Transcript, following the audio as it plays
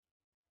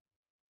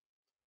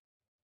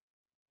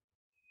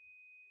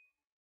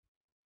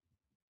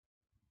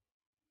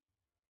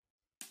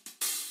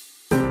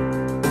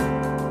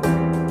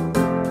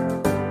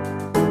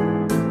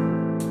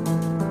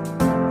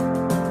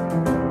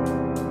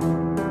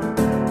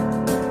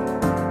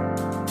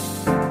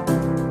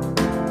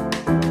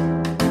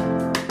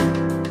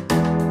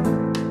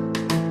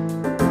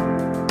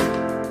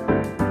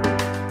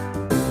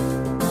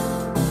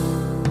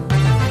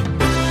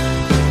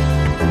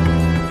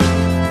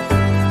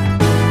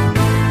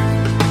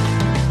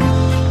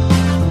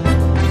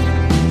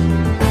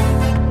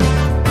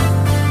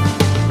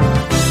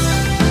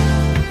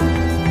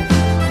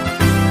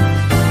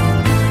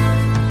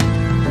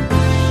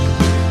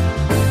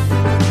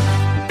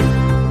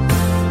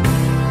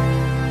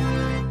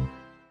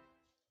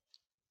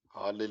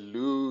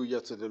Hallelujah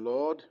to the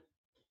Lord.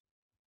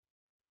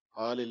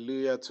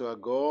 Hallelujah to our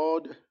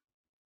God.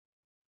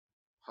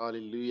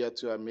 Hallelujah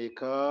to our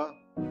Maker,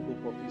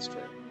 hope of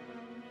Israel.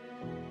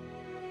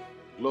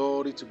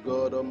 Glory to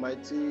God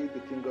Almighty,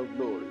 the King of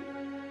glory.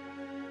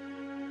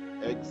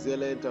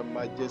 Excellent and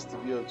majesty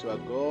be unto our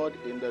God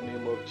in the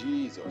name of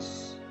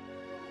Jesus.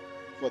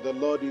 For the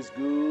Lord is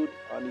good,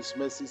 and his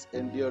mercies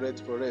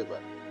endureth forever.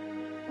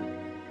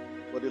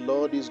 For the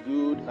Lord is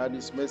good, and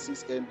his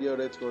mercies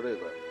endureth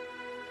forever.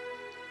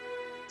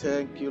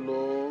 Thank you,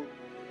 Lord.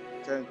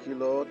 Thank you,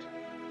 Lord.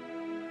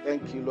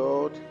 Thank you,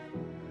 Lord.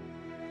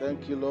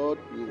 Thank you, Lord.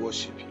 We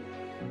worship you.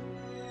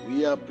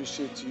 We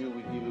appreciate you.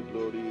 We give you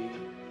glory,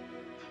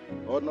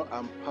 honor,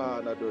 and power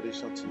and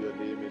adoration to your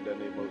name in the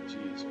name of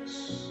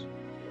Jesus.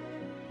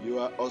 You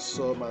are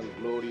awesome and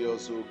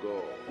glorious, O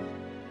God.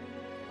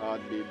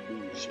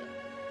 Hallelujah.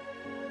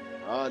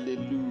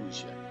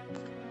 Hallelujah.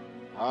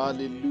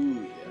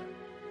 Hallelujah.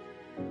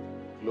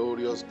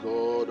 Glorious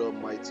God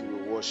Almighty,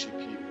 we worship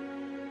you.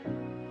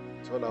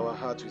 With all our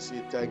heart, we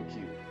say thank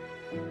you.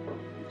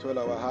 With all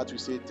our heart, we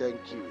say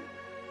thank you.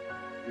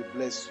 We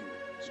bless you.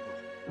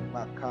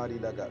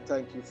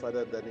 Thank you,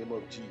 Father, in the name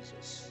of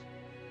Jesus.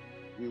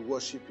 We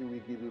worship you, we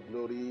give you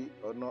glory,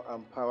 honor,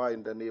 and power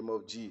in the name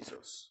of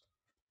Jesus.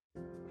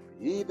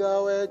 Be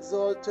thou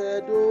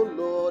exalted, O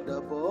Lord,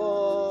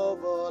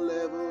 above all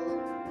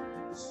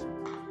heavens.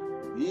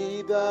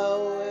 Be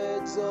thou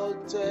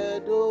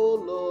exalted, O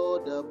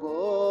Lord,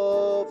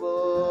 above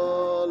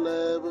all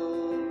heavens.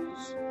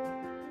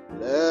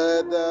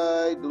 Let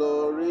thy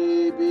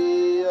glory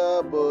be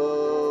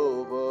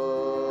above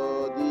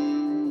all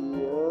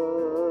the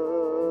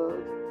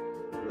earth.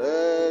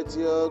 Let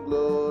your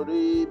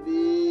glory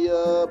be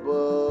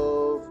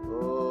above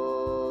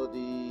all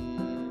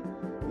the.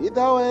 Be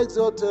thou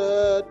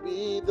exalted,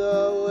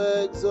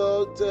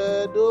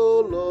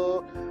 O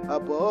Lord,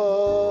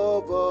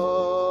 above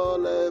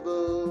all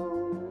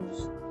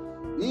heavens.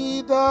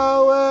 Be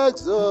thou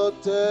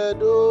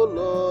exalted, O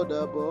Lord,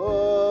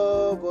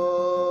 above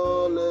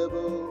all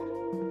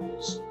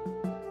heavens.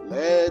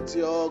 Let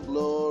your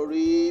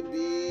glory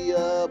be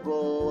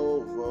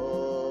above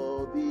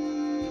all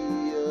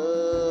the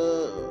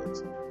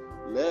earth.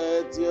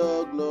 Let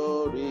your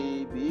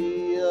glory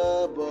be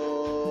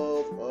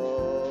above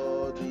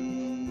all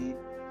the.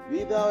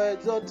 Be thou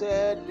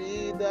exalted,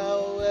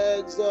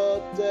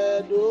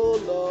 O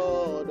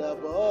Lord,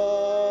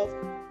 above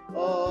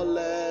all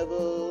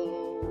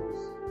heavens.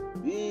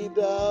 Be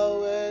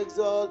thou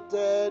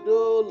exalted,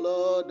 O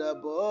Lord,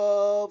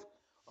 above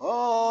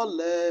all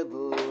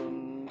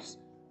heavens.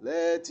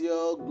 Let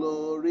your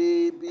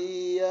glory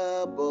be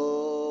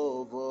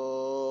above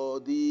all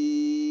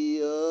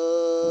the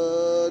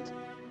earth.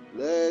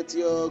 Let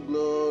your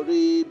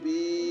glory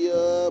be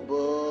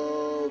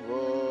above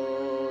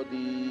all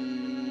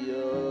the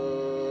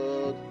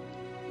earth.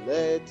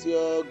 Let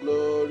your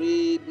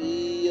glory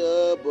be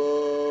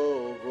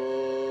above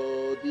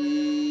all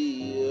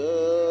the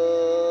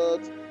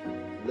earth.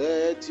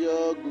 Let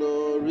your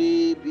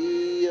glory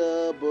be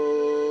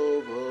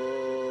above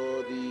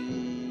all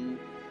the.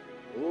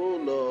 O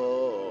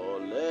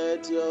Lord,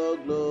 let your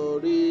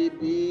glory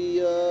be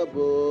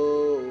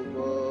above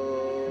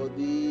all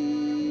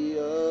the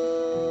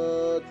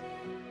earth.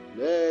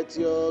 Let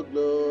your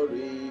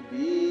glory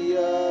be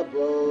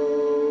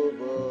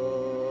above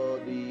all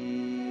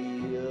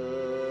the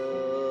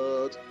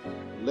earth.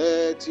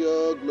 Let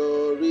your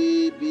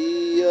glory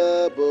be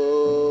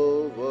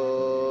above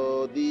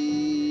all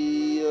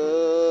the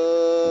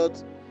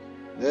earth.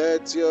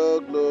 Let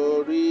your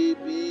glory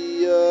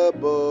be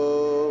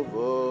above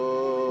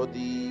all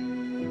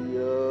the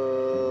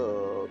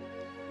earth.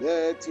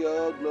 Let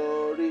your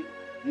glory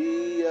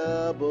be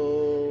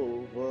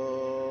above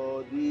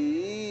all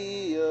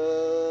the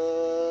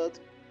earth.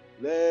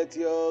 Let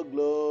your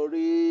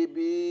glory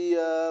be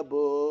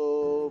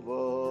above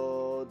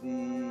all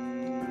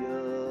the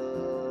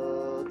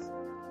earth.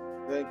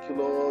 Thank you,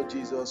 Lord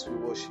Jesus. We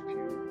worship you.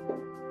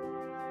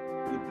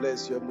 We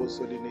bless your most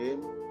holy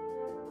name.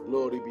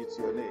 Glory be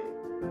to your name.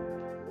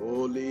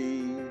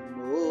 Holy,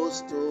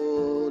 most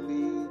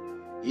holy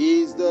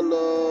is the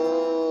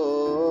Lord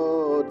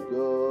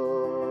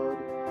God.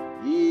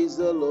 Is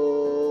the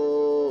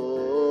Lord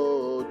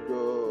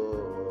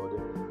God.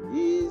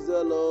 Is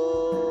the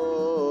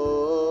Lord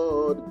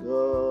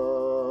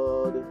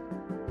God.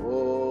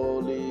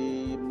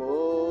 Holy,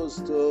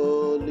 most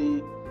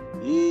holy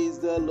is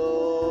the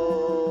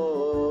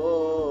Lord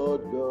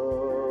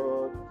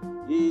God.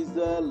 Is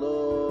the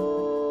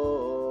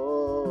Lord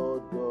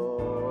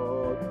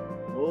God.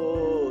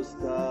 Most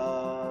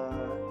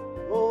high.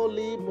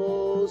 Holy,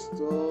 most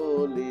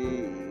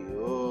holy.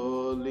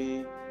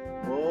 Holy,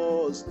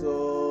 most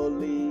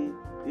holy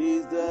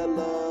is the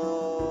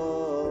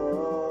Lord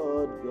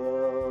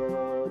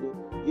God.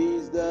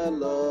 Is the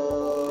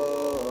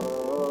Lord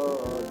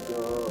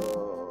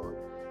God.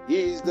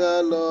 Is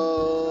the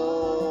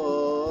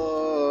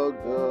Lord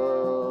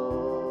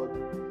God.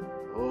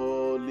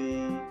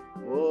 Holy,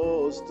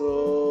 most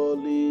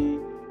holy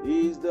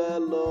is the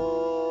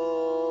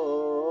Lord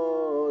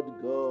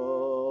God.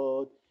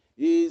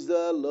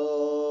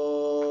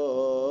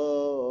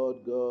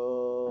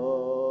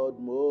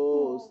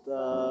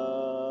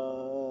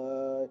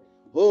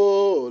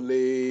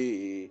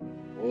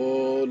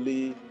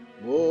 holy,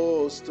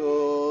 most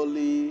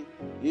holy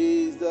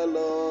is the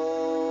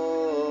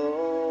Lord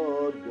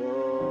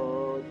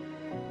God.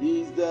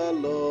 Is the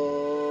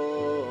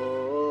Lord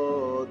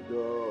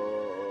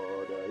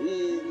God.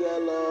 Is the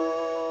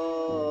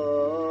Lord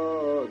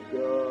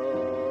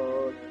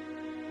God.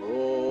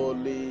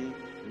 Holy,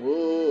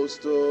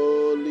 most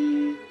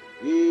holy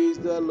is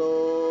the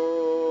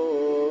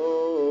Lord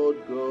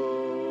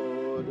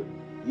God.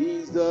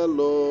 Is the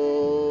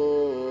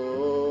Lord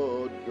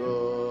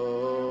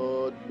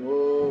God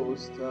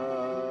most high.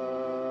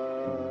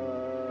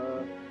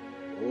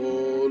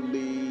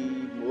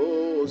 Holy,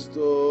 most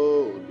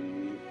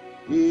holy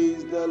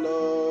is the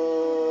Lord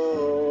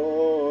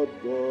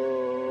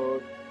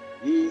God.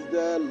 Is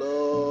the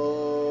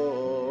Lord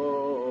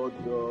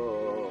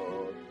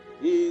God.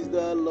 Is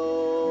the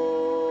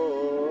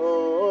Lord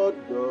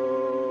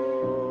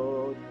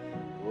God.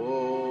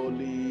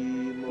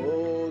 Holy,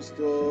 most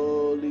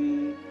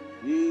holy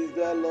is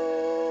the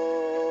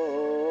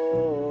Lord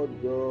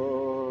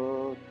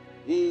God.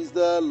 Is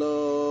the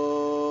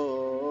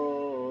Lord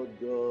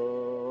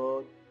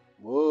God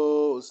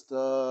most high.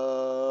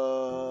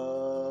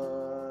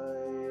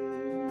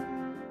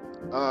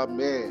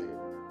 Amen.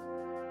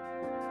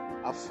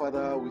 Our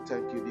Father, we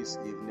thank you this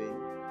evening.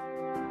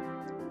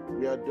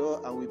 We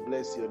adore and we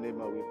bless your name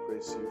and we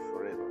praise you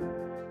forever.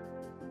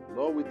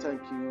 Lord, we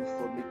thank you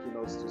for making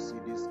us to see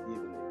this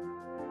evening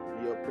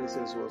in your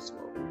presence once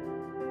more.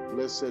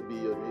 Blessed be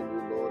your name,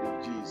 O Lord,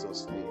 in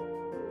Jesus' name.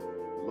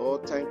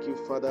 Lord, thank you,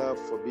 Father,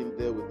 for being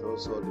there with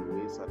us all the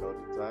ways and all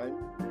the time.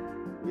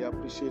 We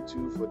appreciate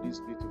you for this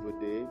beautiful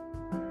day.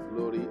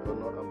 Glory,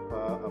 honor, and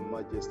power and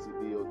majesty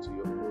be unto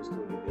your most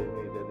holy name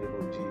in the name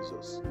of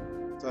Jesus.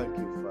 Thank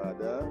you,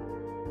 Father.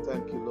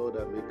 Thank you, Lord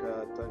and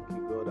Maker. Thank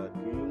you, God and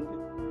King.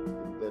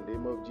 In the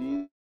name of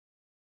Jesus,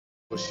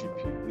 we worship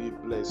you. We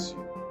bless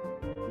you.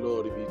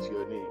 Glory be to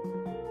your name.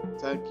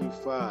 Thank you,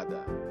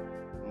 Father.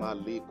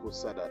 Maliko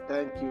Sada.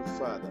 Thank you,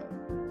 Father.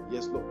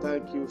 Yes, Lord.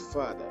 Thank you,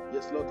 Father.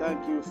 Yes, Lord.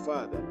 Thank you,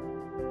 Father.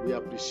 We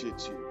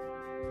appreciate you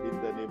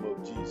in the name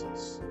of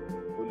Jesus.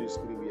 Holy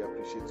Spirit, we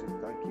appreciate you.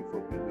 Thank you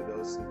for being with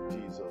us in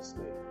Jesus'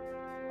 name.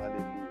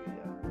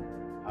 Hallelujah.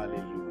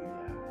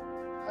 Hallelujah.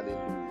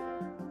 Hallelujah.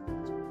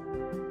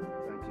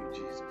 Thank you,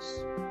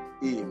 Jesus.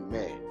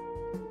 Amen.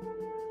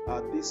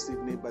 This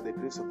evening, by the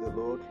grace of the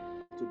Lord,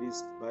 to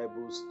this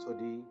Bible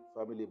study,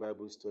 family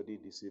Bible study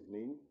this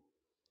evening,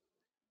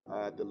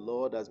 the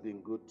Lord has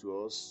been good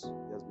to us.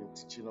 He has been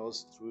teaching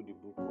us through the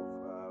book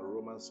of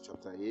Romans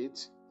chapter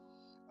 8.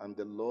 And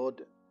the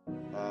Lord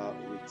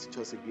will teach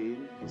us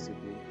again this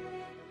evening.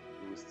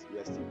 We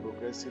are still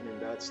progressing in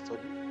that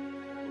study.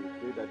 We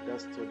pray that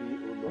study,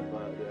 the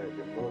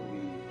Lord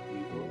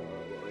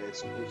will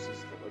expose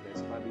it and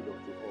expand it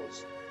unto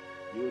us.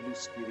 The Holy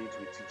Spirit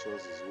will teach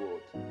us His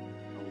word.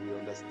 And we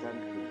understand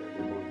in the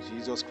name of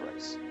Jesus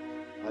Christ.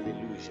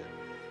 Hallelujah.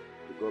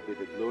 To God be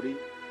the glory.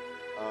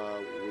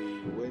 We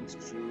went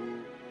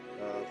through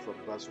from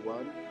verse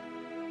 1.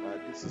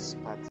 This is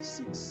part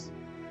 6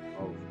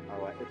 of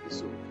our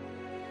episode.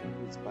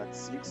 It's part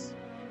 6.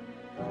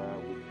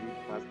 We did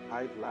part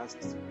 5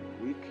 last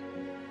week,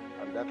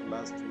 and that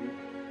last week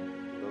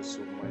it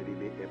also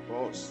mightily helped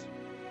us.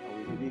 And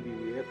we believe He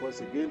will help us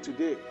again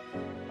today.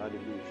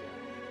 Hallelujah.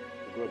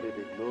 To God be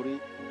the glory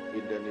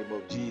in the name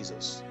of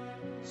Jesus.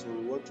 So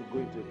we want to go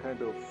into a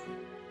kind of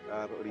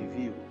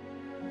review,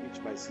 which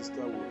my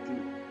sister will do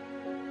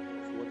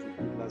of what we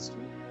did last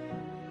week.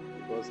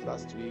 Because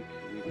last week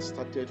we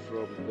started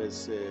from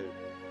verse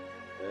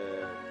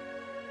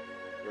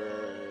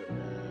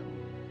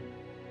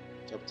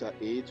chapter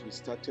 8, we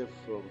started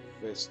from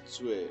verse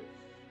 12.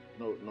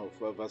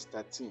 From verse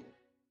 13.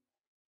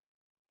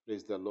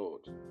 Praise the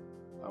Lord.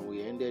 And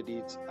we ended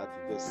it at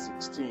verse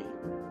 16.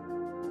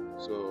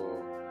 So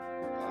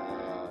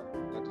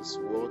that is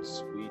what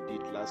we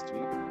did last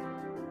week.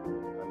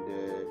 And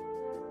the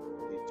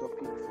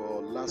topic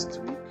for last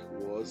week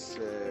was,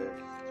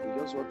 we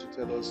just want to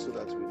tell us so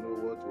that we know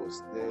what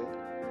was there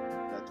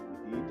that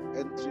we did,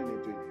 entering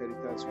into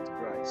inheritance with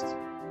Christ.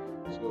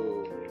 So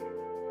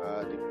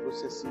the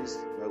processes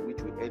by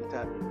which we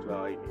enter into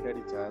our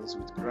inheritance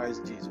with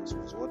Christ Jesus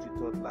was what we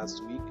taught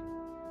last week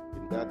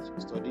in that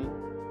study.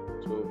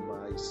 So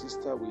my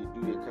sister will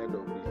do a kind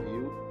of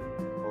review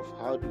of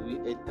how do we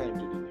enter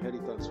into the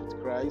inheritance with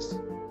Christ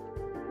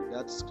with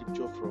that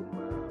scripture from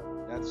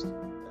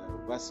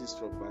verses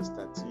from verse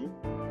 13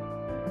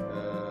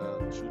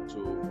 through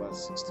to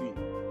verse 16.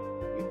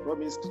 We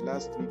promised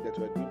last week that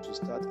we are going to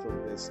start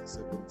from verse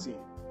 17.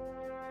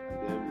 And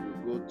then we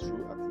will go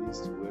through at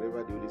least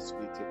wherever the Holy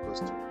Spirit takes us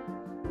to.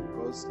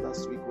 Because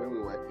last week when we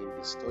were in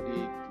the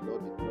study, the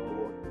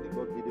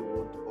Lord didn't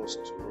want us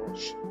to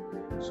rush.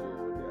 So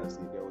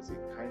there was a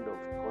kind of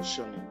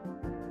cautioning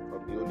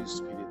from the Holy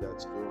Spirit that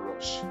don't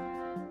rush.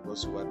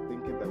 Because we were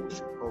thinking that we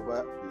should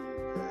cover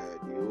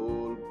the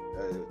whole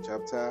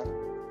chapter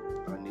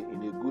and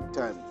in a good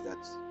time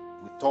that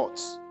we taught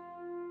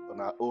on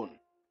our own.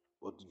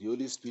 But the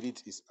Holy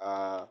Spirit is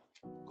our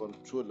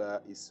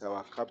controller, is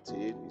our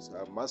captain, is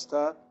our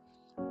master,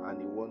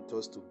 and He wants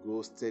us to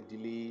go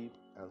steadily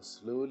and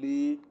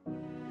slowly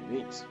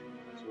meet.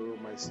 So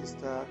my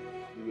sister,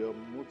 you will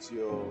mute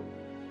your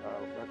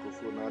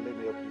microphone now. Let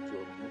me help you to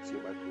mute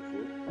your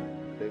microphone.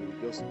 Then you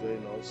just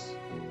join us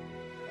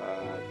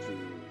to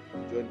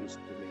join the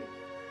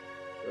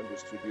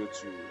studio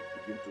to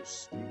begin to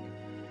speak.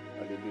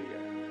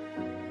 Hallelujah.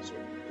 So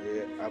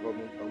I'll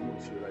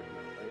mute you right now.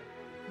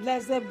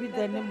 Blessed be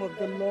the name of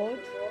the Lord,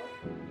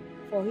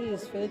 for he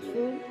is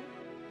faithful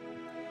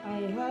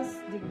and he has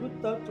the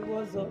good thought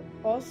towards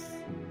us.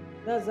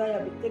 That's why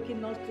I'll be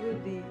taking us through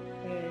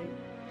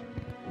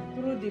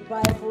the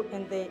Bible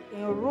and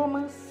in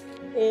Romans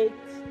 8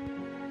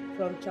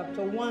 from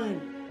chapter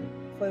 1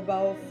 for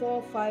about 4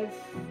 or 5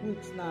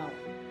 weeks now.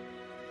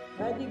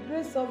 By the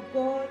grace of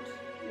God,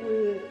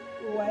 we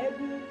were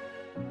able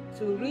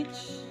to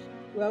reach.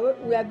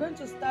 We are going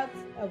to start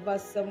from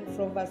verse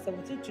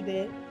 17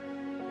 today.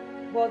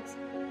 But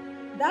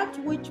that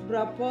which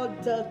Paul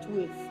dealt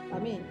with,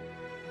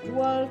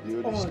 dwelt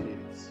on.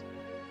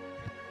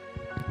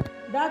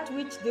 That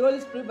which the Holy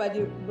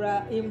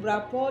Spirit in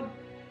Paul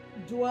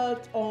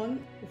dwelt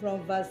on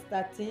from verse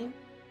 13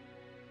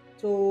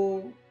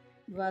 to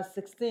verse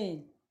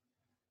 16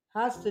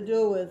 has to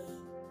do with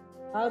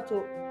how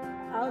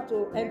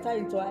to enter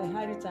into our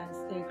inheritance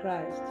in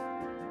Christ.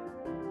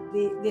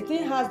 The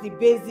thing has the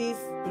basis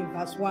in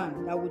verse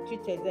 1 that we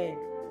treated then.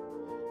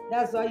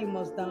 That's why you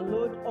must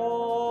download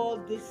all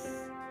these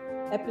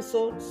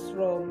episodes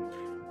from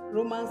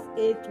Romans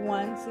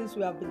 8:1, since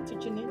we have been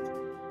teaching it,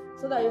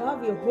 so that you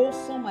have a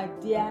wholesome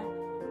idea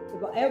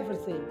about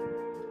everything.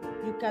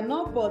 You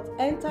cannot but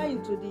enter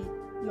into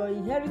your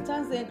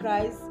inheritance in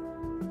Christ,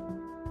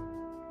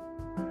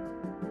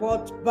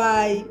 but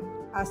by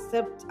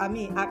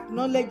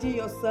acknowledging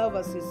yourself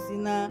as a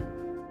sinner.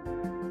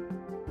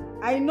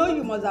 I know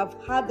you must have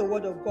heard the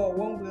word of God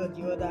one way or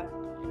the other,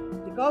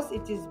 because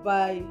it is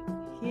by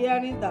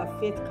hearing that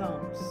faith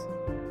comes.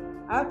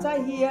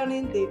 After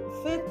hearing, the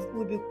faith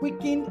will be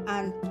quickened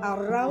and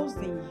aroused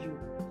in you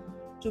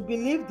to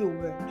believe the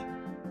word,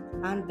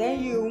 and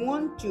then you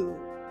want to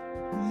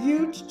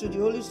yield to the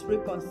Holy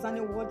Spirit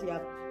concerning what he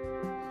has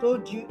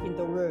told you in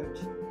the word.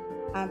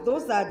 And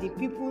those are the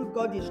people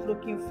God is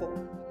looking for,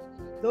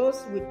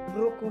 those with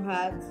broken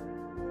hearts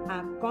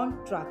and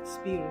contrite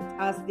spirit.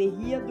 As they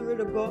hear the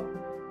word of God,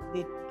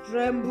 they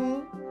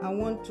tremble and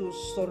want to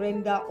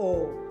surrender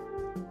all.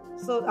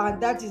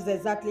 And that is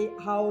exactly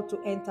how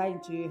to enter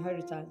into your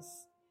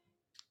inheritance.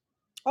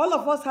 All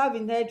of us have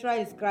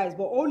inheritance in Christ,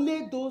 but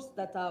only those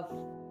that have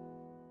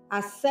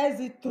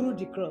accessed it through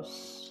the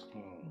cross,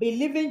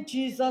 believing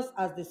Jesus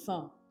as the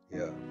Son,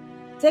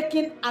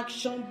 taking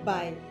action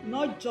by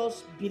not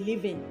just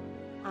believing,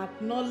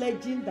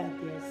 acknowledging that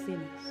they are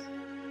sinners.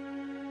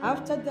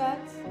 After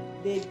that,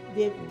 they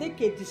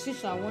take a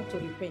decision, I want to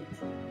repent.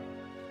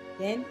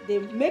 Then they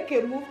make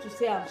a move to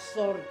say, I'm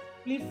sorry,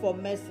 plead for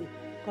mercy,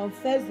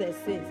 confess their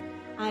sins,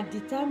 and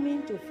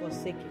determine to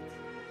forsake it.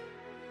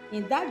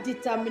 In that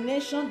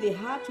determination, the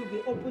heart will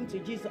be open to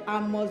Jesus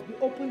and must be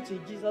open to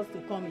Jesus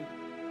to come in.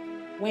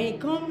 When he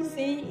comes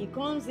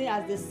in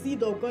as the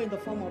seed of God in the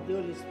form of the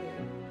Holy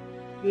Spirit.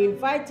 You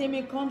invite him,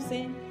 he comes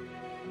in.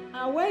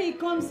 And when he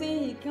comes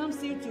in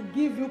to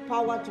give you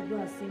power to go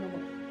and sin no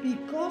more.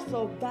 Because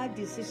of that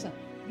decision,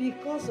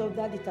 because of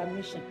that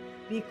determination,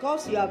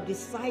 because you have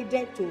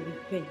decided to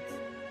repent.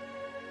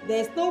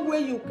 There's no way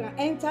you can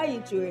enter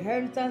into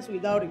inheritance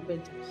without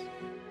repentance.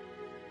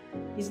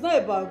 It's not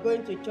about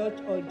going to church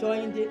or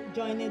joining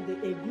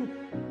a group.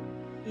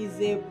 It's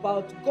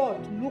about God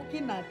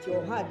looking at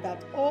your heart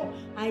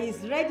and he's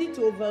ready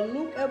to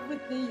overlook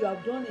everything you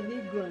have done in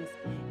ignorance.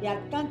 He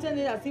had counted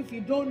it as if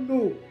you don't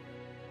know.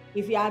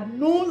 If you had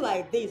known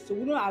like this, you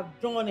wouldn't have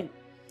done it.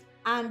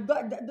 And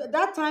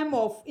that time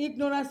of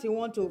ignorance you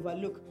want to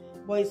overlook,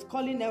 but he's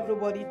calling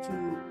everybody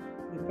to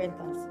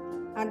repentance.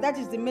 And that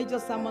is the major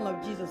sermon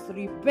of Jesus.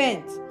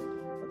 Repent,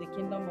 for the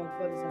kingdom of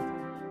God is at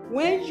hand.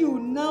 When you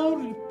now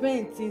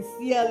repent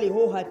sincerely,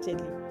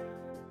 wholeheartedly,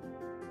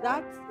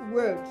 that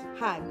word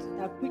heart,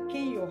 that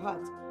quicken your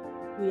heart,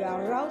 will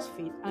arouse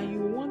faith, and you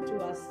want to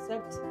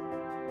accept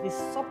the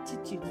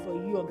substitute for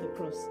you on the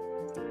cross.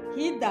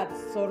 He that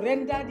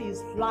surrendered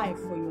his life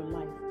for your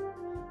life,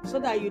 so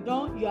that you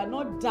are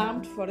not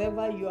damned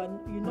forever,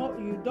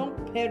 you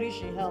don't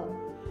perish in hell,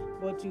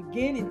 but you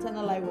gain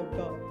eternal life with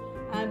God.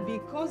 And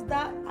because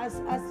that,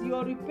 as you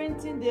are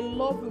repenting, the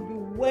love will be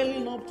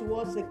welling up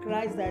towards the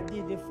Christ that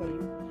did it for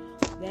you.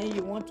 Then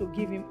you want to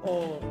give him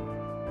all.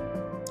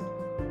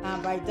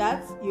 And by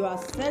that, you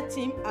accept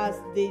him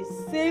as the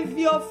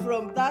savior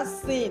from that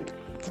sin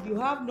you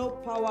have no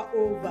power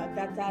over,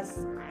 that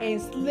has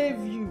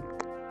enslaved you.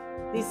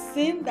 The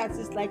sin that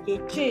is like a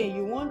chain,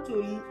 you want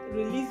to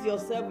release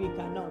yourself, you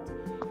cannot.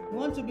 You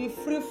want to be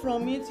free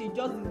from it, you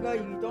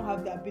don't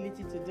have the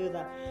ability to do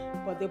that.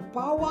 But the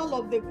power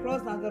of the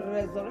cross and the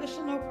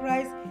resurrection of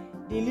Christ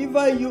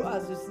deliver you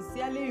as you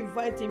sincerely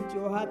invite him to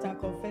your heart and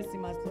confess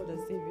him as Lord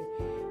and Savior.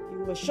 He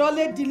will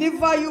surely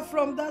deliver you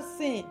from that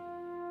sin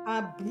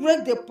and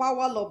break the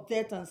power of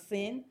death and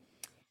sin.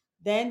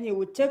 Then he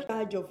will take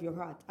charge of your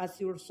heart as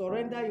you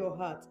surrender your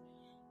heart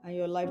and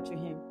your life to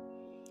Him.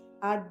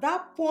 At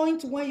that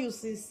point, when you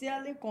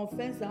sincerely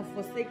confess and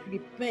forsake,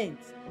 repent,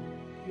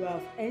 you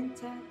have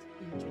entered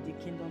into the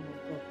kingdom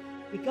of God.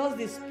 Because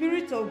the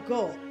Spirit of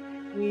God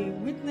will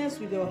witness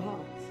with your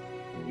heart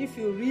if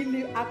you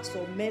really ask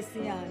for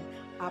mercy and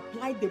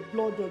apply the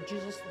blood of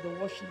Jesus to the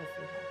washing of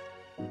your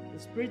heart. The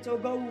Spirit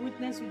of God will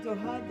witness with your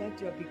heart that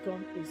you have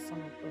become a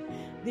son of God.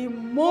 The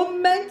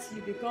moment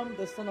you become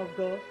the son of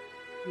God,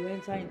 you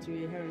enter into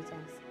your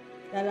inheritance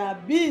that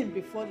have been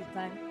before the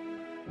time,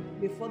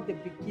 before the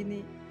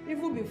beginning,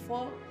 even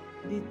before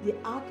the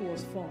earth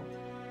was formed.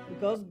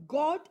 Because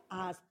God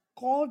has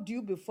called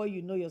you before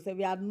you know yourself.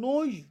 He has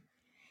known you.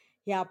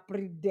 He has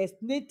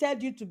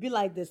predestinated you to be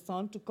like the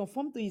Son, to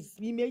conform to His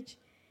image.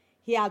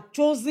 He has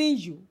chosen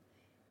you.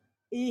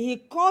 He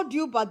called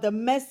you by the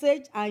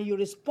message and you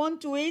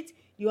respond to it,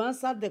 you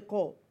answer the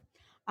call.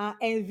 And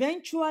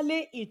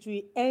eventually it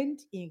will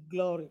end in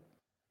glory.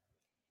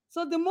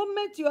 So the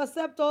moment you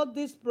accept all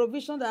these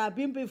provisions that have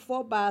been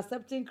before by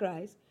accepting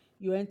Christ,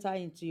 you enter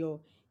into your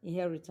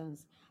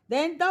inheritance.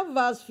 Then that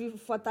verse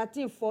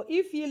 13, for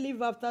if ye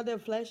live after the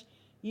flesh,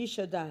 ye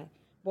shall die.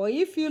 But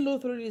if you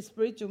look through the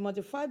Spirit to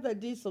mortify the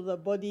deeds of the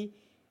body,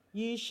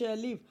 ye shall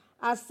live.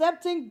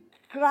 Accepting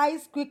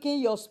Christ quicken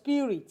your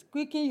spirit,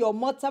 quicken your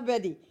mortal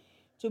body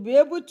to be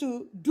able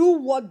to do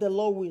what the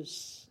Lord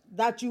wills,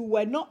 that you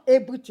were not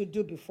able to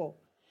do before.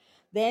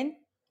 Then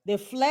the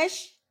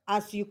flesh,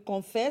 as you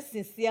confess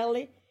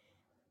sincerely,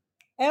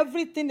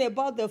 everything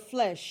about the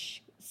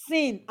flesh,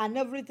 sin and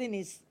everything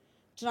is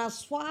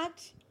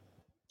transferred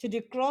to the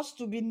cross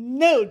to be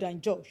nailed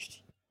and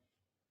judged.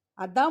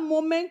 At that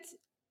moment,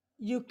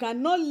 you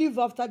cannot live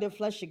after the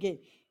flesh again.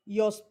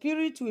 Your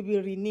spirit will be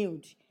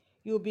renewed.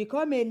 You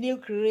become a new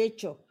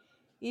creature.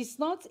 It's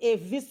not a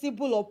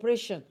visible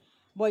operation,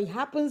 but it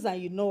happens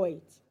and you know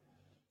it.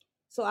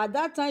 So at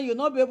that time, you'll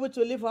not be able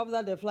to live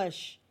after the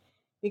flesh.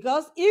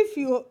 Because if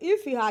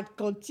you had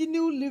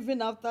continued living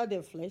after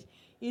the flesh,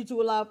 it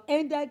will have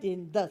ended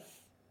in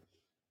death.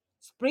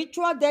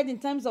 Spiritual death in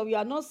terms of you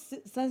are not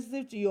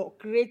sensitive to your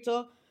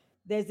creator.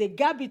 There's a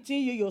gap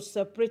between you, you're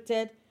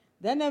separated.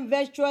 Then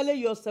eventually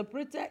you're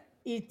separated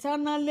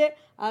eternally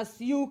as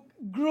you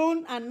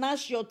groan and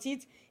gnash your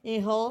teeth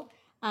in hell,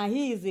 and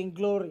he is in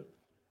glory.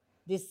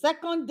 The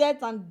second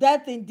death, and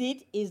death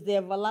indeed, is the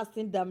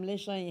everlasting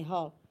damnation in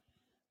hell.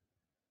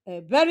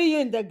 Bury you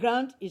in the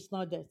ground is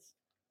not death.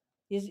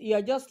 You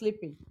are just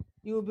sleeping.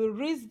 You will be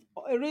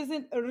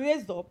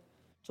raised up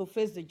to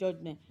face the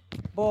judgment.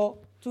 But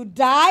to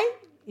die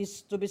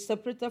is to be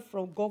separated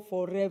from God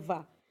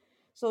forever.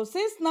 So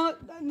since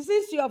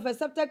you have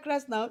accepted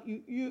Christ now,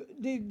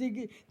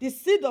 the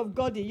seed of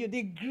God in you,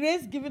 the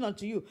grace given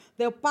unto you,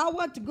 the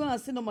power to go and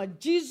sin no more,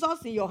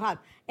 Jesus in your heart,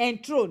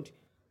 enthroned,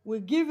 will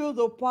give you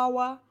the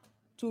power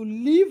to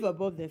live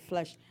above the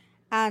flesh.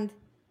 And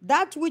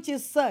that which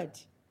is said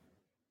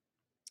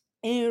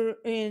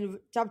in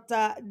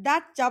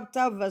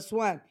chapter verse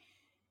 1,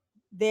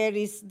 there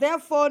is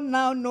therefore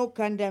now no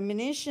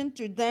condemnation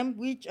to them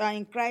which are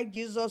in Christ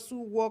Jesus,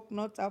 who walk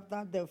not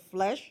after the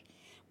flesh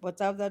but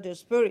after the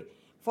Spirit.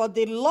 For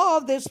the law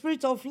of the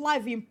Spirit of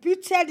life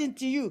imputed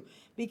into you,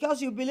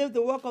 because you believe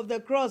the work of the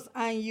cross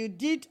and you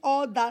did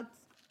all that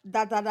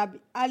I have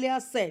earlier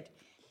said.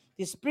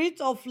 The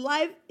Spirit of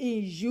life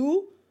in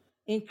you,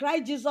 in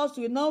Christ Jesus,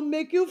 will now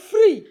make you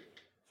free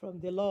from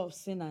the law of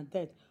sin and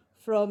death.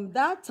 From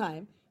that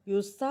time,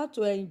 you start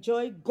to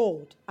enjoy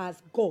God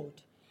as God,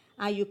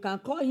 and you can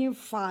call him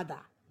Father,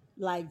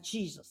 like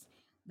Jesus.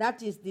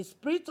 That is, the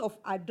spirit of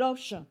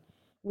adoption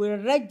will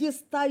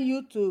register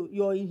you to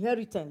your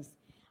inheritance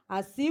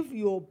as if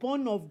you are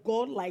born of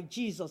God like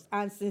Jesus,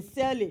 and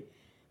sincerely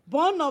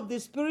born of the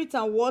Spirit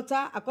and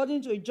water,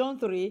 according to John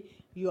 3,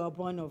 you are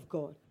born of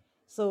God.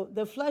 So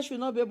the flesh will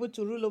not be able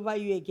to rule over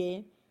you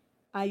again,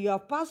 and you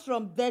have passed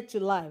from death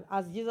to life,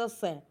 as Jesus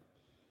said.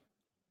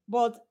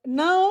 But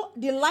now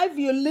the life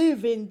you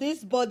live in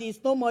this body is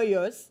no more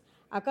yours,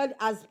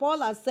 as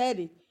Paul has said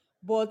it,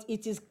 but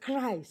it is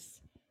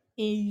Christ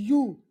in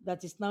you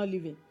that is now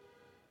living.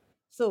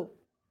 So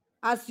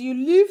as you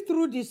live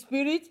through the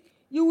Spirit,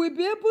 you will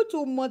be able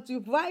to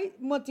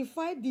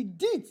mortify the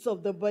deeds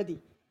of the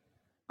body,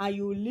 and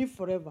you will live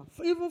forever.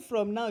 Even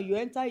from now, you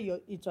enter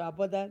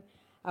into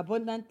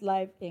abundant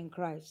life in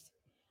Christ.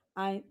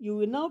 And you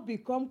will now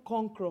become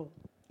conqueror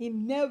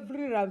in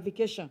every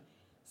ramification.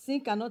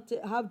 Sin cannot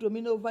have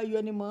dominion over you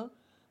anymore.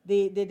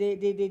 The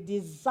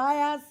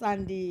desires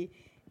and the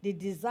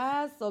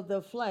desires of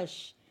the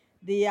flesh,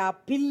 the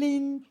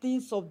appealing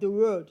things of the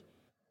world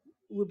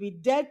will be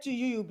dead to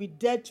you, you'll be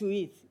dead to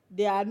it.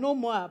 They are no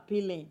more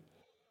appealing.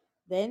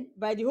 Then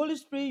by the Holy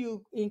Spirit,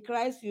 you in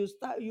Christ,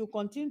 you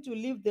continue to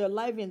live the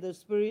life in the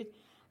Spirit,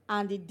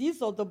 and the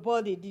deeds of the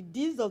body, the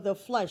deeds of the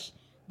flesh,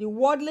 the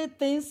worldly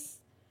things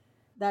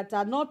that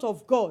are not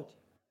of God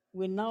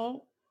will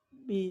now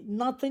be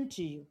nothing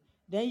to you.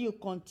 Then you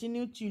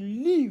continue to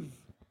live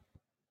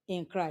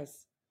in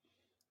Christ.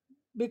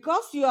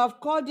 Because you have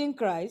called in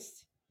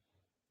Christ,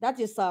 that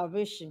is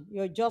salvation.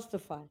 You're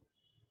justified.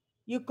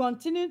 You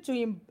continue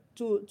to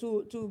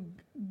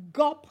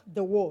gulp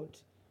the word.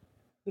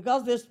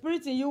 because the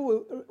spirit in you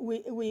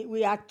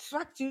will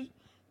attract you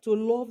to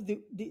love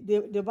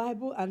the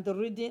Bible and the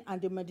reading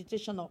and the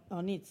meditation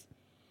on it.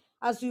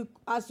 As you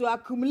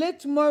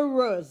accumulate more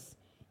words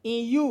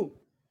in you,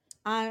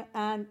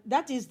 and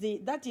that is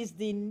the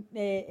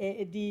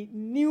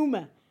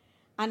pneuma,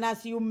 and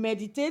as you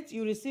meditate,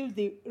 you receive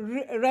the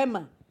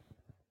rema,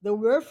 the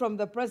word from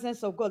the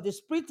presence of God, the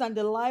spirit and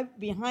the life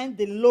behind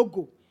the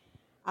logo.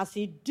 As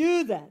you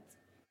do that,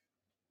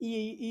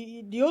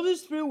 the Holy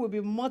Spirit will be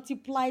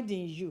multiplied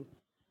in you.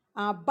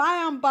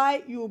 By and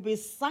by, you will be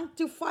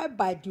sanctified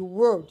by the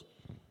word.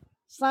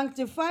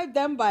 Sanctify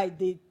them by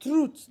the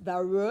truth.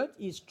 The word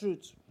is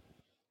truth.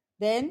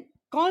 Then,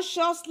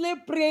 consciously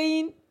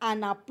praying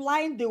and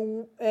applying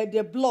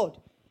the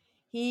blood.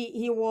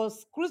 He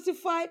was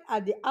crucified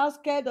at the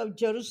outskirts of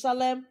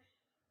Jerusalem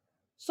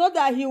so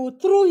that he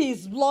would, through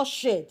his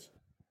bloodshed,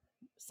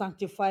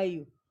 sanctify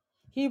you.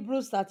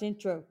 Hebrews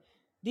 13:12.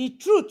 The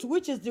truth,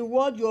 which is the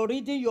word you're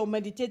reading, you're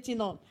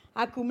meditating on,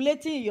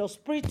 accumulating in your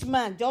spirit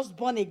man, just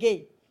born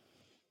again,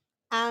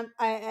 and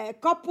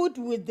coupled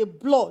with the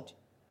blood,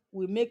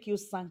 will make you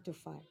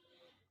sanctified.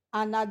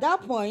 And at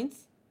that point,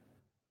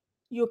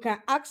 you can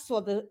ask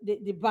for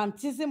the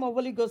baptism of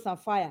Holy Ghost and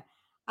fire,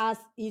 as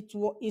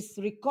is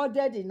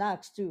recorded in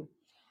Acts 2.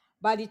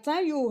 By the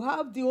time you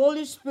have the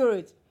Holy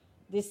Spirit,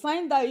 the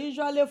sign that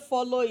usually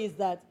follow is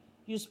that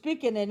you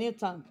speak in a new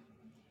tongue.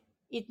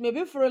 It may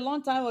be for a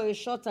long time or a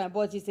short time,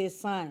 but it's a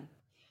sign.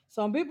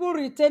 Some people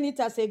retain it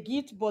as a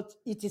gift, but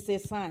it is a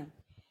sign.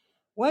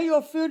 When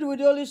you're filled with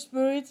the Holy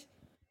Spirit,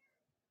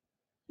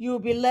 you'll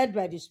be led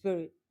by the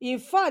Spirit. In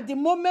fact, the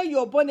moment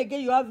you're born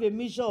again, you have a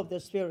measure of the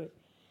Spirit.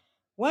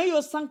 When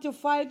you're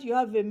sanctified, you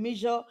have a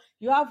measure,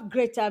 you have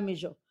greater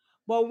measure.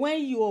 But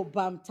when you are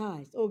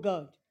baptized, oh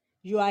God,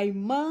 you are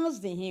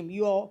immersed in Him.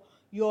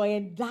 You're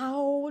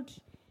endowed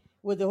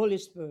with the Holy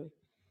Spirit.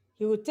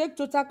 He will take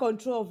total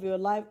control of your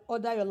life,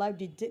 order your life,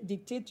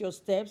 dictate your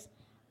steps,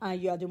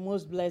 and you are the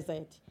most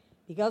blessed.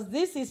 Because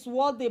this is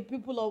what the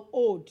people of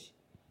old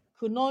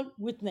could not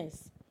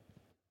witness,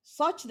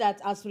 such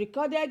that, as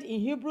recorded in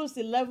Hebrews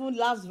 11,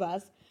 last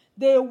verse,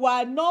 they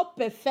were not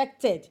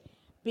perfected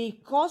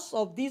because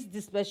of this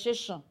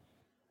dispensation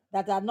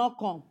that had not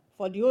come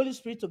for the Holy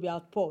Spirit to be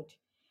outpoured.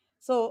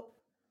 So,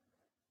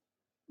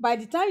 by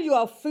the time you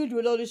are filled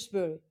with the Holy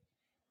Spirit,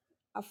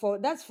 for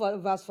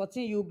verse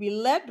 14, you'll be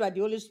led by the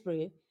Holy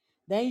Spirit,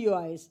 then you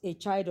are a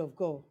child of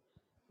God,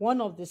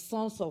 one of the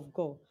sons of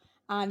God,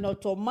 and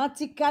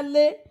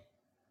automatically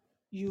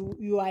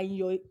you are in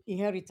your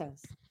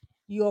inheritance.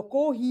 You are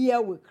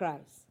co-heir with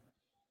Christ.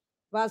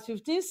 Verse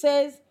 15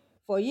 says,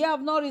 "For ye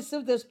have not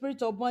received the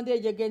spirit of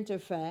bondage again to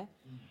fear,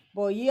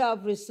 but ye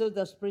have received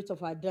the spirit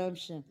of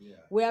adoption,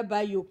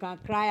 whereby you can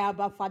cry,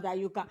 Abba, Father.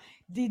 You can.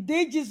 The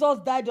day Jesus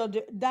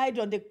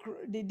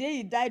the day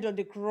he died on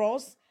the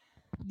cross,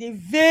 the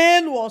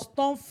veil was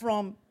torn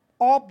from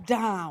up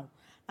down,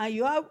 and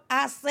you have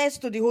access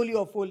to the Holy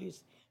of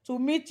Holies to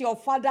meet your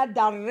Father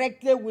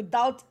directly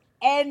without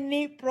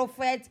any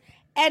prophet,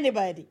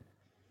 anybody,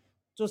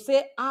 to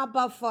say,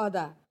 Abba,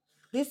 Father,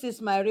 this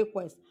is my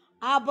request.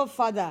 Abba,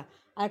 Father,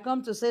 I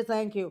come to say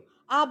thank you.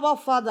 Abba,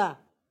 Father,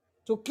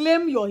 to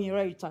claim your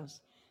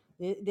inheritance.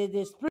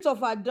 The spirit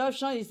of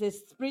adoption is a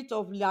spirit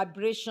of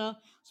liberation,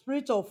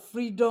 spirit of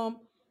freedom.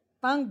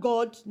 Thank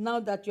God, now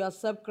that you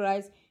accept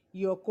Christ,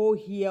 you're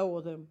co-heir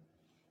with Him.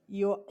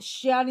 You're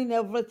sharing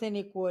everything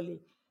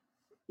equally.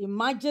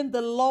 Imagine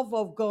the love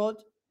of God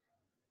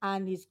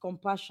and His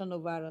compassion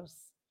over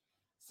us.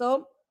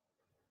 So,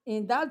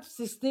 in that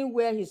 16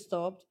 where he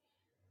stopped,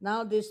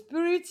 now the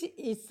Spirit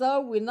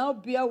itself will now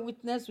bear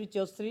witness with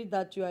your spirit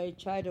that you are a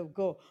child of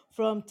God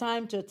from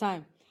time to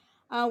time.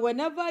 And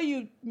whenever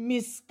you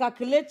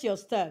miscalculate your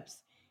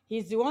steps,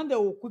 He's the one that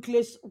will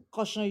quickly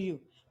caution you,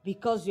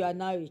 because you are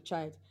now a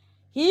child.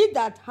 He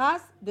that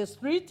has the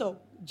Spirit of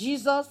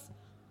Jesus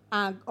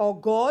and or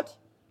God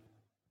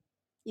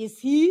is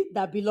he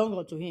that belongs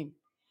unto Him.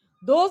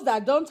 Those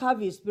that don't have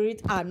His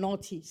Spirit are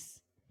not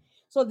His.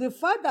 So the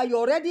fact that you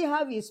already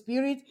have His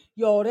Spirit,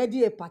 you're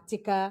already a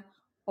partaker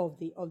of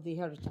the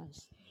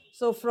inheritance.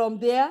 So from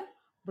there,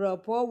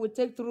 Brother Paul will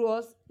take through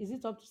us. Is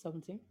it up to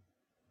 17?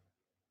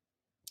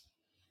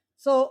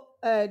 So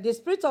the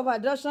spirit of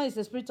adoption is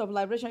the spirit of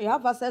liberation. You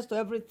have access to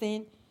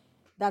everything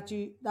that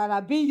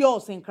are being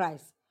yours in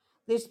Christ.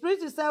 The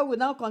Spirit itself will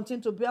now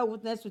continue to bear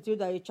witness with you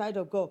that you're a child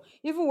of God.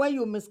 Even when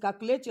you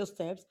miscalculate your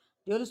steps,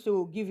 the Holy Spirit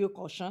will give you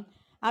caution.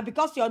 And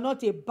because you're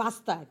not a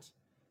bastard,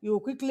 you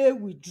will quickly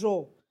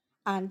withdraw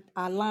and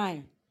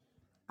align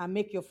and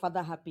make your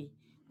Father happy.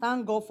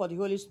 Thank God for the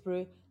Holy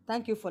Spirit.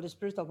 Thank you for the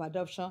spirit of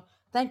adoption.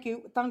 Thank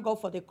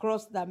God for the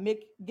cross that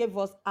gave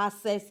us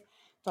access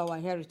to our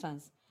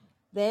inheritance.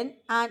 Then,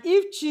 and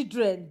if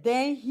children,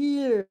 then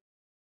here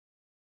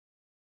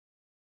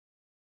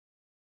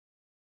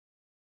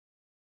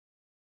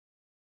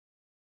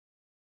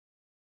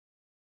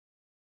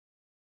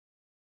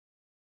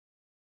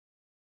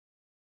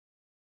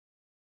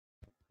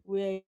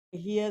we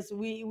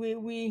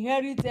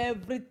inherit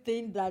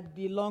everything that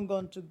belong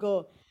unto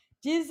God.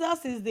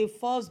 Jesus is the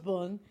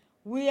firstborn.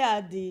 We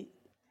are the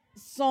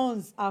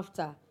sons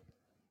after.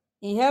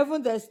 In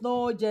heaven, there's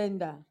no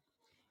gender.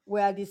 We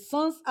are the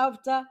sons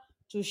after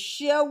to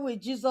share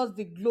with Jesus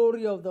the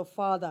glory of the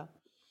Father.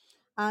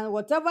 And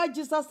whatever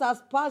Jesus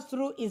has passed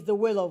through is the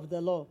will of the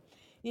Lord.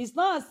 It's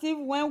not as if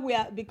when we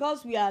are,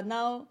 because we are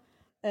now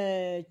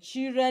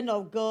children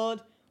of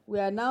God, we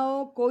are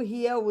now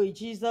co-heir with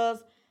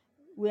Jesus.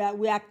 We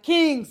are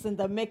kings in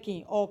the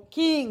making, or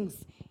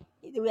kings.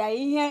 We are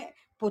here,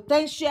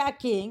 potential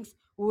kings.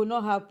 We will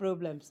not have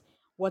problems.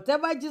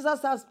 Whatever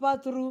Jesus has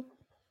passed through,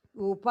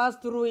 we will pass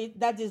through it.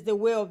 That is the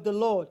way of the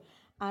Lord.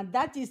 And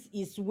that is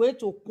his way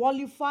to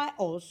qualify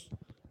us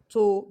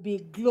to be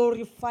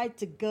glorified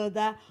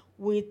together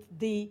with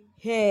the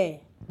heir,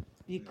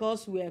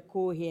 because we are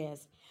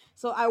co-heirs.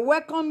 So I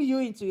welcome you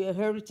into your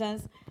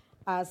inheritance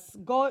as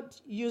God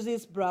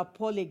uses Brother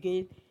Paul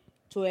again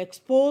to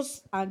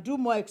expose and do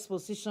more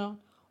exposition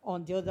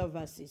on the other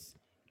verses.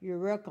 You're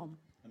welcome.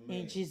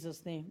 Amen. In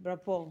Jesus' name.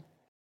 Brother Paul.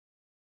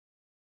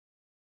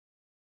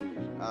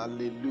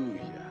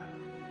 Hallelujah.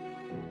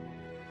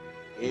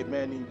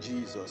 Amen in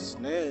Jesus'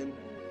 name.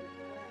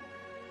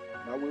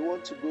 Now we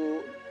want to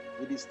go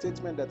with the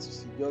statement that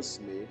you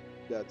just made,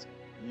 that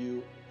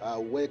you are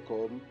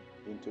welcome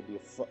into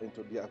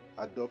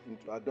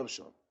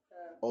adoption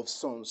of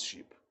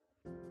sonship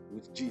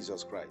with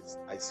Jesus Christ.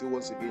 I say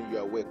once again, you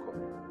are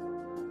welcome.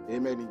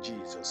 Amen in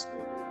Jesus'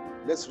 name.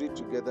 Let's read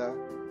together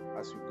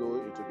as we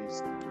go into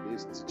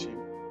today's teaching,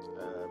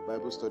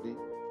 Bible study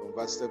from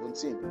verse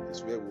 17.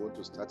 Is where we want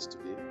to start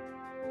today.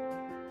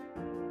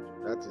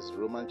 That is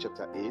Romans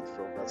chapter 8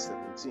 from verse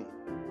 17.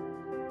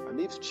 And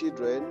if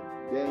children,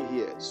 then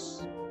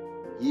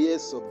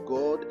heirs of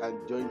God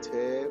and joint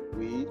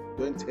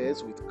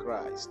heirs with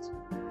Christ,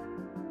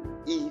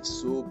 if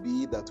so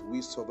be that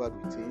we suffered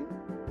with him,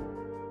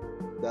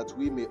 that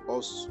we may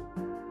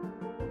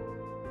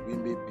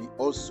be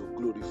also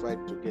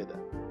glorified together.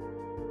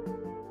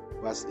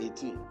 Verse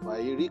 18. For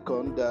I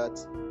reckon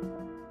that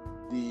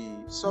the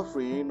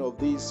suffering of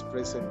this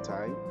present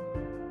time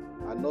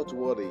are not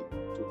worthy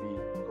to be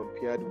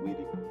compared with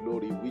the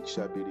glory which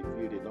shall be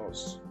revealed in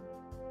us.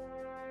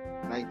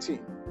 19.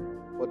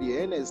 For the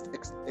earnest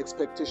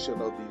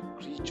expectation of the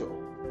creature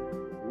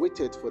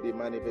waited for the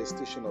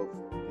manifestation of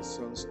the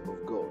sons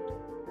of God.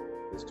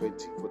 Verse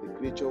 20. For the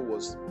creature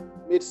was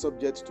made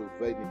subject to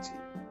vanity,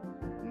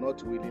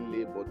 not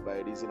willingly, but by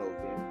reason of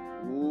him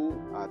who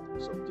had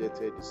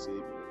subjected the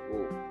same in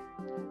hope.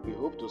 We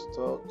hope to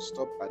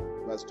stop at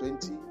verse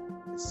 20,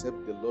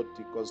 except the Lord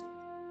take us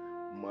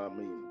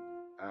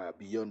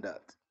beyond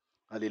that.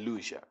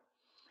 Hallelujah.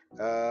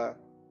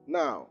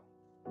 Now,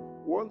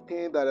 one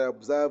thing that I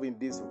observe in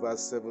this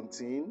verse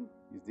 17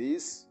 is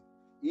this: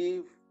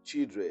 if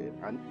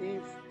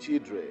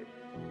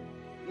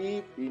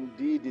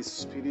indeed the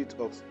spirit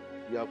of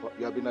you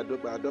have been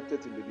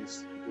adopted into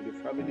the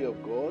family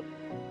of God,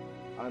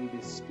 and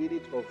the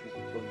spirit of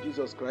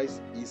Jesus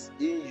Christ is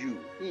in you.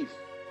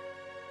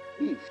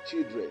 If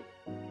children,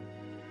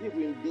 if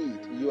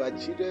indeed you are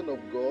children of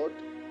God,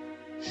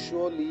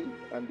 surely,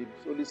 and the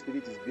Holy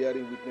Spirit is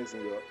bearing witness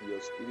in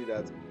your spirit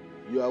that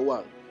you are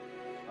one,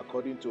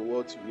 according to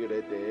what we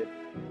read there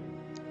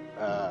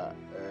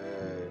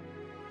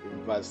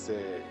in verse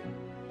in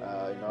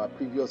our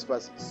previous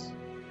verses,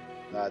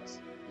 that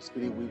the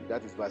Spirit will,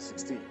 that is verse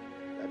 16,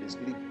 that the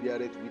Spirit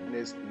beareth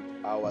witness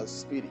with our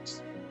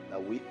spirits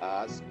that we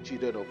are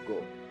children of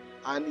God.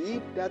 And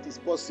if that is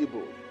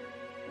possible,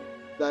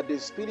 that the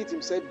Spirit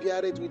himself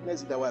beareth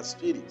witness with our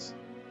spirits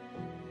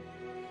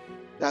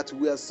that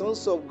we are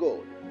sons of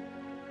God,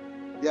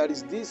 there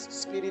is this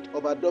spirit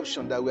of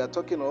adoption that we are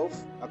talking of,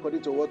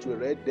 according to what we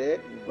read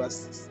there in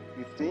verse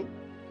 15.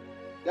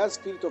 That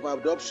spirit of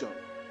adoption,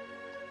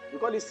 we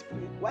call it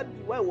spirit.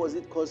 Why was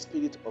it called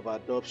spirit of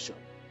adoption?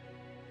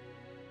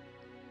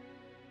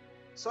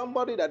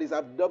 Somebody that is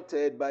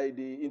adopted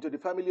into the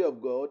family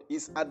of God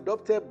is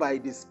adopted by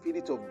the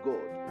Spirit of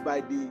God,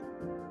 by the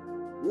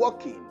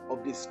working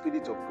of the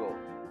Spirit of God.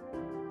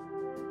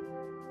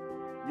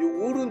 You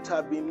wouldn't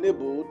have been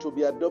able to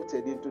be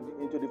adopted into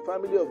the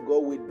family of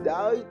God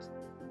without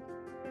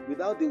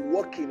the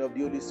working of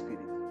the Holy Spirit.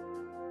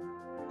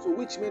 So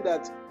which means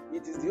that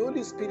it is the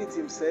Holy Spirit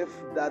himself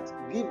that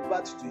gives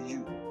birth to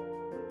you,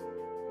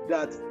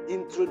 that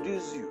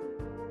introduces you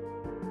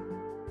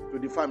to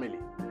the family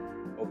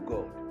of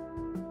God.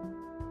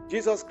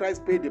 Jesus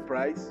Christ paid the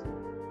price,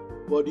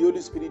 but the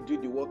Holy Spirit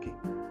did the working.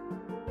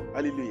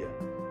 Hallelujah.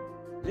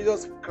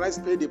 Jesus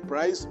Christ paid the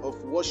price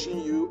of washing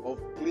you,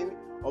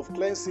 of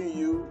cleansing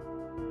you,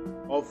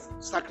 of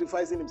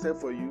sacrificing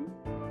himself for you,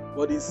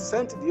 but he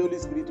sent the Holy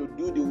Spirit to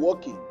do the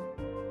working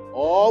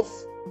of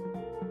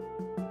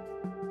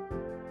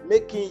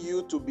making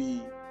you to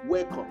be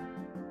welcome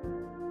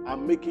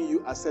and making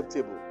you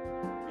acceptable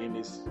in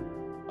his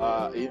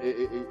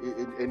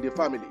in the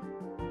family.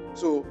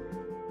 So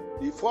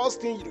the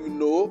first thing you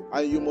know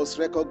and you must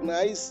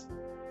recognize,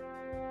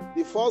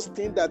 the first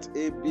thing that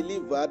a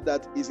believer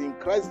that is in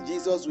Christ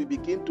Jesus will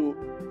begin to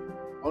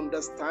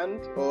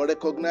understand or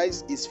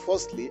recognize is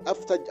firstly,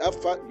 after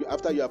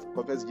you have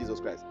confessed Jesus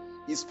Christ,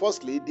 is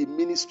firstly the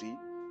ministry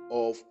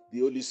of the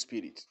Holy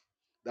Spirit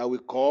that we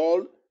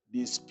call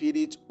the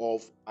spirit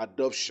of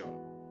adoption.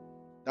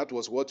 That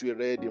was what we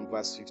read in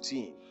verse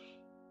 15.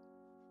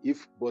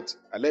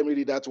 Let me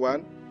read that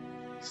one.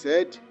 It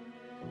said,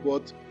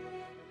 but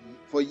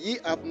for ye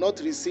have not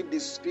received the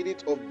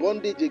spirit of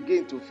bondage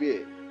again to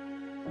fear,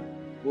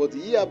 but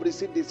ye have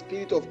received the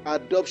spirit of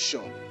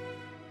adoption,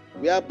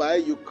 whereby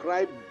you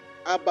cry,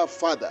 Abba,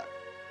 Father.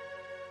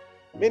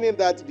 Meaning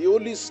that the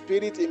Holy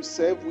Spirit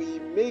himself will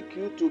make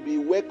you to be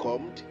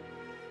welcomed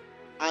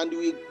and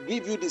will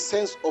give you the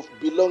sense of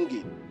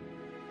belonging.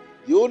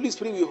 The Holy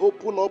Spirit will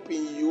open up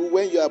in you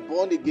when you are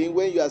born again,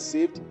 when you are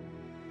saved.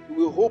 It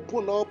will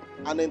open up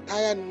an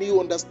entire new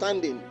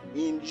understanding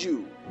in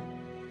you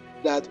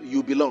that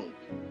you belong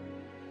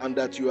and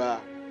that you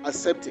are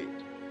accepted.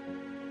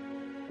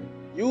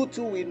 You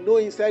too will know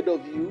inside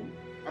of you,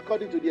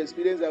 according to the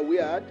experience that we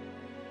had,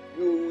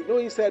 you will know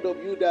inside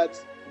of you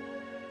that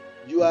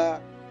you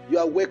are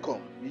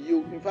welcome.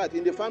 In fact,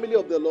 in the family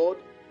of the Lord,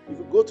 if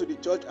you go to the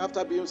church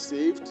after being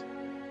saved,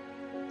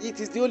 it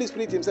is the Holy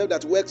Spirit himself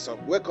that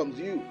welcomes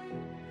you.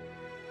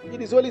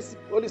 It is Holy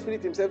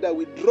Spirit himself that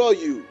will draw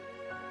you.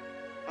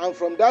 And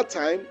from that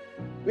time,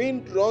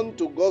 being drawn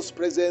to God's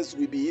presence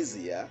will be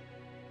easier.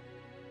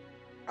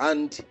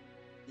 And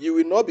you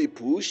will not be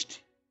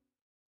pushed.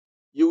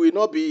 You will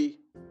not take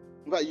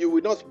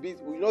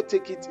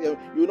it. You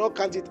will not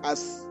count it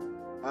as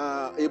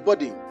a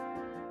burden.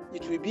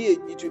 It will be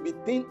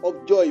thing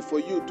of joy for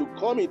you to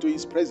come into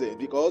His presence,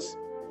 because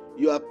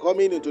you are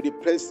coming into the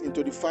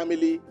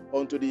family,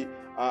 into the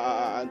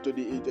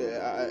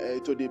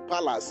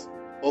palace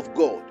of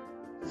God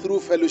through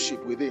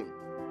fellowship with Him.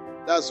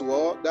 That's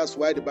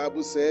why the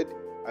Bible said,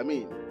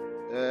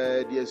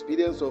 the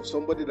experience of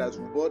somebody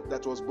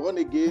that was born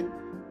again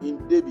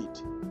in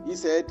David. He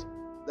said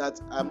that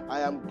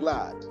I am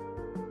glad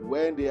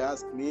when they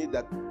asked me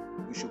that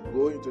we should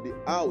go into the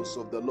house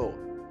of the Lord.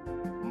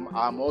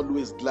 I'm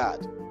always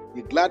glad.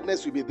 The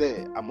gladness will be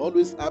there. I'm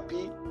always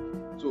happy.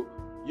 So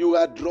you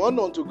are drawn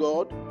unto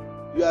God.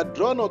 You are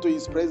drawn unto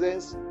His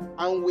presence.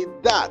 And with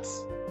that,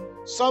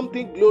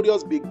 something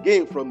glorious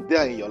began from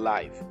there in your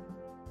life.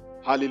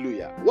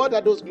 Hallelujah. What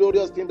are those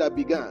glorious things that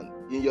began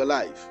in your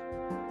life?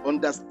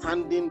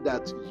 Understanding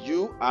that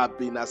you have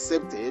been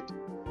accepted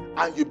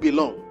and you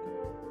belong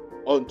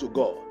unto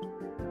God.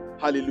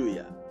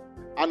 Hallelujah.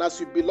 And as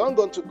you belong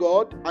unto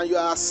God and you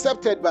are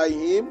accepted by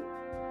Him,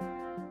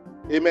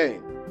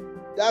 amen,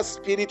 that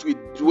spirit will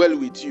dwell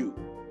with you.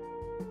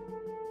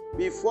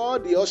 Before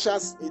the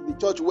ushers in the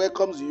church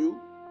welcomes you,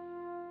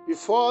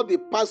 before the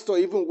pastor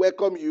even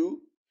welcomes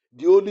you,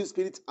 the Holy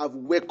Spirit have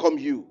welcomed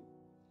you.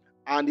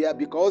 And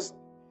because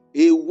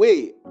a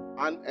way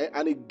and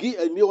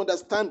a new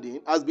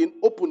understanding has been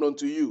opened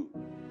unto you.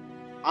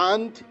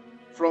 And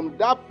from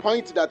that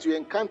point that you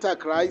encounter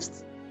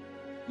Christ,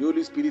 the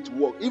Holy Spirit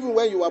works. Even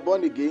when you are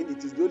born again,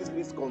 it is the Holy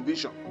Spirit's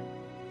conviction.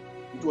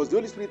 It was the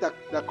Holy Spirit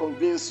that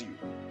convinced you.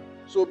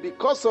 So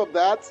because of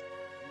that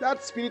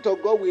Spirit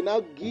of God will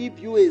now give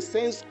you a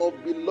sense of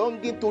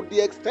belonging, to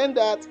the extent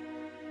that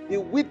the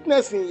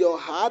witness in your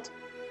heart,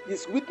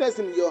 this witness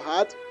in your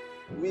heart,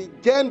 will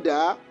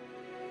gender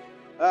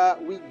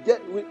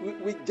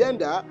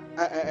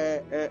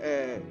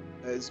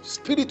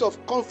spirit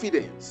of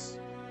confidence,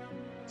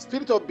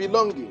 spirit of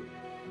belonging,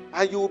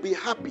 and you will be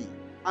happy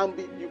and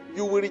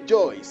you will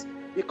rejoice,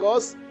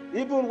 because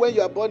even when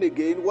you are born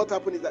again, what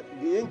happens is that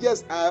the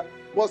angels are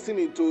bursting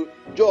into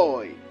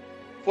joy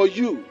for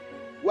you.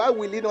 Why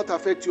will it not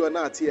affect you or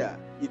not here?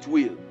 It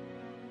will.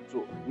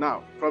 So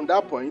now, from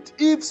that point,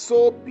 if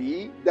so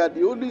be that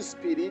the Holy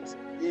Spirit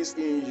is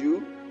in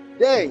you,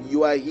 then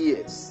you are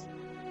heirs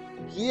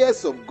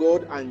of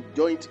God and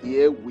joint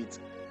heir with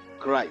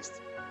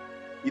Christ.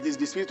 It is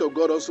the Spirit of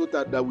God also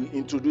that will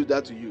introduce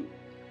that to you.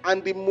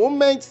 And the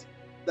moment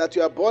that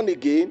you are born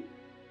again,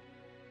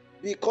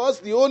 because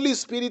the Holy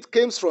Spirit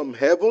comes from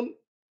heaven,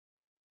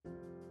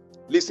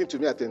 listen to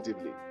me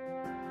attentively,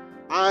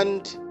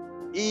 and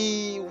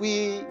He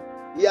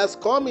has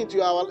come into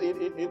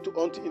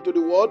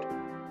the world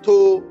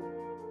to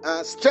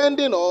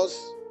strengthen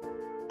us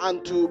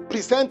and to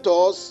present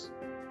us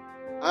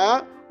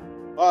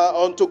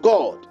unto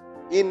God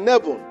in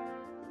heaven.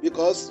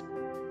 Because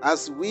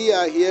as we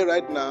are here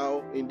right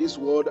now in this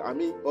world,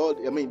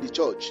 the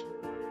church,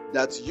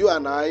 that you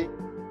and I,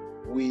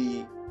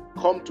 we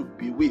come to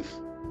be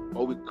with,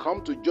 or we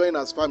come to join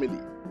as family,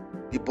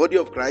 the body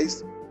of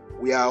Christ,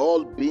 we are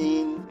all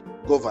being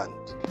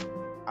governed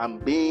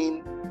and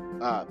being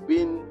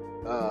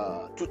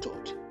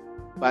tutored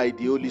by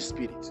the Holy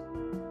Spirit.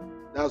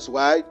 That's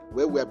why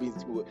what we have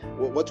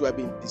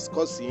been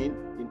discussing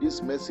in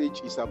this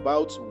message is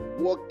about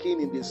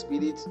walking in the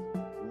Spirit,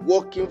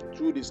 walking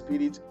through the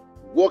Spirit,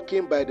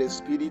 walking by the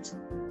Spirit,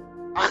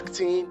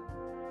 acting,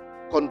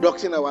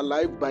 conducting our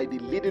life by the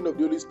leading of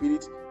the Holy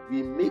Spirit.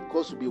 Will make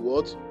us to be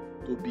what?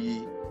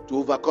 To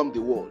overcome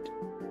the world.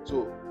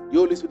 So the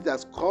Holy Spirit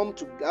has come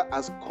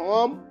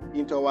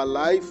into our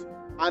life,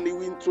 and He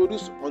will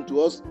introduce unto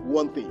us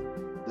one thing,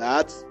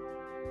 that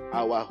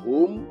our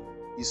home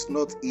is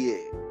not here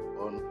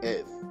on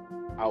earth.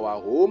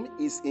 Our home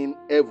is in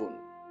heaven.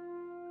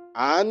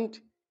 And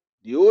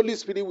the Holy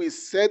Spirit will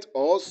set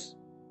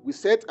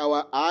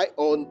our eye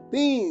on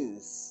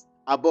things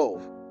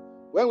above.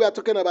 When we are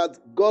talking about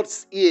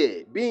God's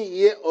ear, being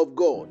ear of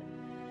God,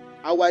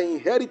 our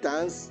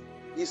inheritance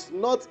is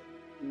not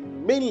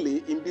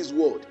mainly in this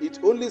world. It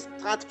only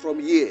starts from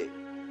here.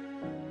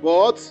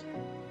 But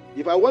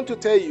if I want to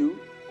tell you,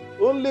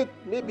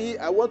 maybe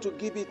I want to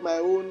give it my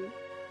own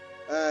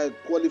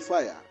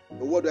qualifier.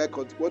 Or what do I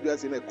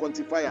say? A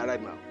quantifier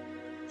right now.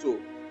 So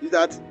is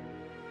that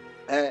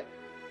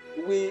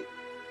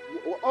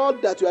all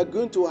that we are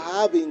going to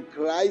have in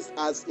Christ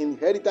as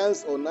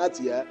inheritance on earth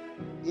here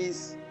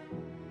is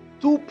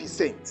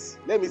 2%.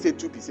 Let me say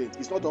 2%.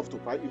 It's not up to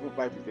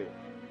 5%.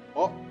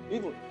 Or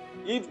even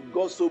if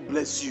God so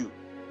bless you,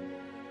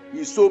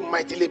 He so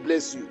mightily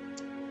bless you,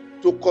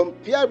 to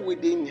compare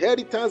with the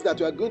inheritance that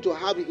you are going to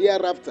have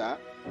hereafter,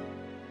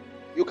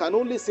 you can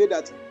only say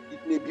that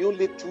it may be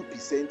only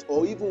 2%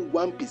 or even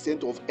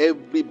 1% of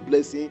every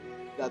blessing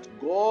that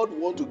God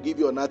wants to give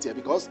you on earth here,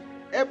 because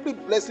every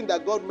blessing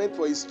that God meant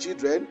for His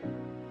children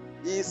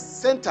is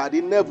centered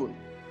in heaven.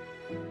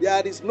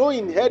 There is no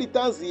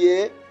inheritance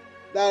here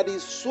that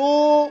is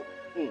so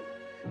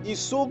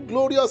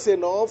glorious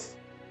enough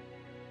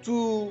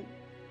to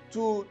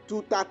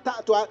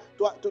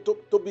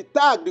be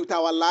tagged with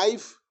our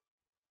life,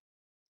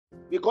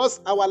 because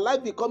our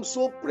life becomes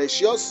so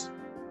precious,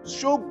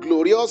 so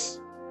glorious,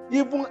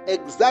 even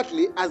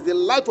exactly as the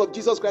life of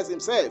Jesus Christ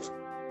Himself.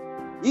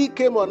 He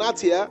came on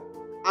earth here,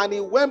 and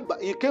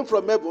He came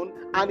from heaven,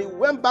 and He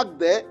went back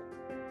there,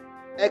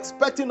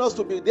 expecting us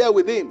to be there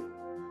with Him.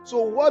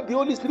 So what the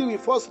Holy Spirit will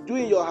first do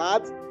in your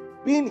heart,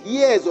 being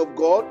ears of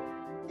God,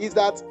 is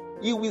that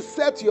He will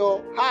set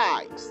your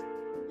eyes,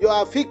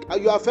 your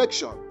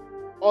affection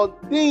on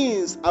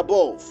things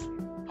above.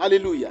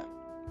 Hallelujah.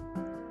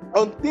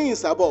 On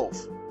things above.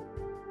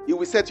 He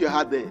will set your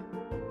heart there.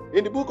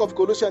 In the book of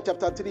Colossians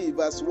chapter 3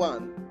 verse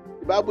 1,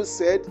 the Bible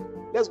said,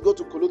 let's go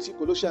to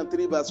Colossians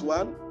 3 verse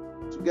 1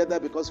 together,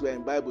 because we are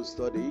in Bible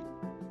study.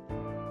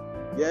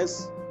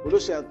 Yes,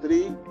 Colossians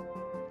 3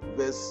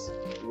 verse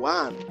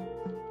 1.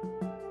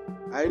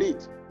 I read,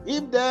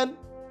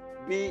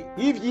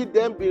 if ye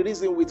then be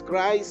risen with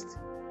Christ,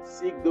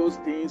 seek those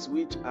things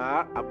which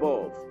are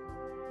above,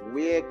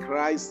 where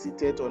Christ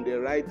sitteth on the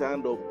right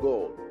hand of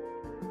God.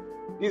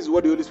 This is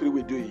what the Holy Spirit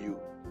will do in you.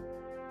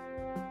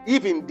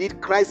 If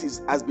indeed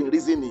Christ has been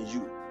risen in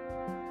you,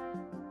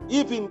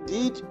 if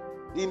indeed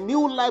the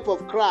new life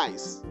of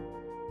Christ,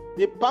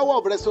 the power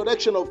of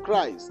resurrection of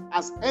Christ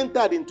has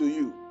entered into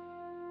you,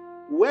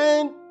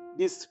 when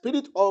the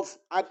spirit of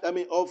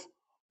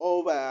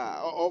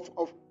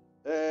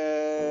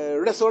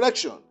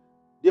resurrection,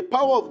 the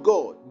power of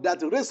God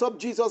that raised up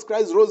Jesus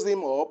Christ rose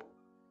Him up,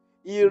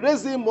 He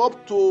raised Him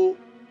up to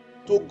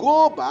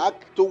go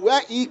back to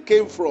where He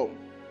came from,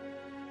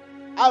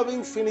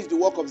 having finished the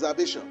work of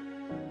salvation.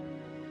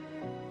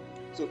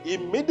 So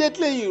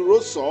immediately He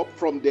rose up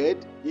from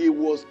dead, He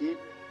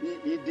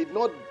did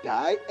not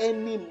die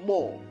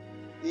anymore.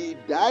 He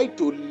died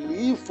to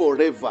live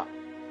forever.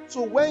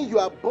 So when you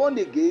are born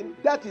again,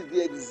 that is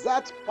the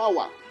exact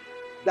power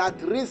that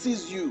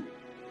raises you,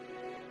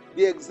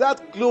 the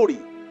exact glory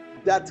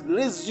that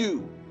raised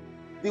you,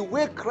 the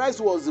way Christ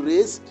was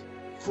raised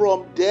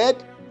from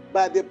dead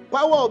by the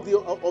power of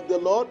the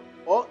Lord,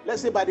 or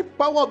let's say by the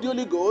power of the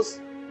Holy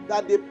Ghost,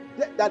 that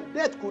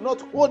death could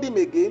not hold Him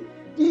again.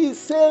 The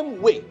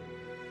same way,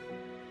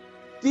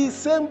 the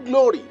same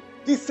glory,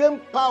 the same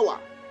power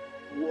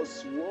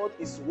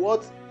is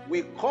what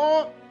we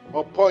call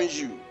upon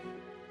you.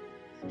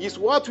 Is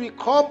what we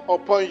come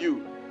upon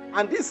you.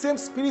 And this same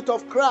Spirit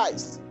of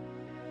Christ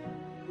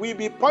will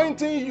be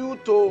pointing you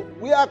to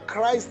where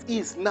Christ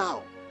is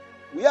now,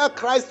 where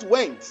Christ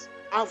went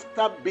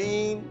after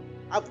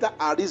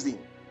arisen.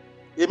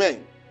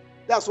 Amen.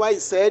 That's why He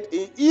said,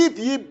 if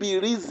ye be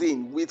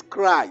risen with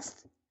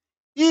Christ,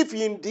 if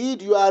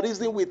indeed you are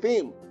risen with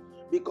Him,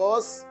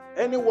 because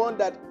anyone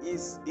that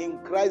is in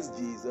Christ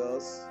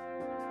Jesus,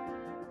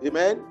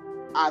 amen,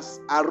 has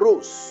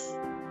arose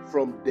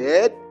from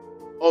death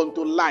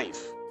unto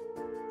life,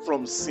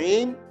 from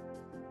sin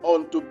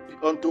unto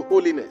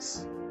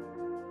holiness,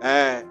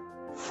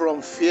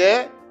 from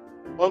fear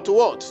unto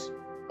what?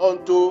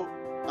 Unto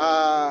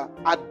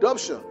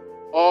adoption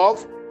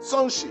of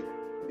sonship.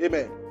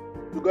 Amen.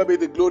 To God be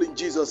the glory in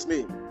Jesus'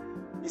 name.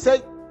 He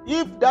said,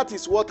 if that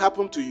is what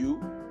happened to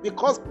you,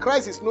 because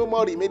Christ is no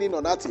more remaining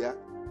on earth here,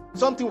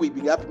 something will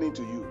be happening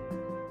to you.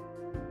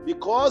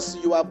 Because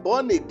you are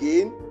born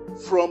again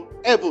from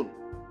heaven.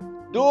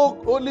 The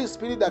Holy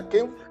Spirit that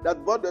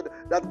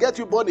get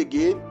you born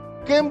again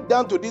came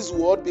down to this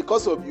world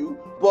because of you,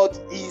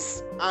 but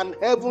is an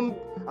heaven.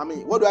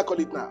 What do I call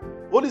it now?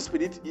 Holy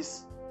Spirit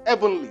is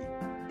heavenly.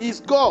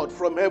 Is God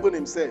from heaven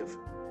Himself.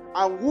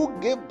 And who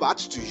gave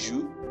birth to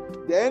you,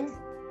 then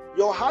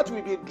your heart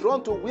will be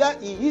drawn to where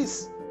He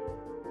is,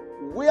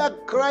 where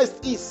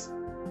Christ is,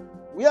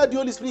 where the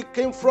Holy Spirit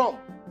came from.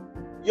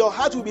 Your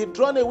heart will be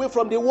drawn away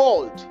from the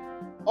world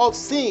of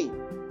sin,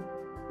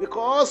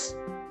 because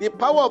the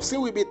power of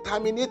sin will be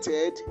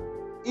terminated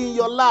in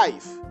your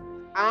life.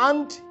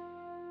 And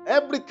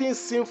everything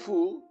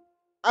sinful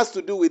has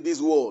to do with this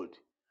world,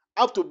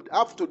 have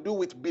to do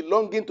with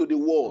belonging to the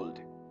world.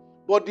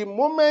 But the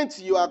moment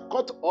you are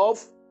cut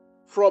off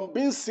from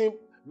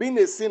being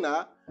a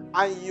sinner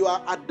and you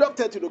are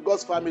adopted to the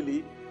God's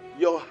family,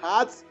 your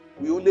heart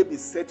will only be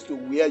set to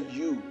where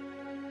you,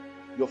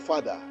 your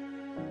Father,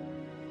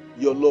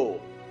 your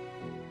Lord,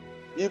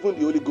 even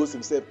the Holy Ghost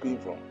himself came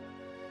from,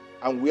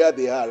 and where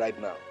they are right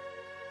now.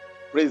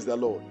 Praise the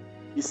Lord.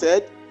 He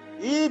said,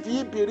 if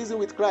ye be risen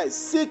with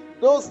Christ, seek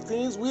those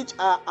things which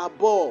are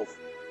above,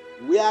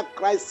 where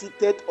Christ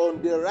seated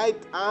on the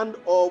right hand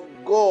of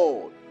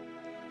God.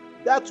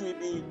 That will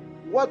be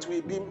what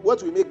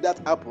will make that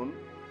happen.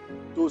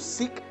 To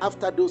seek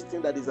after those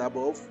things that is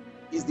above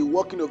is the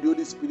working of the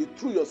Holy Spirit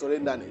through your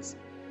surrenderness.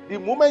 The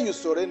moment you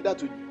surrender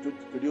to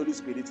the Holy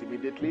Spirit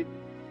immediately,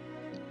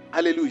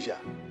 hallelujah,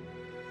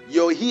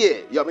 you're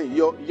here,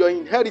 your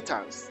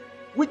inheritance,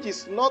 which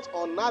is not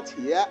on earth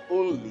here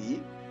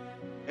only,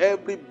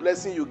 every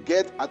blessing you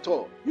get at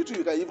all. You too,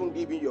 you can even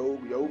give in your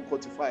own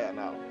quantifier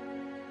now.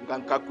 You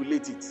can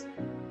calculate it.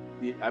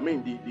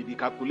 The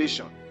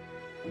calculation,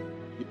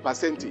 the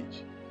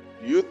percentage.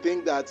 Do you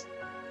think that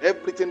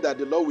everything that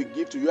the Lord will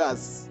give to you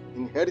as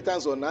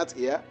inheritance on earth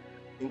here,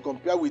 in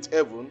compare with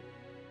heaven,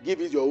 give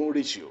it your own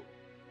ratio?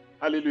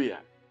 Hallelujah.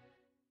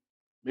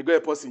 May God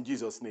help us in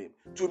Jesus' name.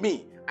 To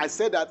me, I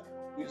said that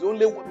it's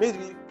only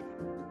maybe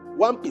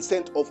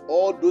 1% of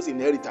all those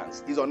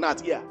inheritance is on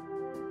earth here.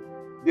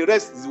 The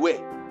rest is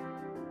where?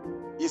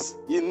 Is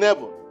in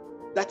heaven.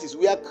 That is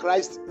where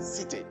Christ is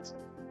seated.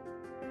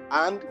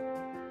 And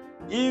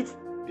if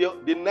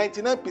the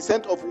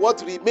 99% of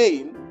what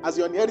remain as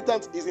your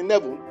inheritance is in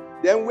heaven,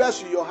 then where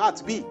should your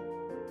heart be?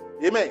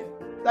 Amen.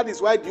 That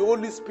is why the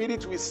Holy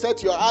Spirit will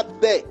set your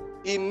heart there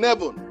in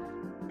heaven,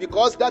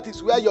 because that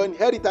is where your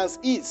inheritance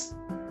is.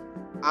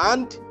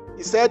 And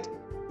he said,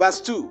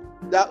 verse 2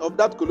 of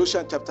that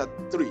Colossians chapter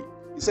 3,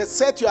 he said,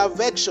 set your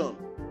affection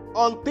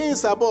on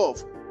things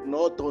above,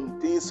 not on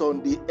things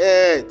on the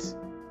earth.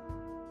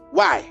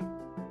 Why?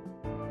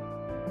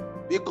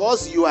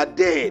 Because you are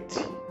dead.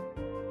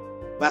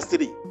 Verse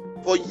 3,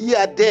 for ye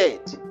are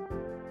dead.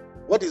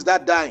 What is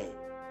that dying?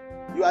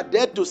 You are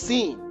dead to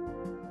sin.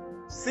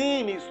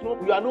 Sin is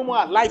you are no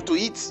more alive to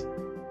it,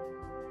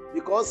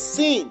 because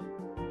sin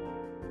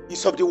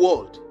is of the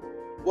world.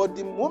 But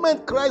the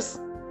moment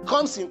Christ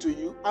comes into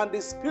you and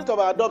the spirit of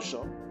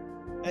adoption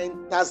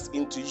enters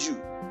into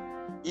you,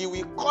 he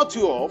will cut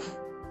you off.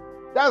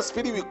 That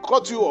spirit will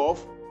cut you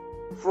off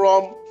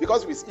from,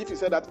 because if you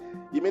said that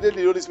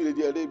immediately the Holy Spirit,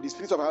 the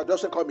spirit of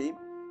adoption come in,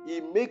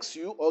 he makes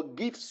you or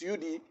gives you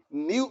the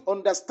new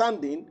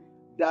understanding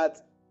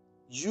that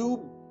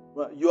you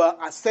are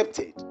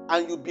accepted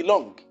and you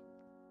belong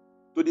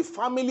to the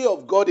family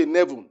of God in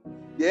heaven.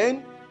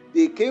 Then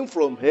they came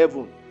from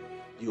heaven,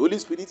 the Holy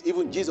Spirit,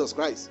 even Jesus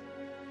Christ.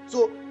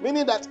 So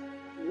meaning that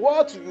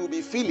what you'll be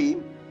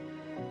feeling,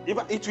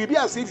 it will be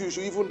as if you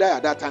should even die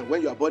at that time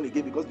when you are born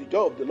again, because the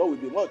joy of the Lord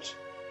will be much.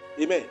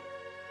 Amen.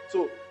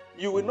 So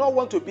you will not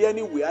want to be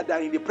anywhere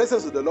than in the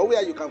presence of the Lord,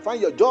 where you can find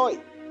your joy.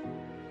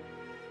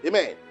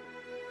 Amen.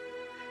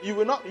 You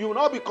will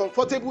not be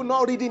comfortable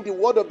not reading the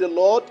word of the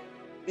Lord,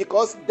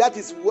 because that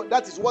is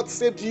what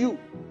saved you.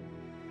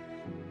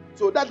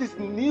 So that is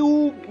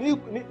new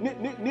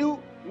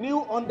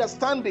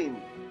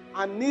understanding,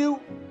 and new,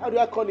 how do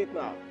I call it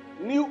now?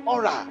 New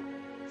aura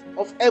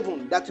of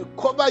heaven that will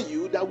cover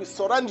you, that will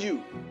surround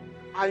you,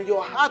 and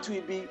your heart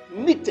will be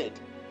knitted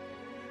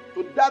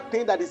to that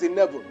thing that is in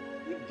heaven,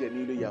 if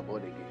genuinely you are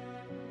born again.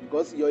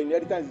 Because your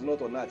inheritance is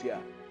not on earth here.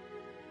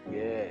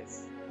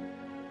 Yes,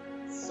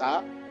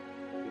 sir.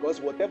 Because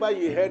whatever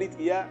you inherit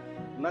here,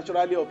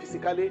 naturally or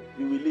physically,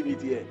 you will leave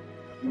it here.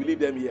 You will leave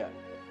them here.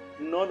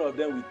 None of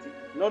them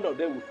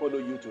will follow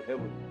you to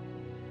heaven.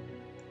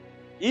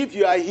 If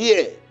you are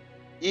here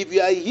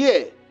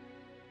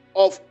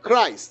of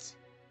Christ,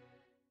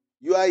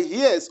 you are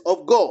heirs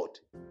of God,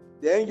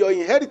 then your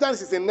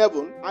inheritance is in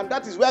heaven, and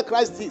that is where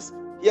Christ is.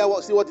 Here,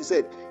 see what he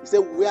said. He said,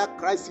 where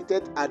Christ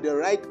seated at the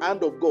right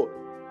hand of God.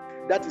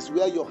 That is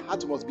where your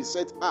heart must be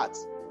set at.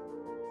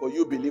 For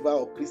you believer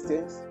or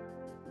Christians,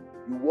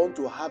 you want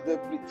to have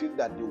everything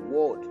that the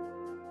world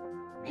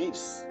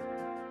gives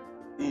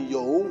in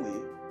your own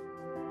way.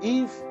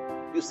 If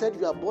you said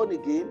you are born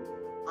again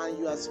and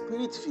you are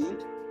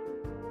spirit-filled,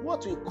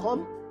 what will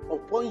come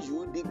upon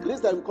you, the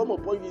grace that will come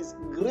upon you, is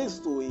grace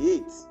to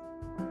hate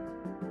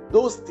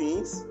those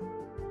things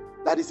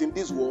that is in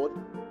this world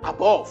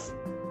above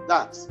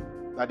that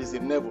is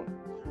in heaven.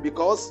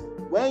 Because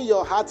when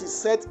your heart is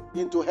set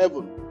into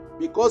heaven,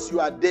 because you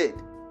are dead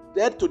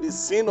to the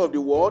sin of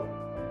the world,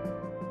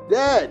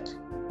 dead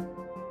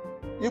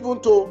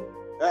even to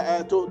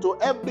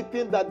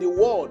everything that the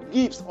world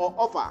gives or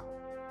offer.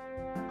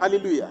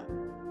 Hallelujah.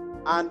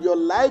 And your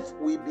life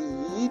will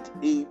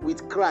be hid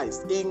with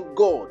Christ in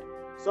God.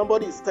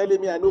 Somebody is telling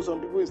me, I know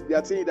some people, they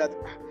are saying that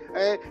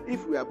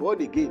if we are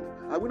born again,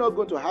 are we not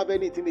going to have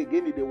anything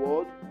again in the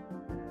world?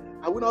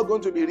 Are we not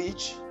going to be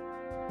rich?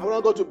 Are we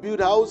not going to build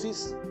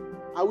houses?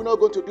 Are we not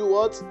going to do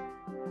what?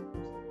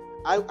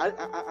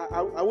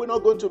 Are we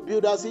not going to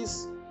build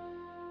houses?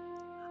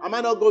 Am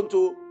I not going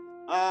to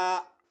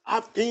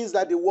have things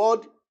that the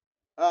world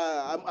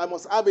I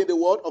must have in the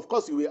world? Of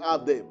course, you will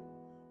have them.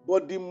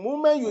 But the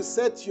moment you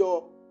set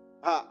your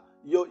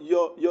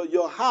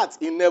heart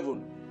in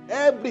heaven,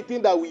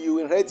 everything that you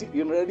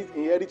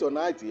inherit on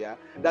earth here,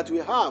 that we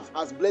have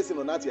as blessing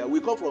on earth here, we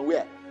come from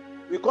where?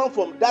 We come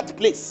from that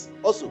place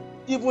also,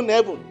 even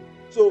heaven.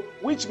 So,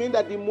 which means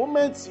that the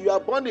moment you are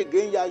born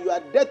again, you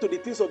are dead to the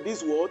things of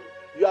this world,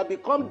 you have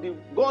become the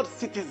God's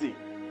citizen.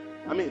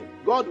 I mean,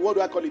 God, what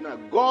do I call it now?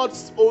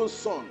 God's own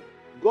son,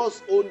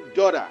 God's own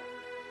daughter.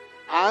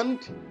 And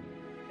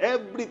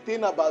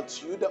everything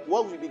about you, that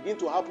what will begin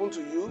to happen to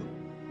you,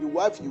 the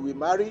wife you will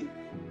marry,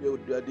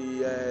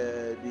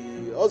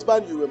 the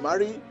husband you will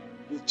marry,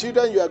 the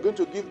children you are going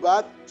to give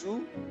birth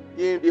to,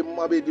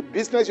 the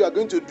business you are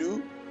going to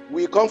do,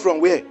 will come from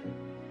where?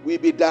 Will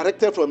be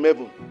directed from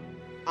heaven.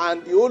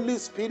 And the Holy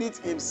Spirit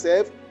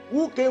himself,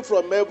 who came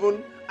from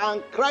heaven,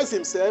 and Christ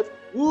himself,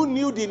 who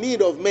knew the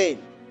need of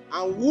men,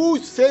 and who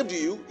saved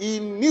you, he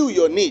knew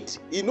your need.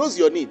 He knows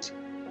your need.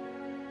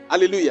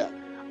 Hallelujah.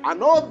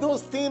 And all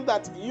those things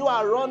that you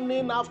are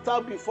running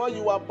after before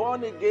you are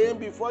born again,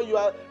 before you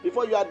are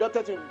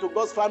adopted into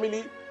God's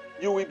family,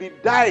 you will be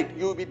dead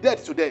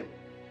to them.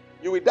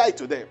 You will die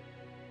to them.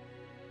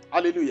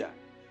 Hallelujah.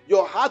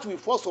 Your heart will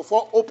first of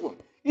all open.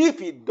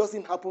 If it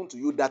doesn't happen to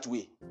you that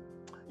way,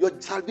 your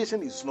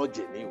salvation is not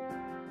genuine.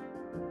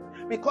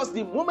 Because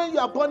the moment you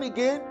are born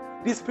again,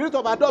 the spirit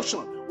of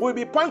adoption will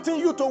be pointing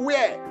you to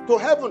where? To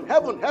heaven,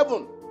 heaven,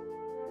 heaven.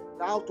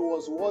 That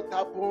was what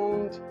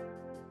happened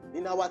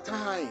in our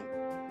time.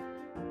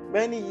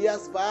 Many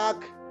years back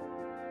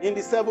in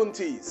the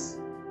 70s.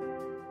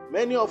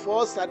 Many of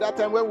us at that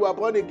time when we were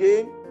born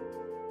again,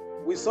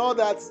 we saw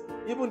that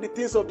even the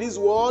things of this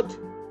world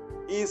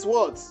is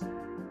what?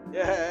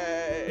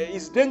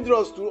 It's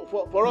dangerous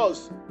for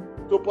us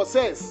to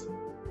possess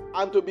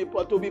and to be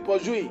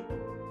pursuing.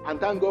 And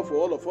thank God for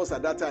all of us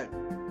at that time.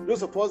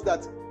 Those of us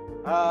that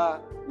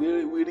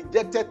we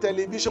rejected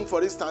television,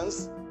 for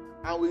instance,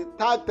 and we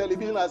tag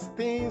television as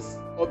things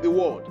of the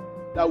world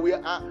that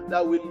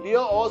will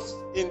lure us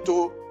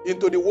into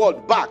the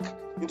world back,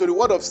 into the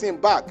world of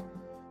sin back.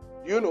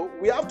 You know,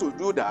 we have to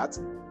do that.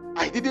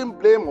 I didn't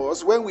blame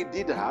us when we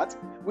did that.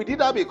 We did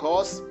that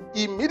because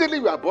immediately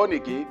we are born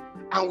again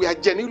and we are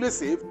genuinely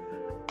saved.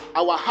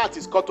 Our heart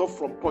is cut off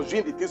from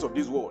pursuing the things of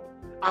this world,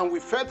 and we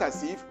felt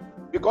as if,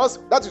 because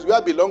that is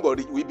where we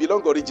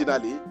belong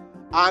originally,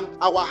 and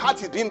our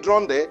heart is being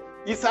drawn there,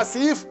 it's as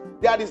if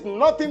there is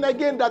nothing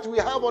again that we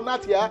have on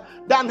earth here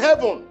than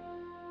heaven.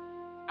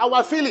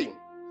 Our feeling,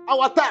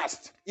 our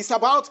thirst is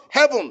about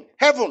heaven,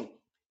 heaven.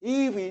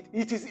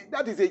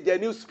 That is a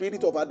genuine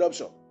spirit of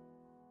adoption.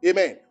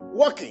 Amen.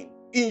 Working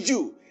in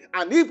you.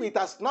 And if it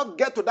has not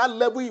get to that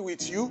level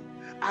with you,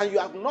 and you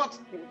are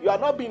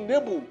not being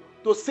able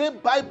to say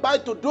bye-bye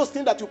to those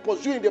things that you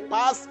pursue in the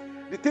past,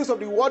 the things of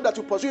the world that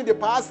you pursue in the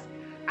past,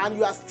 and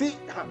you are still,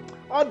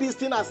 all these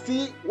things are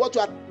still what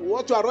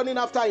you are running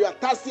after, and you are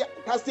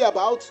thirsty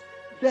about,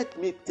 let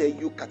me tell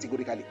you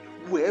categorically,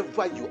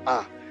 wherever you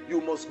are,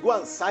 you must go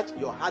and search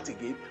your heart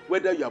again,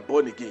 whether you are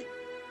born again.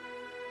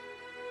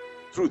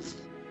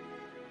 Truth.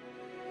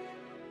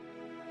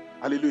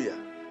 Hallelujah.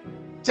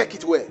 Check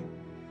it where.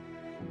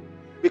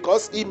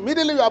 Because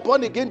immediately you are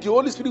born again, the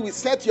Holy Spirit will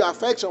set your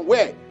affection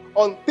where?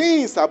 On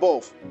things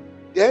above.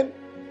 Then,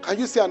 can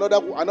you say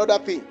another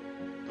thing?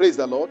 Praise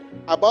the Lord.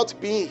 About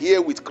being here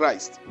with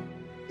Christ.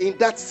 In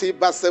that same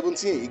verse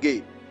 17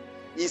 again.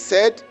 He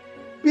said,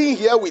 being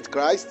here with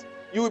Christ,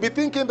 you will be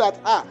thinking that,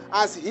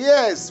 as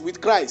heirs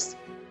with Christ,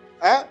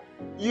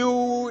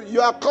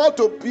 you are called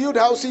to build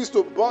houses,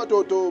 to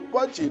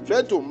born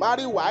children, to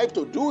marry wife,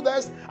 to do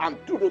this, and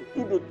to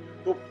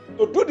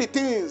do the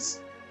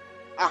things,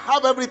 and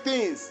have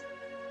everything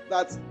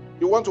that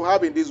you want to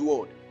have in this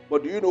world.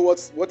 But do you know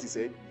what he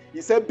said?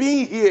 He said,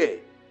 being here,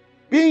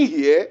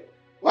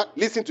 what?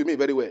 Listen to me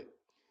very well.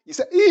 He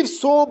said, if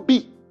so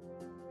be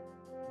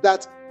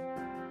that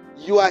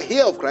you are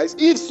here of Christ,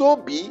 if so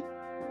be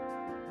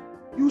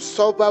you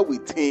suffer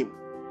with him,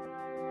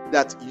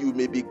 that you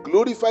may be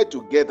glorified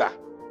together.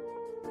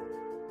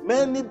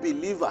 Many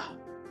believers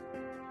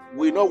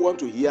will not want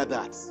to hear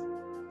that.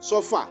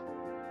 Suffer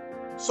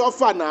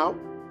now.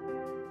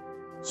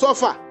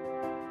 Suffer.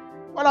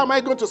 What am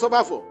I going to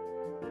suffer for?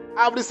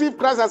 I've received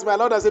Christ as my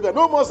Lord and Savior.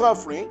 No more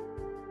suffering.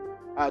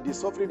 The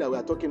suffering that we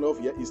are talking of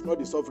here is not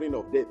the suffering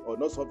of death, or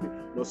not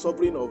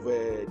suffering of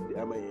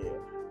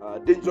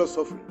dangerous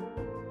suffering.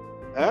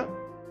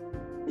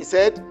 He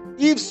said,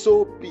 if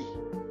so be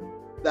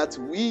that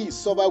we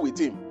suffer with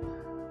him.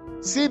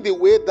 See the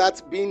way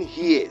that being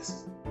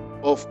heirs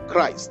of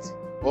Christ,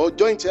 or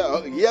joint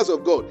heirs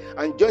of God,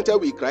 and joint heir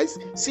with Christ,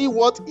 see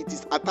what it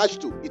is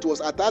attached to. It was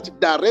attached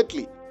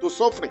directly to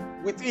suffering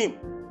with him.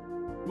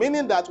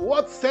 Meaning that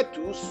what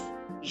settles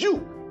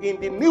you in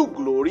the new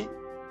glory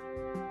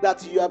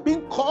that you are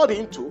being called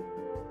into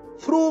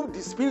through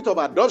the spirit of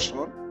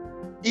adoption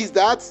is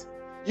that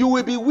you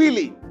will be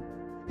willing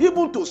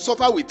even to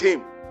suffer with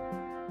him.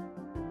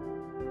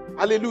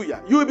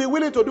 Hallelujah. You will be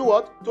willing to do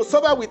what? To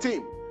suffer with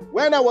him.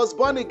 When I was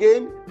born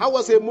again, I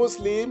was a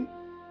Muslim.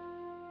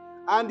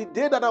 And the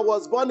day that I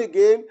was born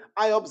again,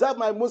 I observed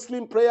my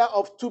Muslim prayer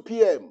of 2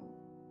 p.m.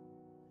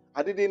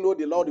 I didn't know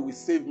the Lord will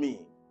save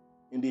me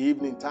in the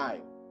evening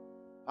time.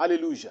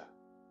 Hallelujah.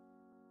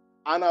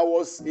 And I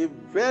was a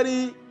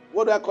very,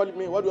 what do I call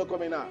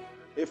me now?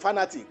 A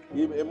fanatic,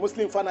 a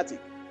Muslim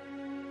fanatic.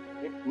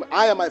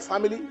 I and my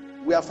family,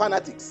 we are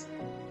fanatics.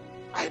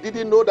 I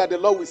didn't know that the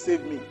Lord will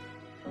save me.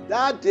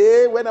 That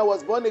day, when I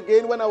was born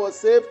again, when I was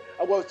saved,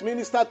 I was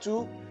ministered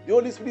to, the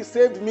Holy Spirit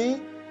saved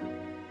me.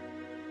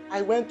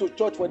 I went to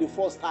church for the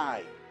first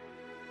time.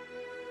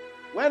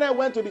 When I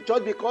went to the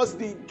church, because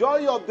the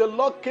joy of the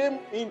Lord came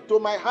into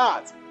my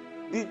heart,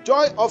 the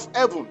joy of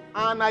heaven,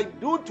 and I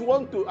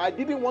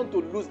didn't want to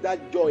lose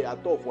that joy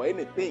at all for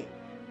anything.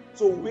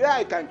 So where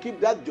I can keep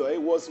that joy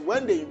was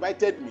when they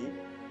invited me,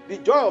 the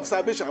joy of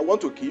salvation I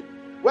want to keep.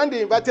 When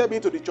they invited me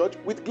to the church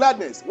with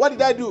gladness, what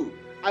did I do?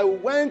 I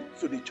went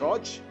to the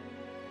church,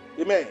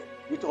 amen,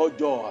 with all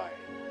joy,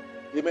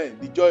 amen,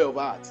 the joy of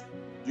heart.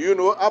 Do you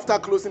know, after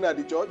closing at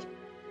the church,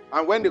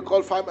 and when they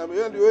call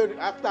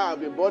after I've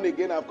been born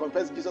again, I've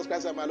confessed Jesus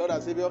Christ as my Lord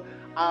and Savior,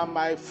 and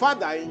my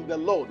father in the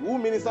Lord, who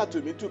ministered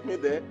to me, took me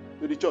there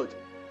to the church.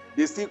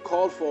 They still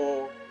call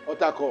for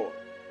altar call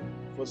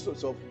for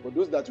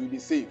those that will be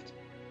saved.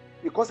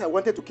 Because I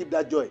wanted to keep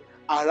that joy,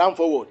 I ran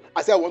forward.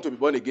 I said I want to be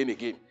born again,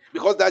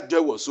 because that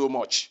joy was so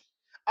much.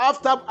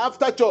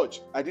 After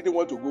church, I didn't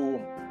want to go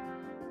home.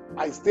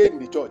 I stayed in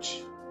the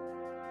church.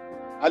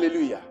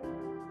 Hallelujah.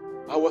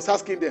 I was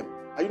asking them,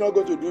 are you not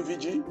going to do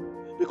VG?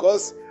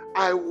 Because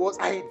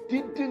I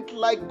didn't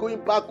like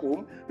going back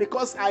home,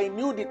 because I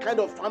knew the kind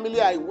of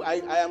family I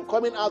am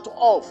coming out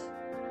of.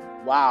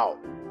 Wow.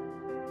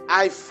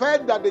 I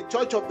felt that the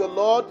church of the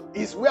Lord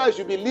is where I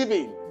should be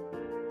living.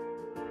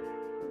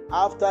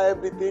 After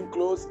everything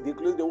closed, they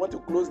want to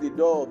close the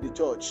door of the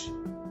church.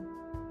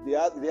 They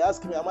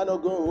asked me, am I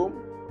not going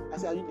home? I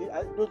said,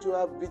 don't you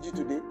have VG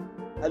today?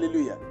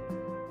 Hallelujah.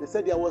 They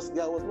said there's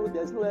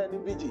no any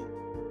VG.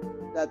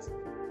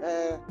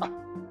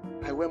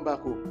 I went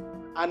back home.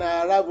 And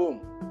I arrived home.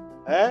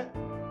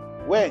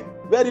 When?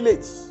 Very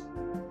late.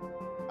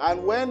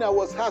 And when I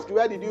was asked,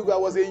 where did you go? I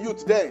was a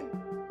youth then,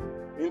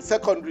 in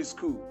secondary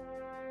school.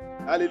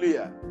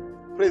 Hallelujah.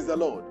 Praise the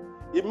Lord.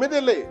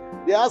 Immediately,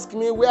 they asked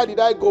me, where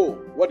did I go?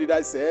 What did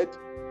I say?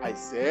 I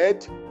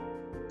said,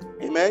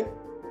 amen,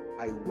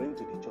 I went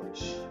to the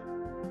church.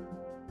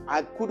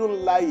 I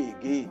couldn't lie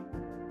again.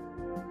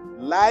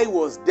 Lie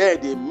was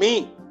dead in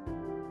me.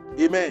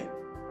 Amen.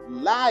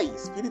 Lie,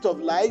 spirit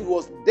of lie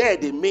was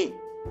dead in me.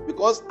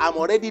 Because I'm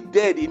already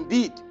dead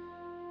indeed.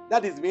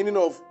 That is the meaning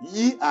of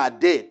ye are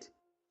dead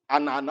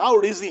and are now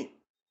risen.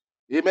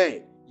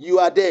 Amen. You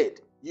are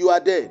dead. You are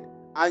dead.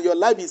 And your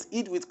life is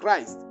hid with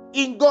Christ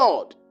in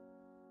God.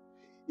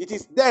 It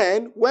is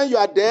then when you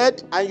are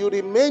dead and you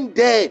remain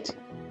dead,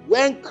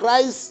 when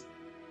Christ,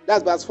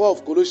 that's verse 4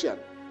 of Colossians.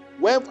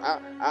 When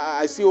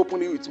I see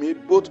openly with me,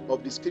 both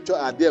of the scripture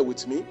are there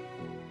with me.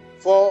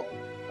 For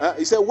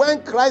he said,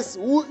 when Christ,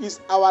 who is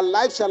our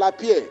life, shall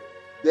appear,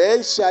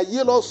 then shall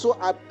ye also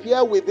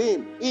appear with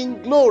him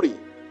in glory.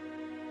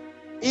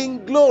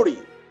 In glory.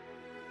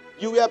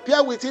 You will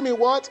appear with him in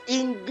what?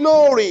 In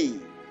glory.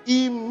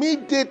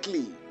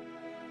 Immediately.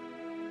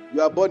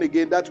 You are born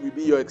again, that will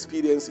be your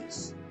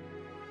experiences.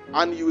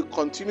 And you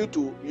want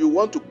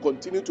to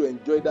continue to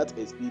enjoy that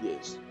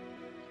experience.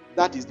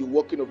 That is the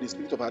working of the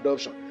spirit of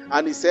adoption.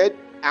 And he said,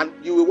 and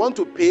you will want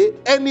to pay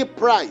any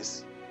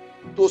price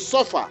to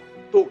suffer,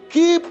 to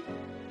keep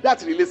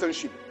that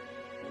relationship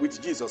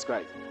with Jesus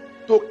Christ.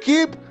 To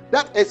keep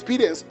that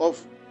experience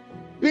of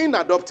being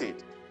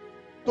adopted,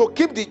 to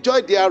keep the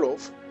joy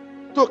thereof,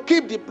 to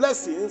keep the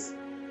blessings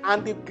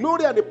and the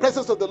glory and the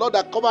presence of the Lord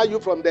that cover you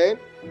from then,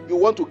 you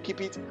want to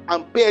keep it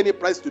and pay any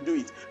price to do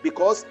it,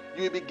 because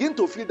you begin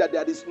to feel that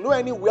there is no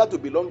anywhere to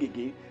belong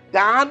again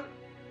than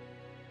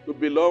to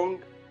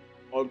belong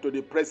unto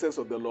the presence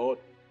of the Lord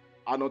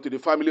and unto the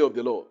family of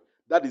the Lord.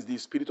 That is the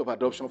spirit of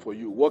adoption for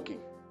you working.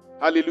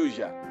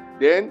 Hallelujah.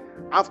 Then,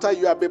 after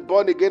you have been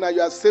born again and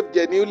you are saved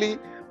genuinely,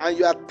 and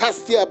you are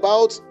thirsty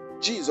about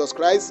Jesus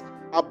Christ,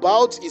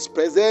 about his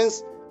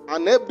presence,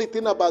 and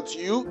everything about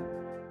you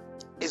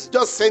is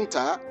just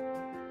center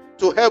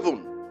to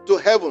heaven.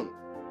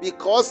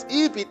 Because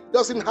if it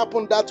doesn't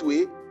happen that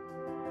way,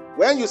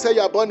 when you say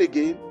you are born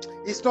again,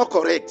 it's not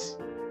correct.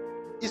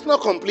 It's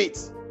not complete.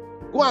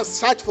 Go and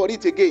search for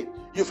it again.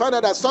 You find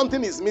out that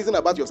something is missing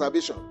about your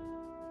salvation.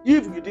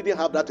 If you didn't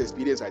have that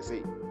experience, I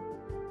say.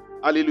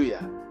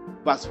 Hallelujah.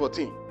 Verse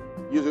 14.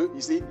 You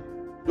see,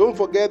 don't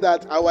forget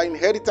that our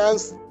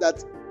inheritance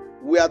that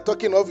we are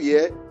talking of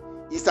here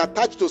is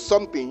attached to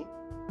something.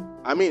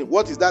 I mean,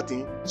 what is that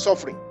thing?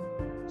 Suffering.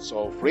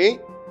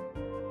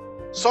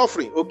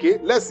 Okay,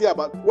 let's see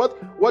about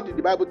what did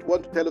the Bible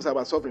want to tell us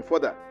about suffering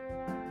further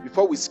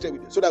before we stay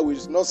with it, so that we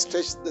will not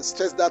stress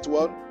that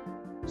one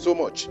so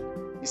much.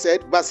 He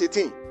said, verse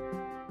 18.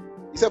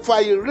 He said, for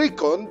I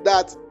reckon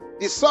that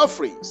the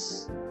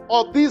sufferings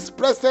of this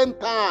present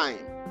time,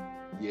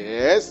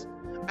 yes,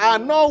 are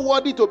not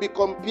worthy to be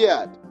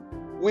compared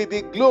with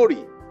the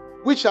glory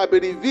which shall be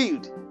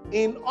revealed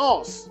in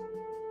us.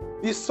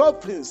 The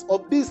sufferings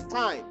of this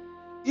time,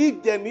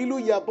 if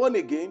genuinely you are born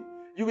again,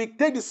 you will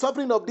take the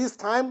suffering of this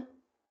time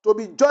to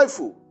be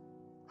joyful.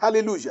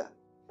 Hallelujah.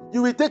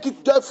 You will take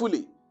it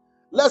joyfully.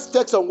 Let's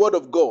check some word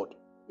of God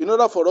in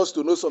order for us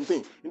to know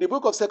something. In the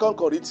book of 2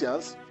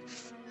 Corinthians,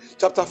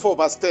 chapter 4,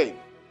 verse 10.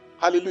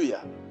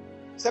 Hallelujah.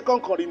 2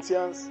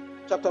 Corinthians,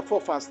 chapter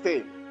 4, verse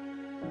 10.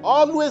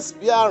 Always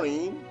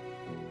bearing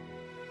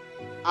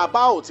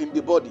about in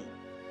the body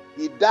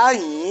the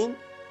dying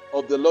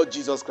of the Lord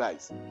Jesus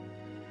Christ,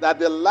 that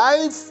the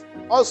life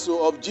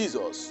also of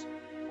Jesus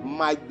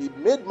might be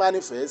made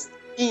manifest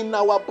in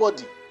our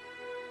body.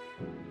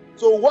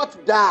 So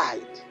what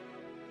died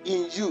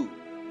in you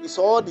is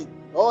all the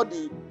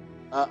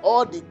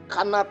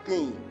carnal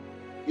things,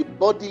 the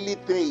bodily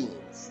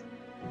things,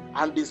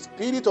 and the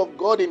Spirit of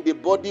God in the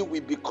body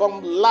will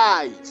become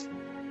life.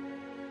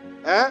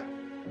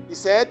 He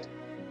said,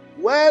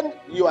 when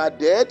you are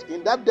dead,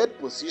 in that dead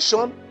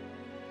position,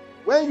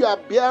 when you are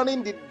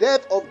bearing the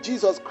death of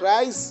Jesus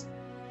Christ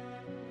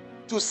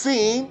to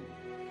sin,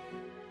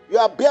 you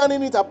are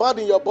bearing it about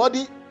in your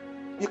body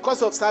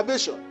because of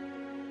salvation.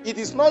 It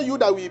is not you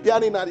that will be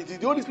bearing it, it is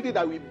the Holy Spirit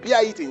that will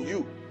bear it in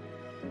you.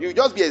 You will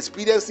just be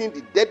experiencing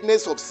the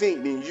deadness of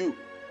sin in you,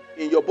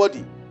 in your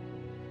body.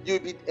 You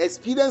will be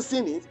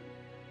experiencing it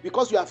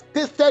because you have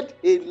tasted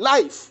a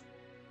life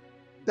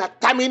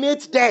that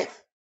terminates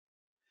death.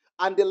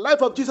 And the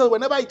life of Jesus,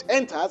 whenever it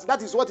enters,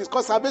 that is what is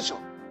called salvation.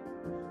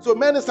 So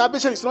many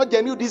salvation is not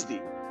genuine this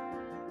day.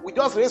 We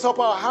just raise up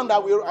our hand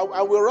and we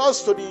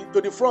rush to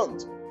the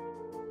front.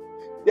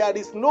 There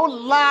is no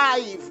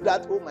life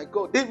that, oh my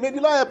God, may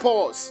the Lord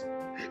help us.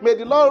 May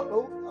the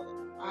Lord,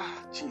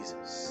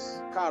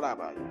 Jesus.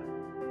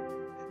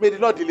 May the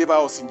Lord deliver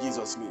us in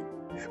Jesus' name.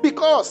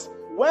 Because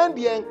when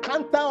the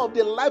encounter of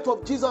the life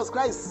of Jesus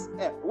Christ,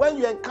 when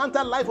you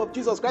encounter life of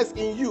Jesus Christ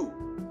in you,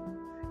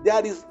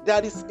 there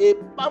is a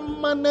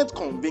permanent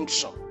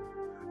conviction.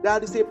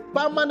 There is a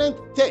permanent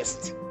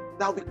test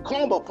that will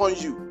come upon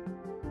you.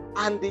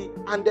 And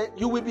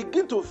you will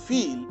begin to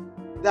feel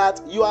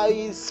that you are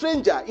a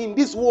stranger in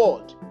this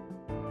world.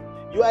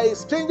 You are a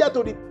stranger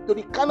to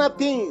the carnal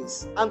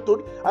things and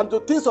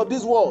to things of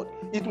this world.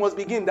 It must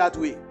begin that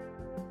way.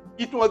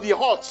 It must be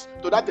hot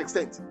to that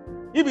extent.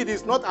 If it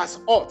is not as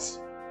hot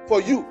for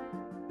you,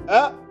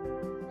 that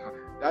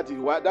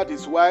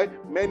is why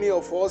many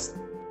of us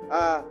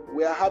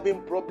we are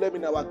having problem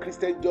in our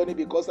Christian journey,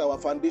 because our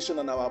foundation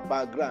and our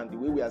background, the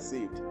way we are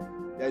saved,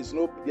 there is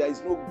no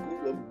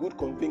good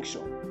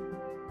conviction.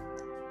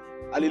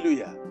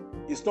 Hallelujah.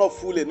 It's not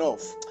full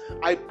enough.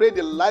 I pray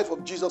the life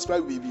of Jesus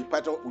Christ will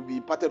be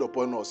imparted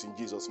upon us in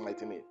Jesus'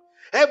 mighty name.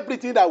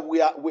 Everything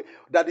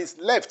that is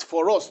left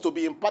for us to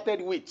be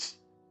imparted with,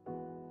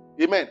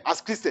 amen,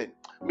 as Christian,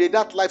 may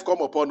that life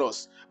come upon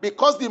us.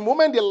 Because the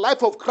moment the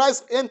life of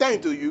Christ enters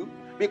into you,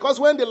 because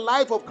when the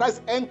life of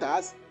Christ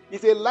enters,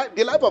 it's the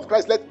life of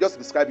Christ, let's just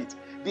describe it.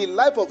 The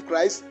life of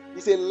Christ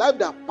is a life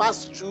that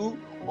passed through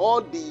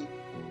all the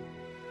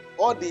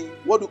what do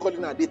you call it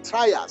now? The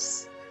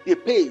trials, the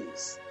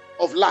pains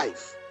of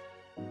life,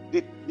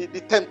 the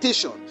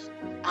temptations,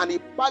 and he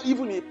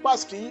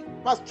passed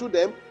through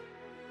them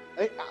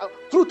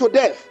through to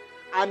death,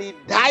 and he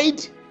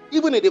died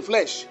even in the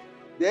flesh.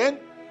 Then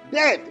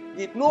death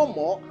did no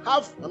more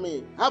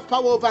have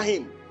power over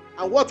him.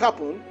 And what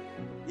happened?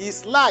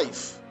 His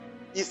life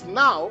is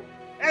now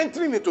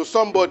entering into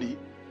somebody.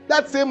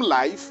 That same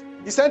life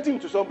is entering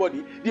into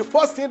somebody. The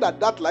first thing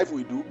that life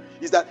will do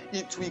is that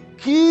it will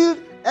kill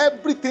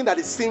everything that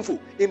is sinful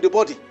in the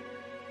body.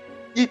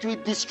 It will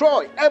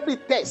destroy every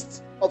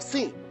test of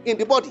sin in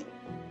the body.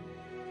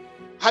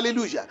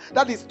 Hallelujah.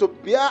 That is to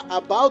bear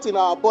about in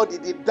our body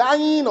the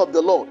dying of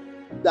the Lord.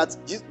 That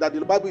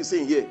the Bible is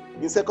saying here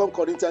in 2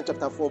 Corinthians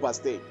chapter 4 verse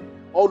 10.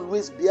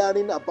 Always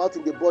bearing about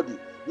in the body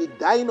the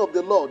dying of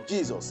the Lord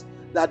Jesus,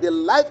 that the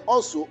life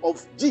also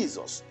of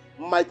Jesus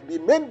might be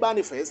made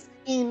manifest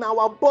in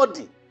our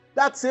body.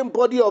 That same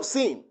body of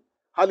sin.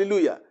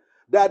 Hallelujah.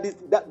 That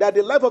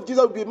the life of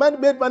Jesus will be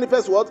made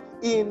manifest what?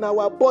 In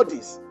our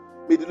bodies.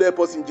 May the Lord help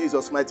us in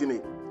Jesus' mighty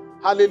name.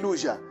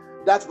 Hallelujah.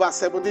 That verse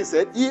 17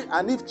 said,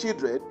 and if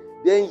children,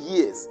 then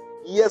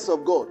heirs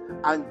of God,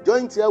 and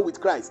joint here with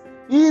Christ,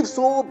 if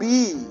so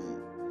be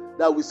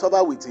that we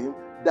suffer with him,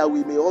 that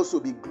we may also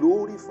be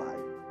glorified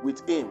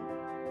with him.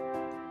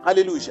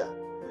 Hallelujah.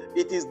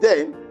 It is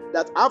then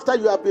that after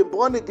you have been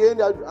born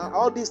again,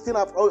 all these things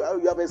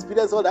you have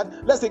experienced all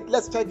that.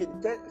 Let's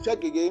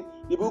check again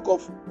the book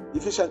of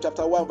Ephesians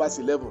chapter 1 verse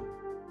 11.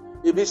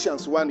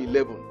 Ephesians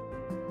 1:11.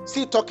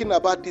 Still talking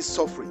about this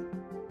suffering,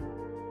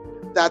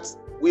 that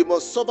we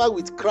must suffer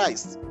with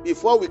Christ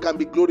before we can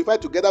be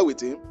glorified together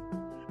with him,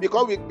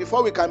 before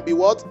we can be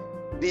what?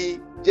 The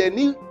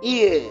genuine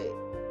heir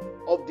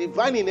of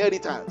divine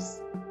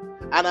inheritance.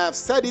 And I have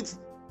said it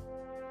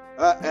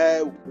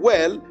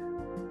well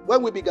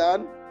when we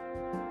began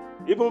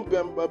even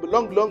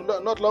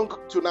not long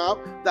to now,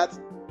 that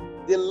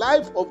the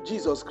life of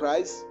Jesus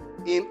Christ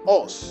in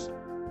us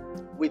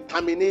will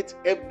terminate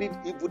every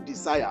evil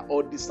desire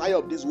or desire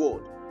of this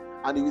world,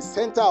 and it will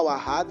center our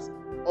hearts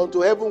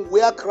unto heaven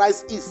where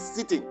Christ is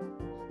sitting.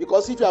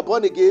 Because if you are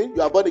born again,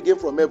 you are born again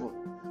from heaven,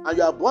 and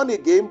you are born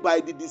again by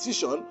the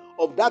decision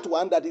of that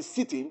one that is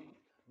sitting,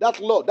 that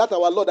Lord, that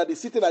our Lord that is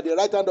sitting at the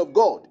right hand of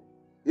God.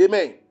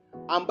 Amen.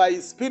 And by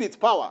His Spirit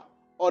power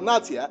on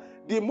earth here,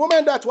 the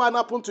moment that one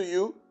happened to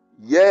you,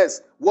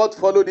 yes, what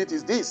followed it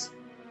is this,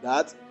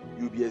 that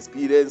you'll be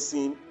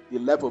experiencing the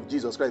life of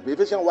Jesus Christ.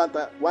 Ephesians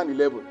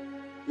 1:11,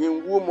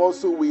 in whom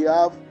also we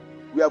have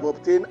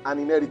obtained an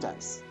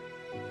inheritance.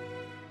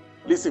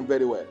 Listen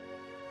very well.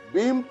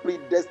 Being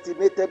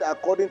predestinated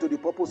according to the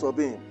purpose of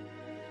Him,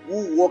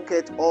 who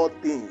worketh all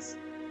things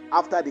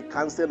after the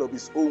counsel of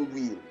His own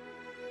will.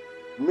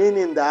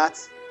 Meaning that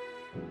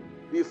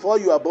before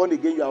you are born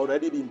again, you are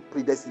already been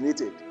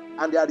predestinated.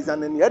 And there is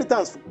an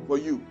inheritance for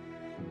you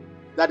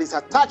that is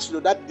attached to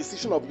that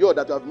decision of yours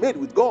that you have made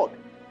with God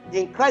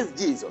in Christ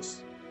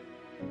Jesus.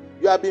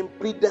 You have been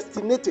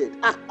predestinated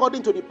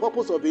according to the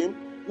purpose of Him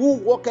who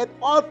worketh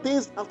all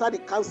things after the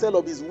counsel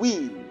of His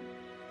will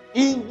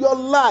in your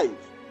life.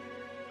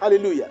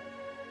 Hallelujah.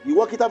 You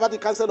work it after the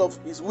counsel of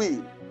His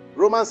will.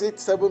 Romans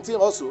 8:17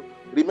 also.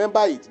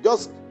 Remember it.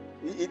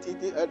 It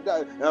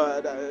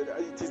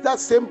is that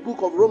same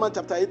book of Romans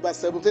chapter 8 verse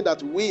 17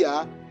 that we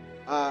are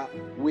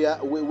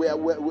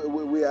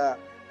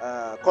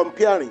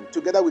comparing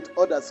together with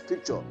other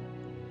scriptures.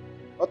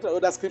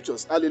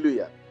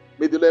 Hallelujah.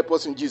 May the Lord help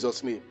us in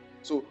Jesus' name.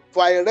 So,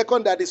 for I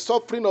reckon that the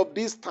suffering of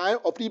this time,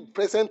 of the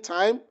present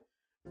time,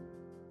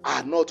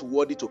 are not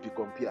worthy to be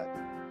compared.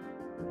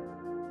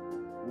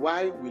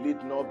 Why will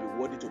it not be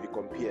worthy to be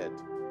compared?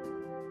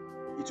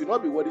 It will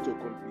not be worthy to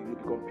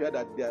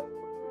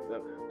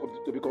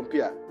be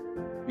compared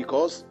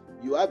because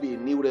you have a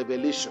new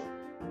revelation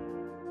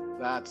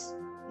that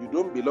you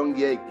don't belong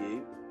here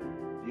again.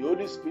 The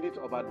Holy Spirit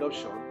of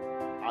adoption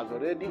has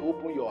already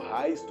opened your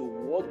eyes to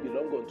what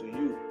belongs unto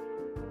you.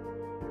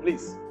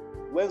 Please,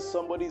 when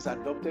somebody is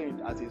adopted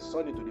as a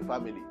son into the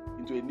family,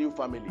 into a new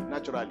family,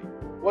 naturally,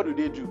 what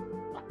do?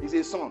 He's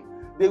a son.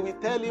 They will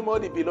tell him all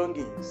the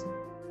belongings,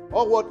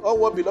 all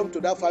what belongs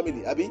to that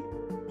family,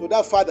 to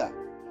that father.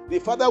 The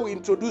father will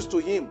introduce to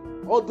him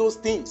all those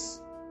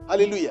things,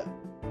 hallelujah,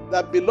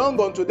 that belong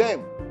unto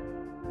them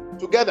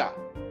together.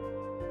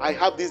 I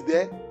have this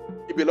there,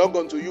 it belongs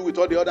unto you with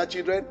all the other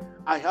children.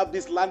 I have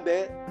this land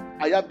there,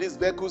 I have these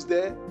vehicles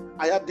there,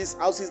 I have these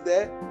houses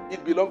there,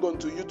 it belongs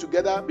unto you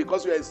together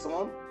because you are a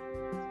son.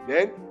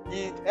 Then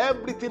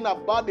everything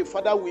about the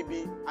father will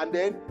be, and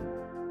then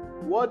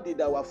what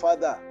did our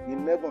father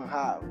in heaven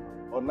have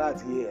on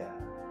earth here?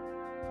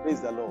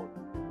 Praise the Lord.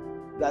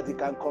 That He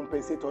can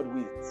compensate us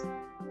with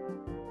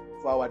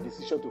for our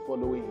decision to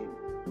follow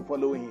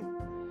Him.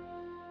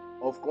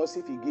 Of course,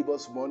 if He give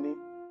us money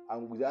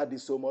and we add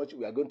this so much,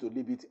 we are going to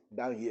leave it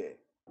down here.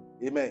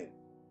 Amen.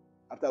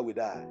 After we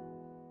die,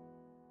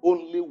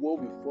 only what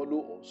will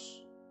follow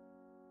us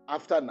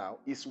after now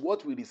is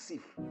what we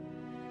receive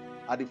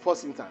at the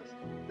first instance.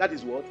 That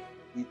is what?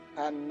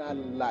 Eternal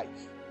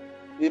life.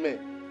 Amen.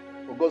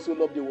 For God so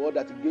loved the world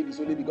that He gave His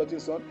only begotten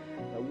Son,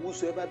 that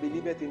whosoever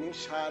believeth in Him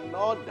shall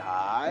not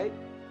die,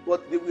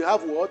 but they will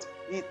have what?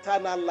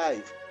 Eternal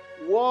life.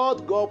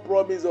 What God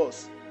promised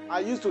us. I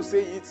used to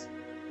say it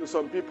to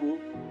some people.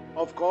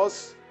 Of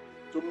course,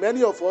 to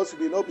many of us,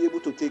 we will not be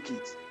able to take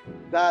it.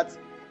 That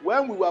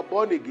when we were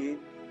born again,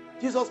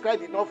 Jesus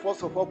Christ did not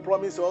first of all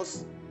promise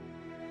us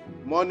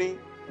money,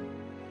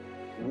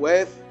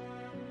 wealth,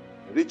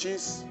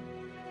 riches.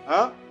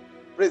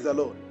 Praise the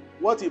Lord.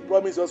 What He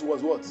promised us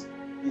was what?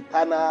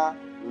 Eternal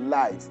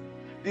life.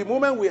 The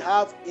moment we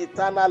have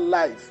eternal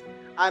life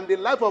and the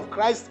life of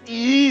Christ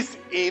is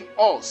in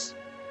us,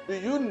 do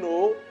you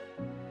know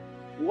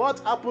what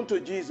happened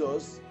to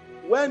Jesus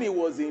when He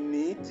was in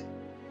need?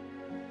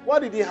 What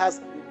did He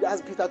ask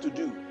Peter to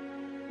do?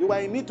 He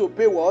was in need to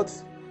pay what?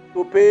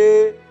 To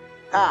pay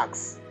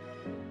tax.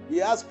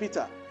 He asked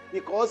Peter,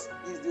 because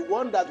He's the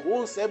one that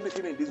holds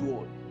everything in this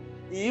world.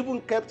 He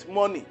even kept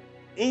money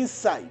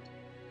inside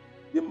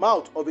the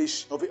mouth of a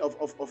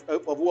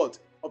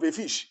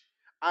fish.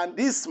 And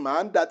this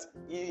man that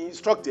He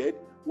instructed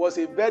was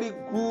a very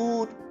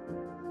good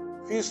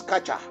fish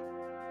catcher.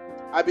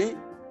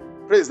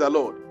 Praise the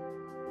Lord.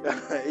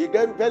 He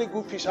got a very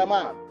good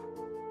fisherman.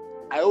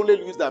 I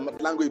only use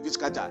that language, fish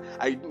catcher.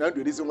 I know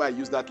the reason why I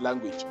use that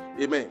language.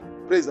 Amen.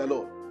 Praise the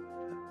Lord.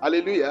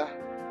 Hallelujah.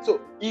 So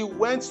he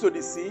went to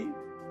the sea,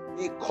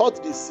 he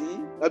caught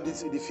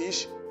the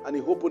fish, and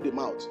he opened the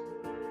mouth.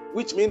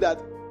 Which means that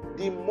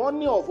the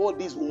money of all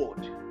this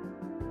world,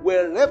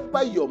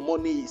 wherever your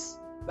money is,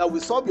 that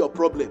will solve your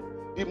problem.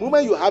 The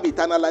moment you have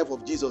eternal life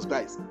of Jesus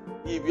Christ,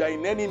 if you are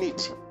in any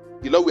need,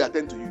 the Lord will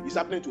attend to you. It's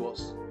happening to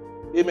us.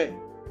 Amen.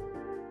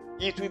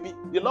 It will be,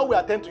 the Lord will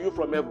attend to you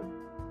from heaven.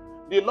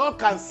 The Lord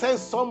can send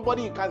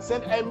somebody, He can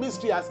send a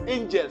mystery as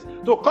angels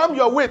to come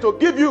your way to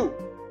give you.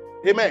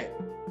 Amen.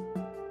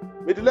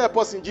 May the Lord help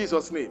us in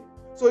Jesus' name.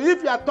 So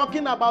if you are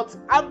talking about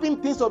having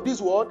things of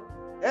this world,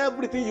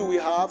 everything you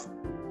will have,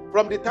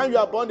 from the time you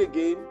are born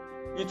again,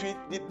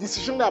 the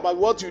decision about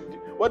what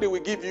they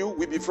will give you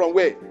will be from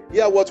where?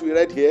 Hear what we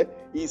read here.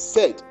 He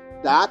said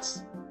that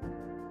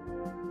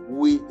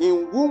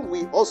in whom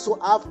we also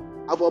have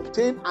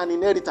obtained an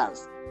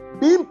inheritance,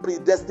 being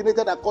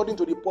predestinated according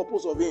to the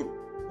purpose of him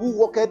who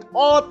worketh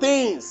all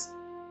things.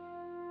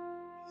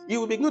 He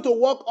will begin to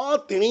work all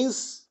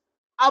things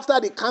after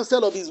the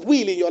counsel of his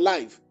will in your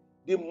life,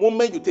 the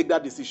moment you take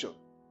that decision.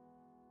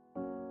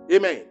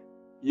 Amen.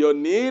 Your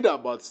need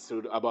about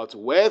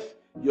wealth,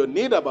 your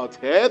need about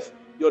health,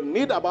 your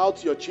need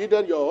about your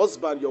children, your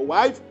husband, your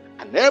wife,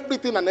 and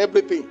everything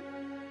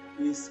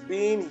is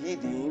being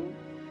hidden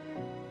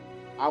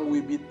and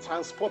will be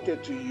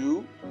transported to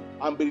you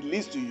and be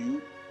released to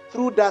you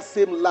through that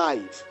same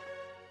life,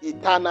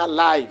 eternal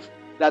life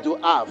that you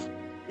have.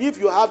 If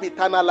you have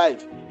eternal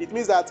life, it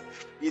means that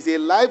it's a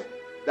life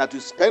that you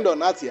spend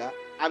on earth here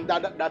and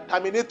that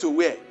terminates to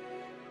where?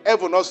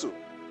 Heaven also.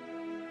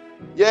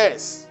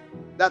 Yes,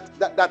 that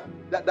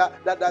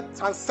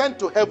transcend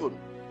to heaven,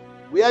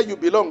 where you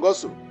belong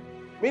also.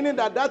 Meaning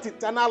that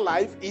eternal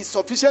life is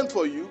sufficient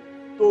for you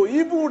to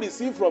even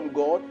receive from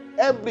God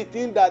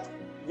everything that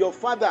your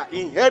father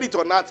inherit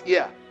on earth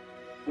here.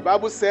 The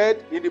Bible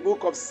said in the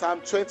book of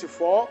Psalm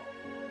 24,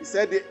 he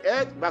said the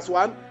earth, verse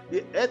 1,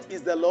 the earth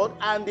is the Lord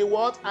and the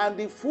what? And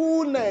the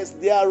fullness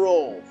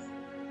thereof.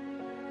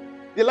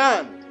 The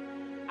land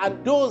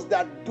and those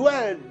that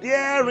dwell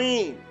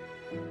therein.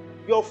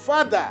 Your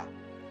father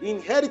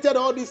inherited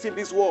all this in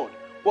this world,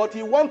 but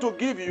he wants to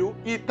give you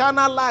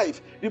eternal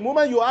life. The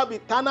moment you have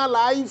eternal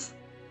life,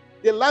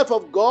 the life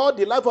of God,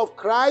 the life of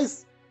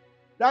Christ,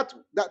 that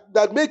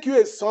make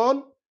you a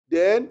son,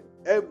 then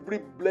every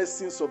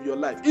blessings of your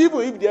life,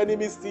 even if the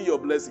enemy steal your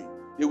blessing,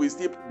 they will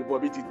still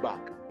vomit it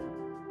back.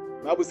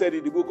 The Bible said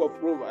in the book of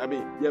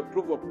Proverbs,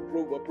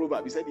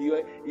 Proverbs, he said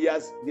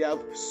they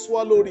have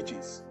swallowed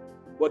riches,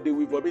 but they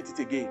will vomit it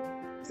again.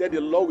 He said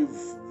the Lord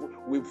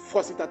will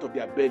force it out of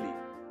their belly.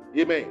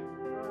 Amen.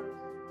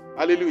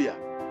 Hallelujah.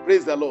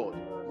 Praise the Lord.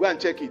 Go and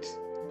check it.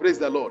 Praise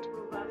the Lord.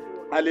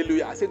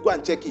 Hallelujah. I said go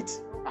and check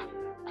it.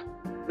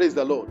 Praise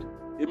the Lord.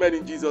 Amen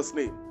in Jesus'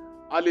 name.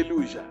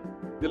 Hallelujah.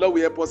 The Lord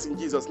will help us in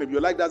Jesus' name. You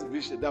like that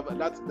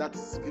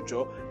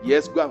scripture?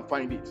 Yes, go and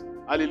find it.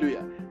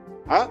 Hallelujah.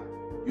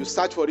 You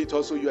search for it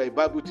also. You are a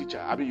Bible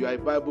teacher. You are a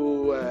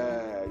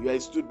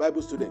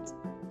Bible student.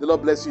 The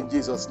Lord bless you in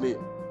Jesus'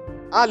 name.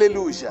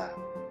 Hallelujah.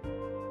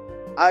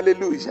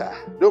 Hallelujah.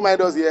 Don't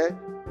mind us here.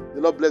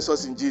 The Lord bless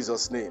us in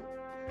Jesus' name.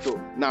 So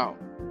now,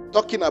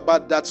 talking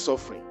about that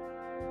suffering,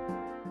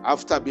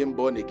 after being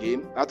born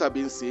again, after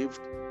being saved,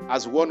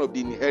 as one of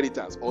the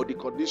inheritance or the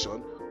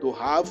condition to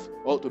have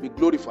or to be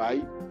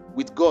glorified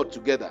with God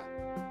together.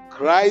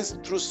 Christ,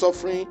 through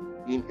suffering,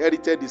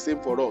 inherited the same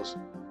for us.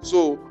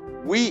 So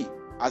we,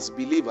 as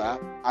believers,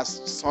 as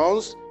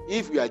sons,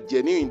 if we are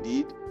genuine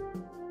indeed,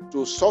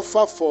 to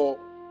suffer for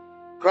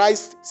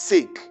Christ's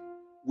sake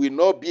will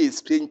not be a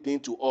strange thing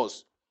to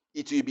us.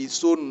 It will be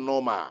so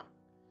normal.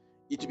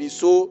 It will be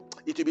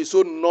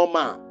so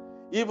normal.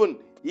 Even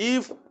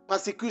if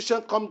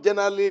persecution comes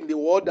generally in the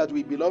world that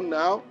we belong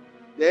now,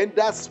 then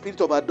that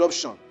spirit of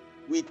adoption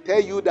will tell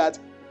you that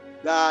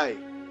die,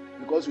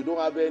 because you don't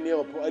have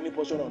any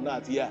portion on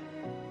that here,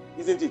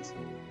 isn't it?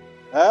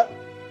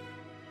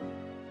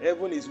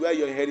 Heaven is where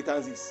your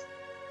inheritance is.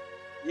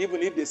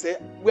 Even if they say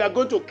we are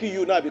going to kill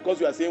you now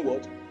because you are saying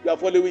what? You are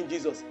following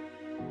Jesus.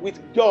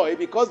 With joy,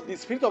 because the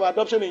spirit of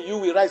adoption in you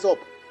will rise up.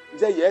 You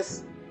say,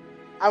 yes,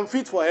 I'm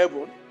fit for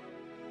heaven.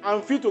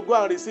 I'm fit to go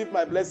and receive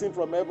my blessing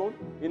from heaven,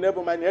 in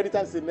heaven, my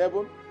inheritance in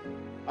heaven.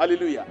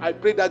 Hallelujah. I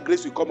pray that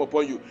grace will come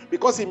upon you.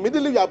 Because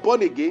immediately you are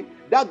born again,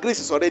 that grace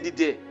is already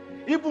there.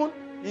 Even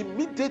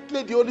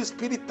immediately the Holy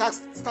Spirit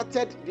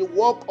started the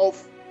work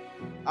of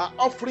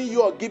offering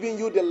you or giving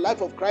you the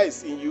life of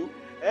Christ in you.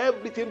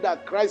 Everything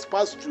that Christ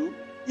passed through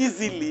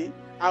easily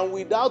and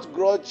without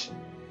grudge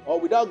or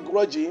without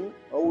grudging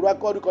or what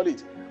do you call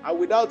it, and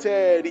without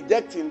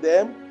rejecting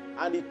them,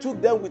 and he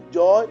took them with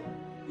joy.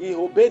 He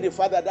obeyed the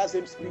Father. That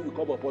same spirit will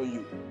come upon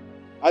you.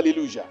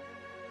 Hallelujah.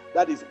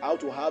 That is how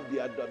to have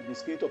the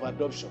spirit of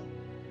adoption.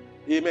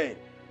 Amen.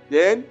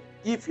 Then,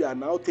 if you are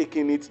now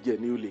taking it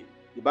genuinely,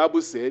 the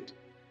Bible said,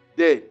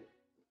 then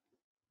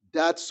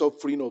that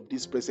suffering of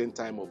this present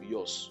time of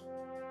yours,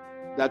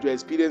 that you're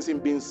experiencing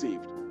being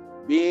saved,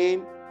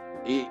 being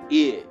an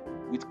heir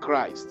with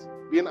Christ,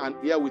 being an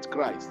heir with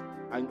Christ,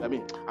 and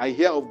an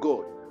heir of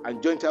God,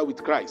 and joint heir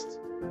with Christ,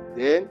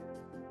 then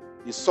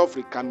the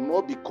suffering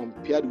cannot be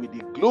compared with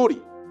the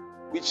glory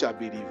which shall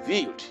be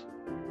revealed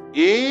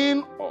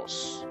in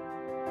us.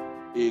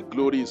 A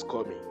glory is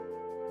coming.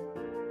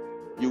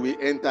 You will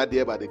enter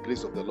there by the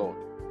grace of the Lord.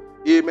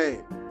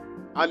 Amen.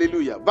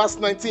 Hallelujah. Verse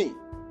 19.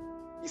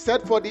 He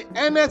said, for the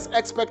earnest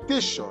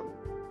expectation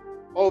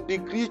of the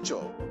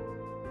creature.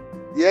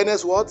 The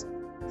earnest what?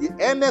 The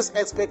earnest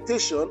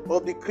expectation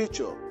of the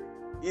creature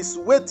is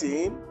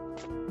waiting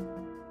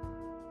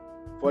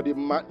for the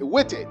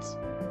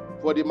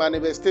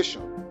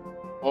manifestation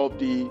of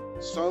the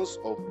sons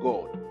of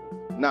God.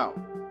 Now,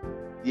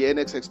 the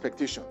next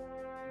expectation.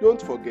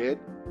 Don't forget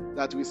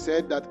that we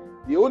said that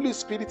the Holy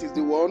Spirit is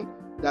the one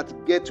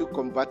that gets you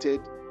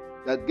converted,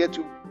 that gets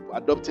you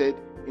adopted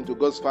into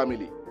God's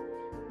family.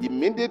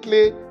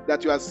 Immediately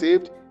that you are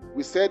saved,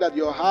 we said that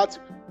your heart,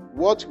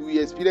 what we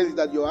experience is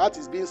that your heart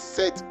is being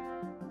set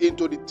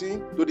into the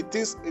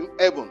things in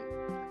heaven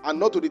and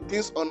not to the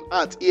things on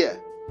earth here.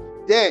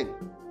 Then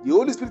the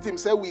Holy Spirit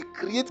himself will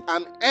create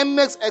an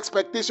earnest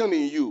expectation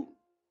in you,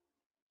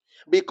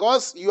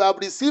 because you have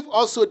received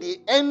also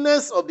the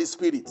earnest of the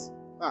Spirit.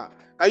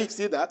 Can you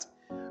see that?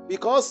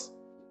 Because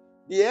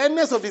the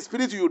earnest of the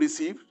Spirit you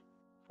receive.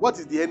 What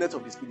is the earnest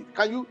of the Spirit?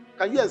 Can you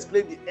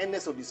explain the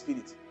earnest of the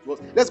Spirit?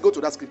 Let's go to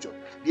that scripture.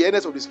 The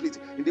earnest of the Spirit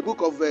in the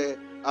book of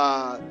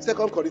 2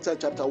 Corinthians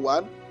chapter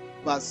 1,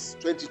 verse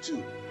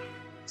 22.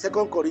 2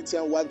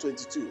 Corinthians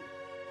 1:22.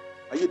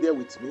 Are you there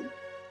with me?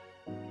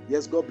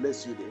 Yes, God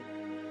bless you there.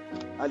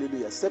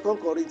 Hallelujah. 2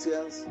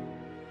 Corinthians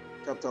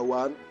chapter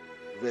 1,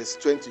 verse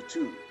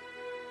 22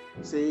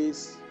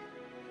 says,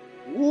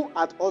 who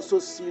hath also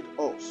sealed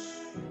us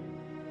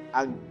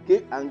and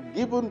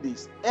given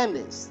this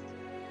earnest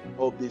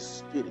of the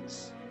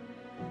Spirit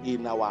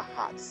in our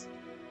hearts.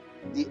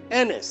 The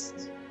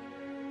earnest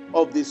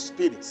of the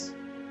Spirit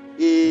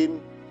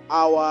in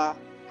our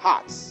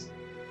hearts.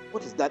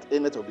 What is that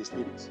earnest of the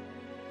Spirit?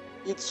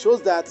 It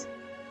shows that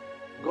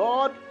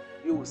God,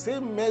 the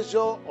same measure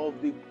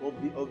of the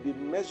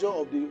measure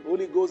of the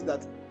Holy Ghost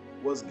that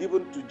was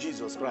given to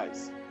Jesus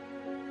Christ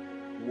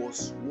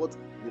was what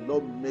the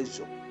Lord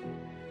measured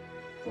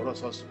for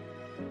us also.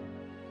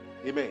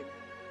 Amen.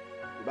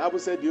 The Bible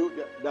said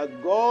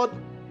that God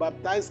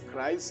baptized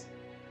Christ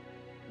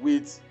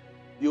with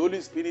the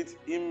Holy Spirit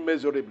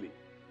immeasurably.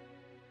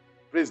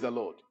 Praise the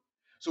Lord.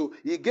 So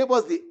he gave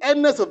us the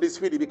earnest of the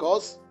Spirit,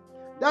 because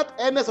that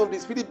earnest of the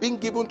Spirit being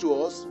given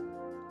to us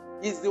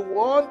is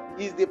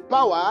the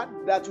power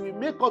that will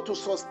make us to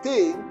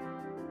sustain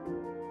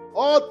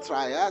all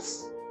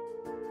trials,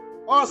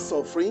 all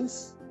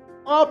sufferings,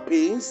 all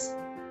pains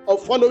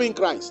of following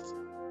Christ.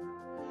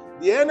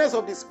 The earnest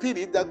of the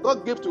Spirit that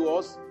God gave to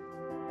us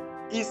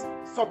is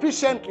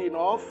sufficiently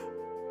enough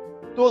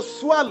to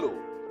swallow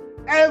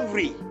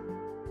every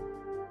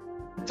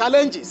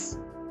challenges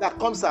that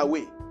comes our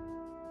way.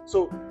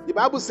 So the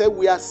Bible said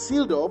we are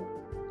sealed up,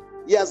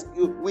 yes,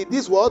 with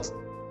this word,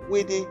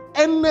 with the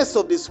earnest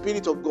of the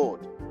Spirit of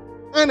God.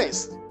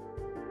 Earnest.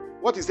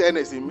 What is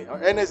earnest?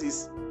 Earnest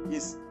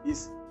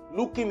is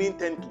looking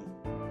intently,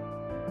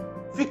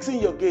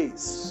 fixing your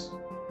gaze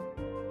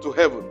to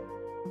heaven.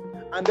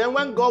 And then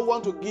when God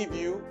wants to give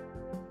you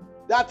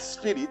that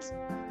Spirit,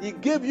 he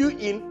gave you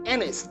in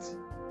earnest,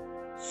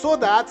 so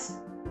that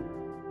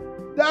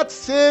that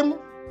same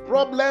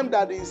problem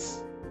that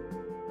is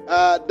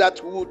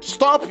that would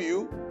stop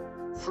you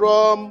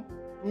from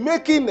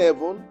making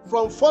heaven,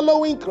 from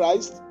following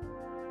Christ,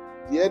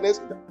 the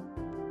earnest.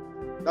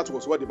 That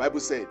was what the Bible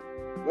said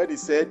when it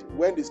said,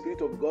 when the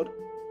Spirit of God,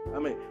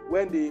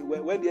 when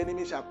the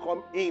enemy shall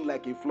come in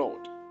like a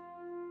flood,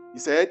 he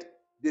said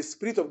the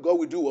Spirit of God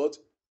will do what?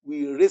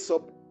 Will raise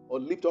up or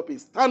lift up a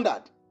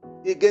standard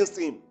against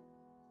him.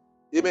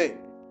 Amen.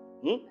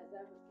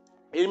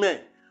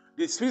 Amen.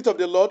 The Spirit of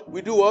the Lord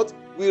will do what?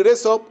 Will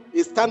raise up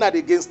a standard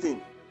against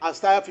him.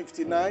 Isaiah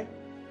 59,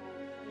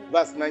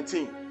 verse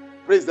 19.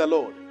 Praise the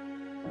Lord.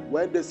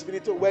 When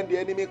the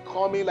enemy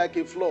coming like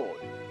a flood,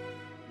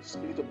 the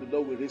Spirit of the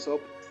Lord will raise up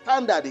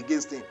standard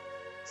against him.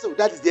 So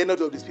that is the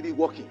energy of the Spirit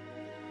working.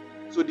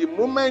 So the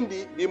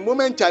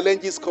moment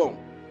challenges come,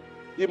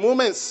 the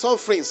moment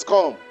sufferings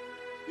come,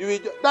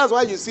 that's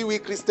why you see we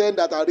Christians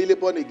that are really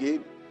born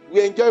again,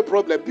 we enjoy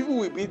problem. People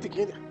will be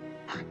thinking,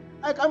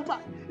 I can't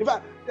find. In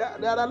fact,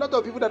 there are a lot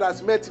of people that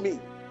has met me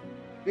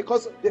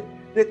because they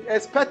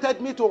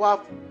expected me to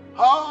have,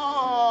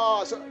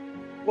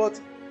 but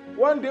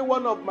one day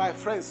one of my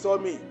friends saw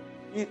me.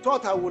 He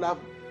thought I would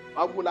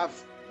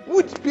have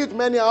built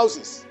many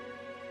houses,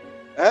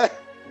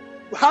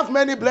 have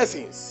many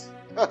blessings.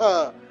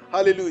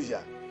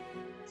 Hallelujah.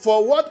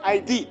 For what I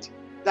did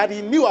that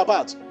he knew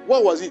about,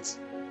 what was it?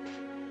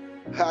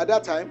 At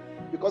that time,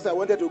 because I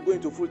wanted to go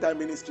into full-time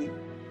ministry,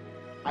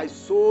 I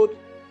sold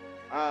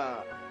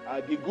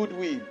the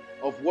goodwill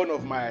of one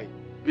of my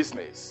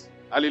business.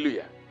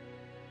 Hallelujah.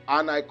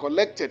 And I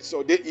collected.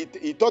 So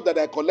he thought that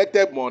I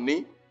collected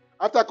money.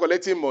 After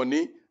collecting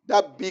money,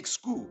 that big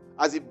school,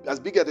 as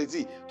big as it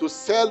is, to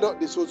sell out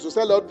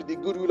the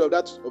goodwill of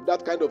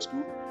that kind of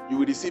school, you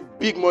will receive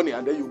big money,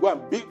 and then you go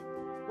and big.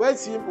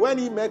 When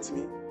he met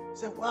me, he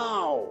said,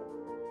 "Wow."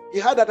 He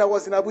heard that I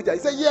was in Abuja. He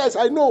said, "Yes,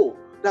 I know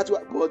that,"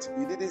 but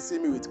he didn't see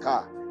me with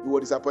car. He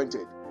was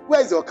disappointed. "Where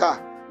is your car?"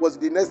 was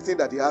the next thing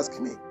that he asked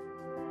me.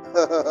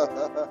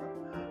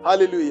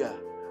 Hallelujah.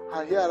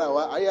 And here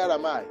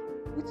am I,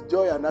 with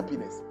joy and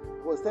happiness.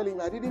 He was telling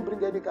me, "I didn't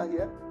bring any car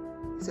here."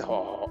 He said,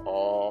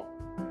 "Oh."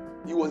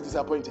 He was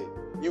disappointed.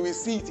 You will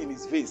see it in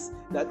his face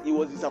that he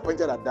was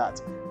disappointed at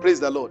that. Praise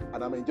the Lord.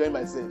 And I'm enjoying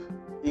myself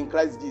in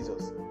Christ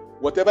Jesus.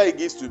 Whatever he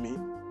gives to me,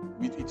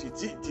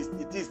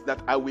 it is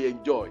that I will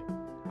enjoy.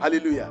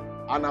 Hallelujah.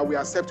 And I will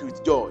accept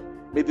with joy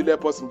May the Lord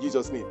help us in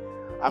Jesus' name.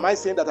 Am I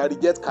saying that I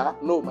reject car?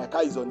 No, my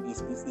car is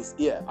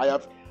here. I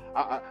have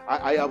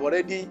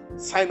already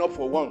signed up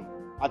for one,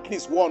 at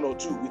least one or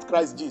two with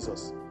Christ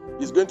Jesus.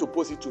 He's going to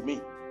post it to me.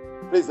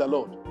 Praise the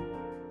Lord.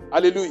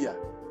 Hallelujah.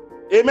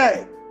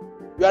 Amen.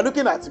 You are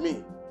looking at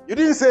me. You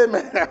didn't say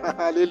amen.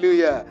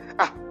 Hallelujah.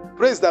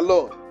 Praise the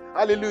Lord.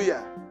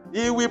 Hallelujah.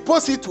 He will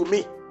post it to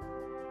me.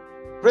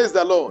 Praise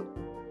the Lord.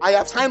 I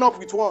have signed up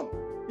with one.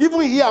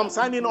 Even here I'm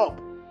signing up.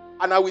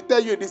 And I will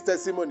tell you in this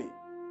testimony,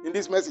 in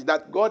this message,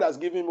 that God has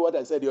given me what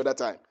I said the other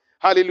time.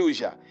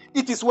 Hallelujah.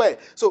 It is well.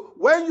 So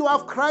when you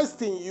have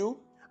Christ in you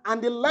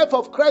and the life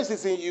of Christ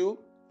is in you,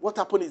 what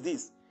happens is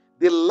this.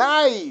 The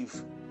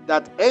life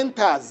that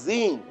enters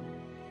in,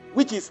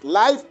 which is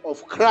life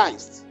of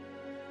Christ,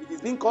 it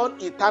is being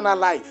called eternal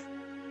life.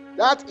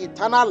 That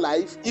eternal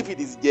life, if it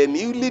is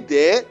genuinely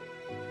there,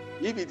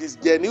 if it is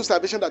genuine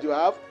salvation that you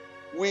have,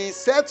 we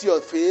set your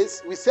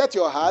face, we set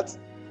your heart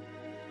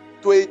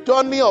to a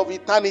journey of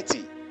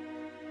eternity,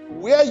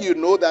 where you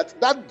know that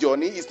that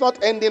journey is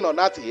not ending on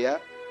earth here,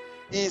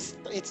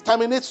 it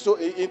terminates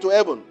into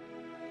heaven.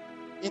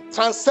 It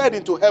transcends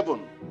into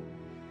heaven.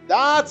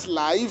 That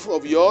life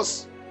of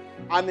yours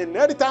and the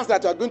inheritance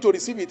that you are going to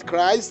receive with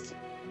Christ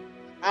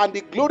and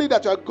the glory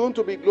that you are going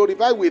to be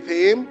glorified with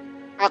Him,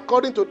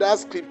 according to that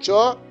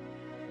scripture,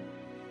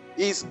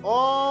 is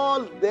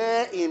all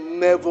there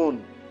in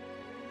heaven,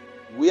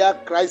 where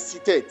Christ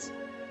seated.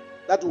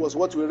 That was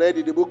what we read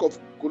in the book of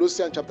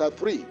Colossians chapter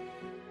 3,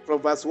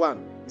 from verse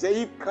 1. He said,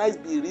 if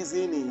Christ be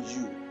risen in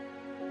you,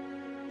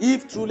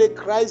 if truly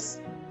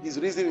Christ is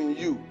risen in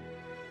you,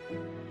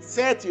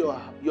 set your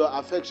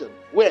affection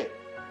where?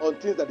 On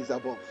things that is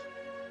above,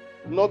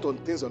 not on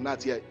things on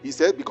earth here. He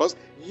said, because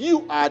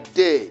you are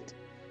dead.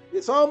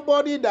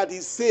 Somebody that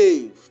is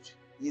saved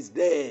is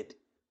dead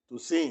to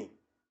sin,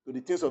 to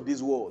the things of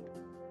this world,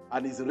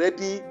 and is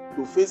ready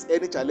to face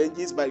any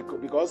challenges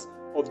because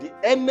of the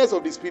earnestness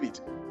of the Spirit.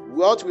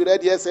 What we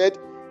read here said,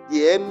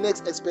 the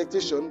earnest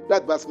expectation,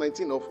 that verse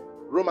 19 of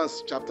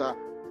Romans chapter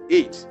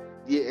 8,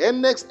 the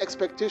earnest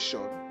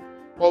expectation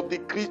of the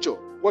creature.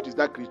 What is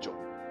that creature?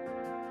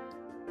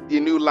 The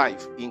new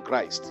life in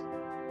Christ.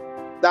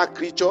 That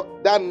creature,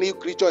 that new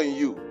creature in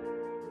you,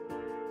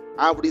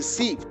 have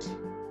received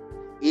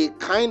a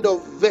kind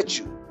of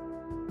virtue,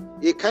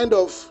 a kind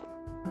of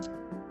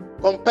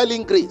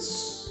compelling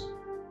grace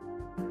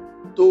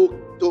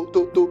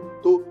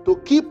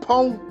to keep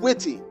on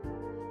waiting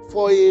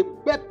for a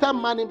better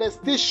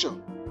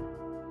manifestation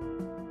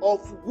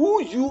of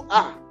who you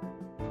are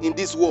in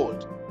this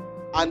world,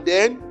 and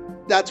then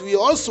that will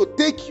also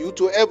take you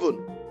to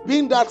heaven,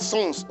 being that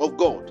sons of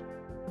God,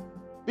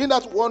 being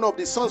that one of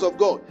the sons of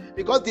God,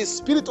 because the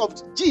Spirit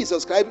of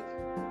Jesus Christ,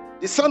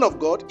 the Son of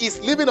God,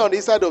 is living on the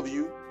inside of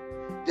you.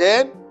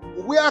 Then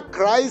where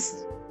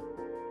Christ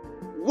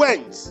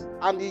went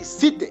and is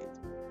seated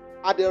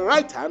at the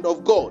right hand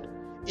of God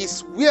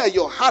is where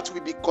your heart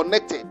will be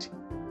connected,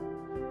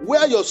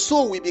 where your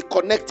soul will be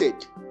connected.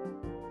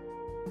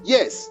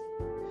 Yes,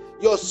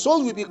 your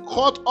soul will be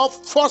caught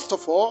off first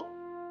of all.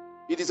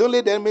 It is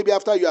only then, maybe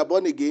after you are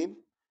born again,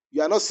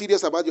 you are not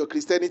serious about your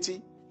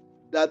Christianity,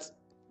 that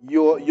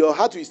your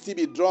heart will still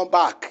be drawn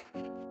back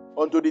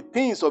onto the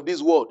things of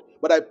this world.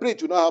 But I pray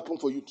it will not happen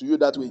to you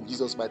that way in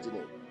Jesus' mighty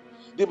name.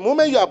 The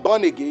moment you are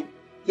born again,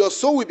 your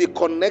soul will be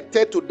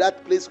connected to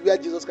that place where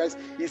Jesus Christ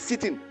is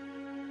sitting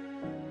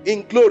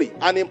in glory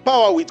and in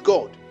power with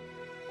God.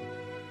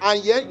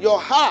 And yet your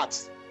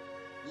heart,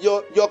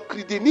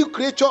 the new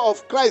creature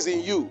of Christ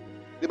in you,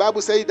 the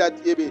Bible says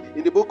that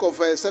in the book of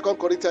 2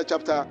 Corinthians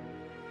chapter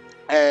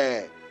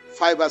 5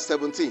 verse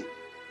 17,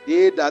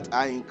 they that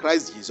are in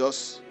Christ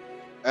Jesus,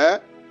 they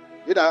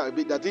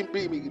that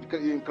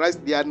in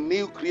Christ, they are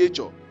new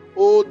creature.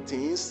 All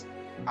things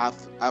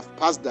have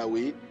passed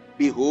away.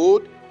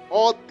 Behold,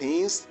 all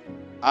things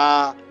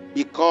are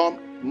become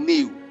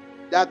new.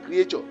 That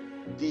creature,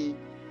 the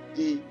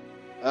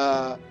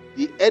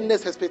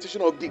earnest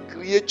expectation of the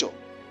creature,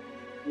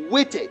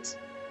 waited.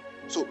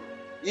 So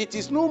it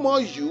is no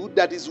more you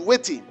that is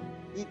waiting.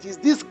 It is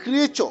this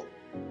creature,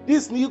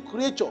 this new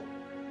creature,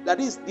 that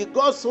is the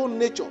God's own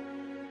nature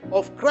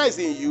of Christ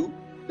in you,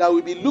 that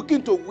will be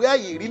looking to where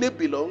he really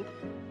belongs,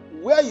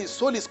 where his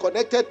soul is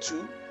connected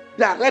to,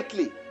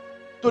 directly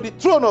to the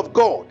throne of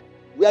God,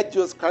 where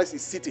Jesus Christ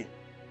is sitting.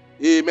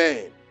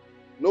 Amen.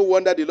 No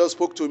wonder the Lord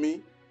spoke to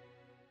me.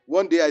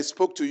 One day I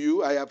spoke to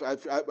you.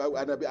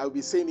 I'll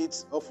be saying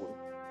it often.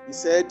 He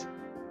said,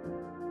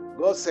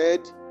 God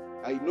said,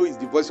 I know it's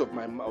the voice of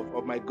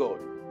my God.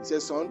 He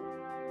said, son,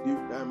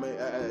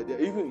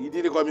 even he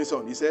didn't call me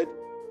son. He said,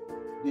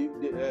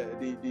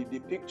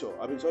 the picture,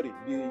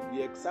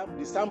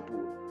 the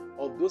sample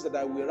of those that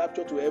I will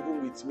rapture to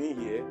heaven with me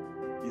here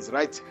is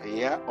right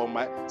here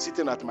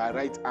sitting at my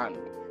right hand.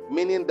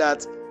 Meaning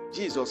that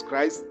Jesus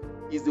Christ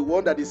is the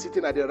one that is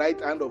sitting at the right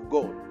hand of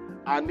God.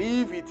 And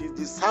if it is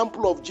the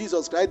sample of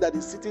Jesus Christ that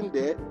is sitting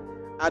there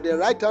at the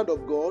right hand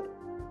of God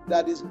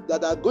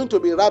that are going to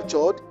be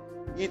raptured,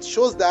 it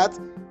shows that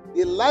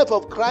the life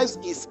of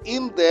Christ is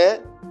in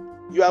there.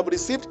 You have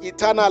received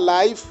eternal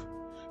life.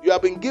 You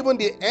have been given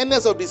the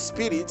earnest of the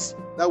Spirit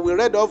that we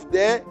read of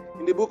there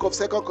in the book of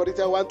 2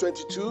 Corinthians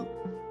 1:22.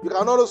 You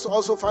can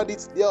also find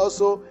it there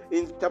also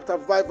in chapter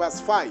 5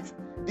 verse 5.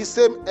 The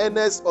same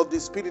earnest of the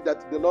Spirit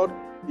that the Lord,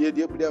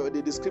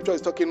 the scripture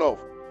is talking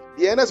of.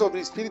 The earnest of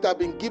the Spirit have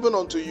been given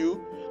unto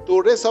you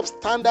to raise up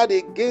standard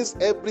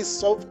against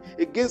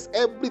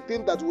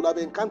everything that will have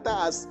encountered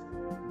as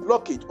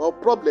blockage or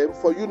problem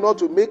for you not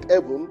to make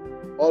heaven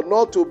or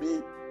not to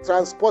be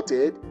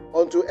transported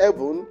unto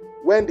heaven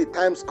when the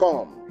times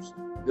comes.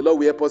 The Lord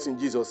will help us in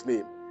Jesus'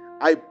 name.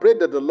 I pray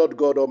that the Lord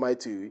God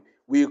Almighty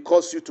will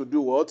cause you to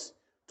do what?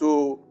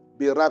 To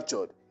be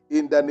raptured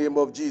in the name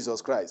of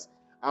Jesus Christ.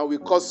 And will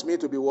cause me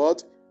to be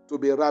what? To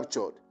be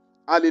raptured.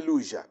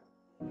 Hallelujah.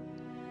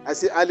 I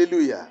say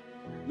hallelujah.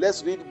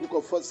 Let's read the book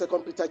of 2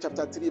 Peter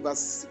chapter 3 verse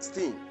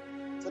 16.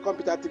 2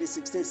 Peter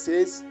 3:16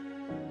 says,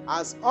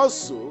 as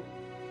also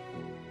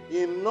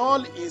in all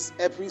his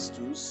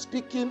epistles,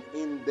 speaking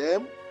in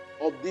them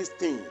of these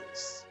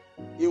things,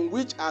 in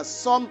which are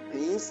some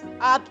things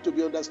hard to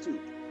be understood,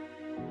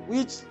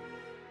 which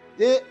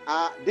they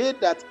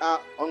that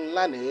are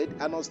unlearned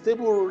and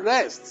unstable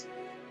rest,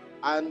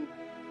 and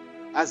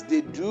as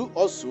they do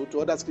also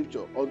to other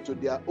scripture, unto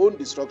their own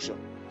destruction.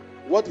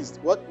 What is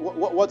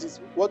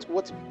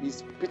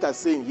Peter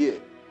saying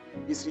here?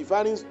 He's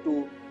referring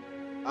to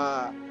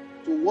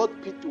what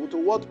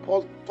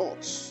Paul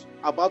taught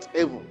about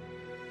heaven.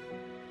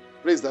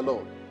 Praise the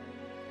Lord.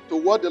 To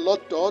what the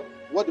Lord taught,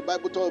 what the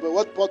Bible taught about,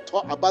 what Paul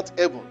taught about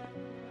heaven.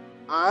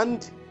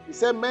 And he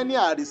said many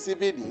are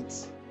receiving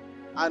it,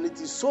 and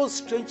it is so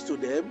strange to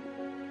them,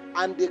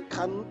 and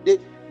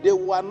they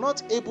were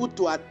not able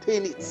to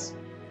attain it.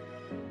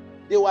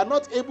 They were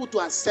not able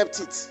to accept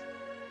it.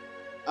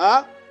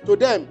 To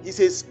them, it's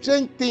a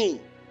strange thing.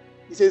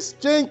 It's a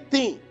strange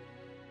thing.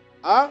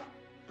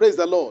 Praise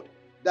the Lord.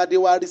 That they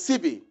were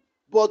receiving.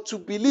 But to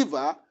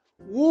believer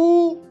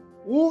who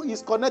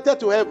is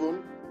connected to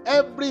heaven,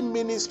 every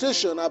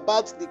ministration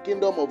about the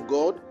kingdom of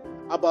God,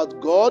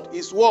 about God,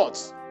 is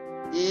what?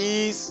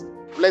 Is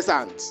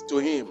pleasant to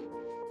him.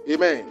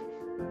 Amen.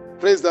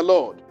 Praise the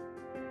Lord.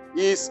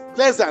 Is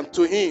pleasant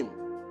to him.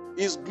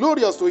 Is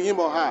glorious to him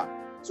or her.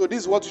 So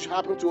this is what should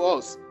happen to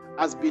us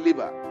as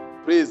believer.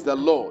 Praise the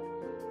Lord.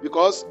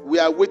 Because we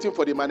are waiting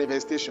for the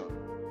manifestation.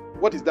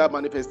 What is that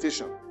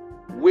manifestation?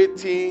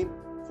 Waiting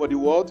for the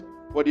what?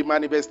 For the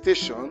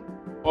manifestation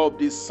of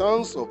the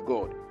sons of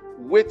God.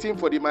 Waiting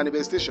for the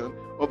manifestation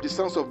of the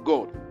sons of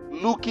God.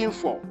 Looking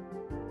for.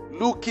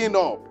 Looking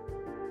up.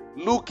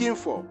 Looking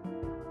for.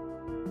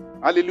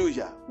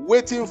 Hallelujah.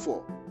 Waiting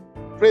for.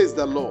 Praise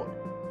the Lord.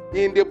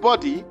 In the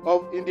body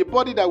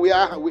that we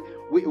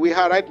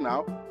are right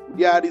now,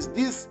 there is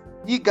this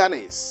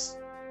eagerness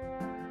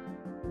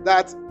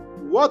that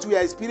what we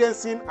are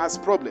experiencing as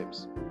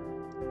problems,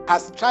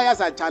 as trials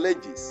and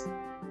challenges,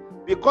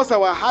 because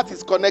our heart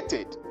is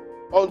connected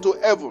unto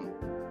heaven,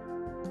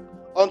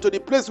 unto the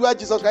place where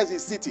Jesus Christ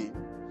is sitting,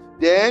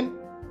 then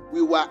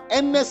we were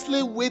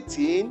earnestly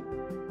waiting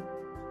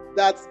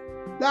that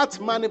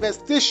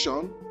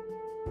manifestation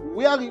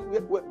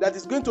that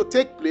is going to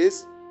take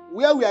place,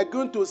 where we are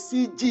going to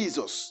see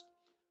Jesus,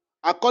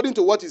 according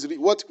to what is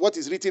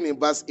written in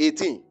verse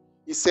 18.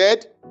 He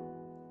said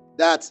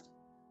that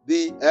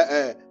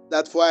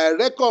that for I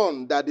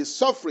reckon that the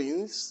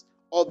sufferings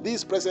of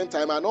this present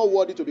time are not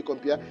worthy to be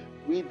compared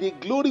with the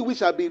glory which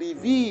shall be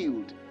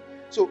revealed.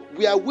 So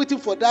we are waiting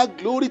for that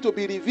glory to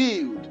be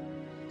revealed.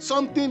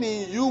 Something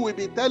in you will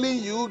be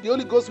telling you, the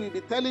Holy Ghost will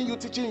be telling you,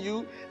 teaching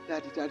you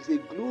that there is a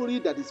glory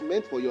that is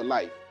meant for your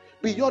life.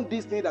 Beyond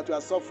this thing that you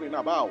are suffering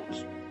about.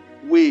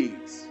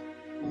 Wait.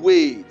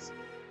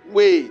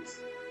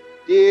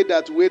 They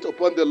that wait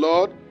upon the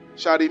Lord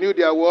shall renew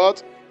their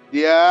what?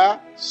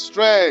 Their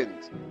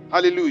strength.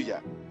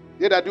 Hallelujah.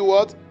 They that do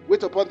what?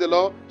 Wait upon the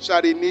Lord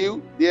shall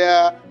renew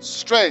their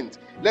strength.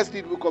 Let's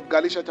read the book of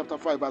Galatians chapter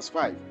 5 verse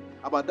 5.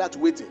 About that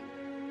waiting.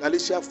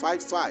 Galatians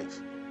 5:5.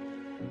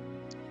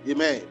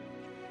 Amen.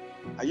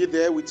 Are you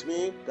there with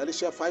me?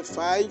 Galatians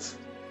 5:5.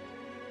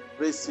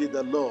 Praise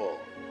the Lord.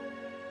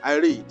 I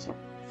read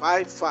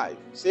 5:5.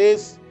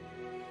 Says,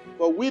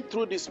 for we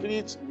through the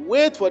Spirit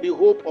wait for the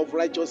hope of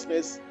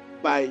righteousness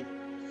by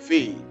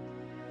faith.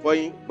 For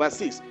in verse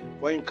 6,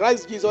 for in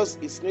Christ Jesus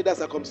is neither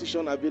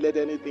circumcision availeth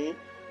anything,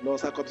 nor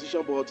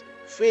circumcision, but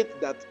faith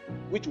that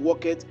which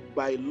worketh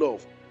by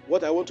love.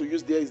 What I want to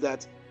use there is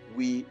that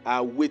we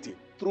are waiting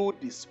through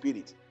the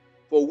Spirit.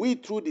 For we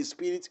through the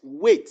Spirit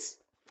wait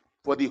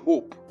for the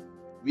hope.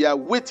 We are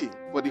waiting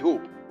for the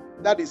hope.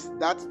 That is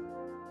that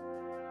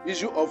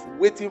issue of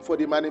waiting for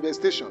the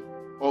manifestation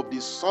of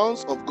the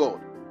sons of God.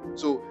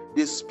 So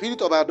the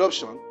spirit of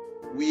adoption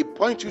will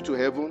point you to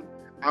heaven,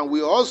 and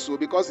we also,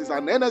 because it's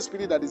an inner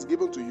spirit that is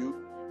given to you,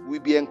 will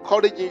be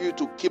encouraging you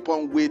to keep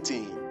on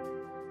waiting.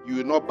 You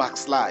will not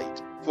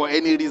backslide for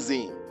any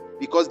reason,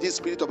 because this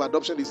spirit of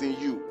adoption is in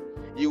you.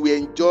 You will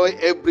enjoy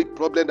every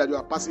problem that you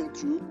are passing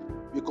through,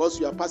 because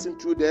you are passing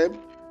through them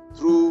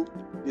through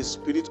the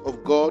Spirit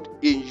of God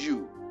in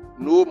you.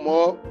 No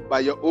more by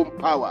your own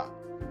power,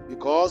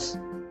 because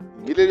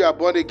immediately you are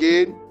born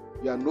again,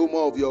 you are no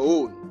more of your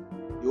own.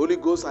 The Holy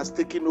Ghost has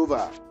taken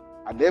over,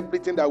 and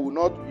everything that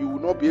you will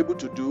not be able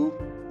to do,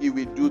 He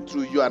will do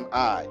through you and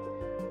I.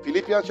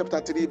 Philippians chapter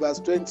 3 verse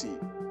 20.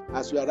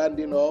 As we are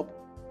rounding up,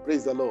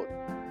 praise the Lord.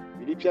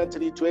 Philippians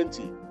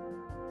 3:20.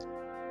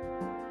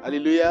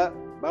 Hallelujah.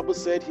 Bible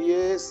said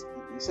here,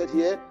 he said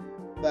here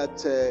that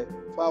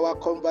for our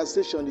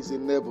conversation is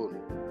in heaven,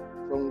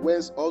 from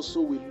whence also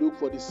we look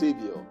for the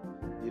Savior,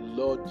 the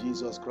Lord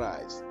Jesus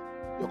Christ.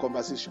 Your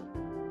conversation.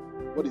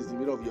 What is the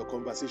meaning of your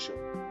conversation?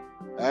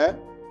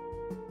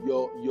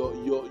 Your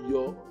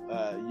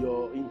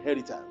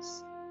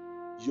inheritance,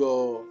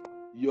 your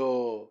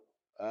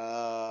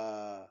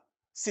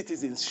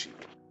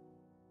citizenship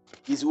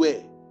is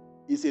where?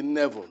 Is in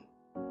heaven.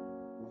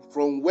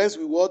 From whence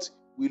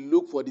we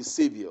look for the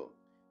Savior,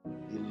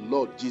 the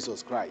Lord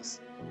Jesus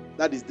Christ.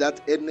 That is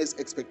that earnest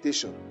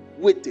expectation,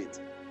 waited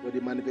for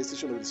the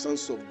manifestation of the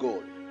sons of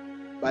God.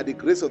 By the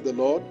grace of the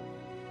Lord,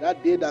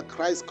 that day that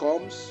Christ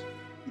comes,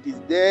 it is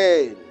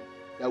then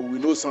that we will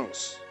know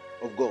sons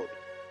of God.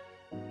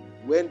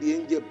 When the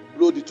angel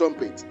blow the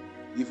trumpet,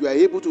 if we are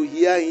able to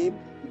hear him,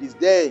 it is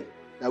then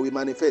that we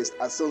manifest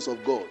as sons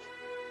of God.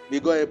 May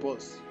God help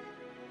us.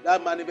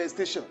 That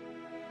manifestation,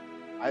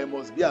 I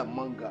must be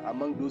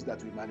among those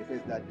that will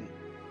manifest that day.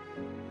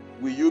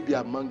 Will you be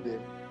among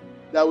them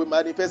that will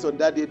manifest on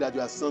that day that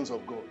you are sons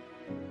of God?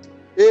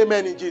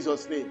 Amen in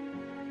Jesus' name.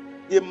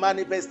 The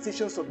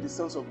manifestations of the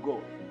sons of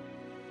God,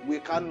 we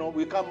can't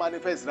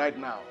manifest right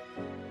now.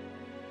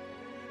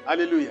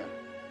 Hallelujah.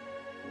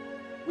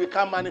 We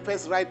can't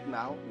manifest right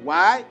now.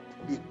 Why?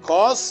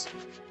 Because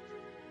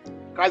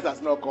Christ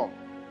has not come.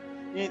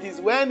 It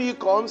is when He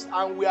comes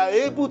and we are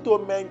able to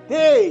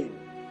maintain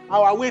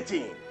our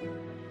waiting,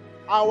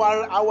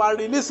 our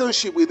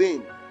relationship with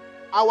Him,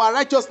 our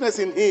righteousness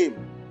in Him.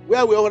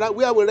 Where we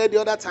read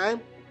the other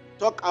time,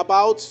 talk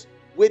about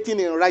waiting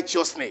in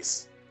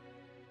righteousness.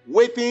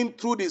 Waiting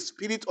through the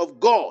Spirit of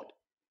God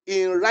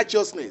in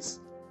righteousness.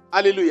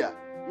 Hallelujah.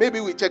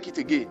 Maybe we check it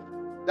again.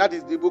 That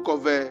is the book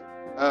of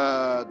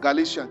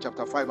Galatians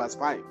chapter 5 verse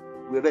 5.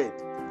 We read.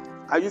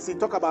 And you see,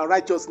 talk about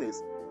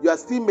righteousness. You are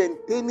still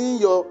maintaining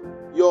your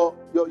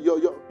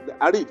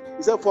Arif.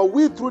 He said, for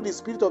we through the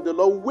Spirit of the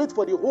Lord wait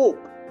for the hope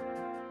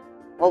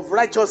of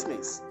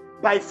righteousness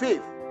by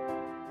faith.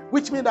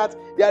 Which means that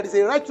there is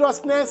a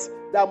righteousness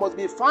that must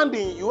be found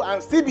in you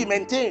and still be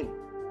maintained.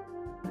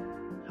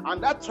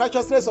 And that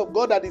righteousness of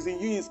God that is in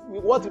you is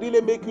what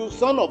really makes you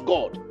son of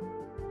God.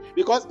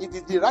 Because it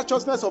is the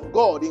righteousness of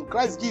God in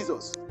Christ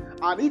Jesus.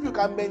 And if you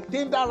can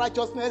maintain that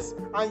righteousness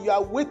and you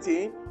are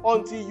waiting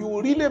until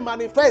you really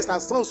manifest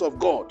as sons of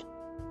God,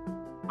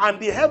 and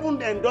the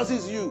heaven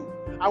endorses you,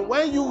 and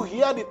when you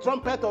hear the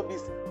trumpet of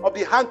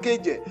the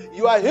archangel,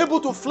 you are able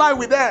to fly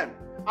with them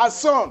as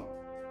son.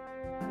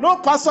 No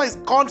pastor is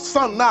called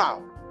son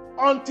now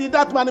until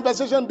that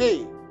manifestation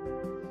day.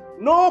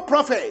 No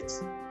prophet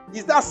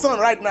is that son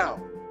right now.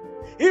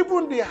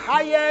 Even the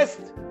highest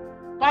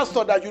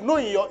pastor that you know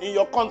in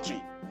your country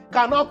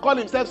cannot call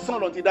himself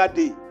son until that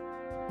day.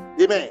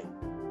 Amen.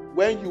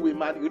 When you will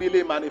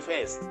really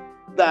manifest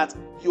that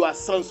you are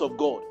sons of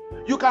God.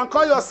 You can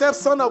call yourself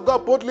son of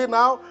God boldly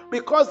now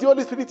because the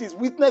Holy Spirit is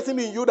witnessing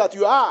in you that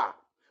you are.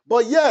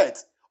 But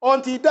yet,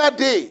 until that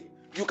day,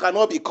 you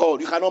cannot be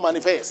called. You cannot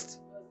manifest.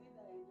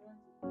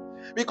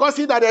 Because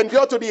he that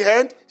endure to the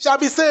end shall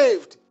be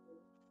saved.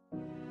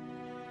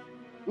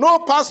 No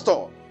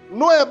pastor,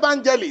 no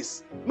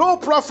evangelist, no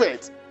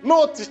prophet,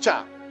 no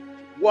teacher,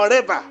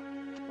 whatever,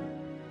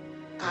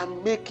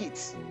 can make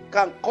it,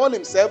 can call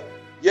himself,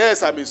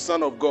 yes, I'm a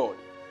son of God.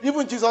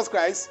 Even Jesus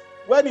Christ,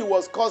 when he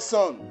was called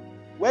son,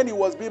 when he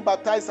was being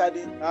baptized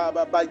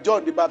by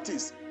John the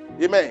Baptist,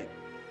 amen,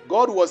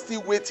 God was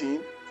still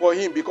waiting for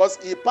him because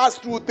he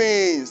passed through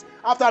things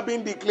after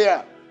being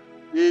declared,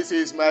 this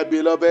is my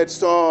beloved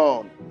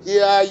son,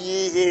 hear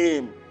ye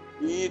him.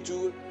 He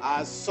too,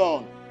 as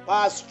son,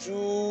 passed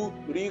through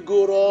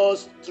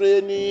rigorous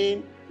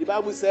training. The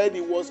Bible said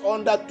he was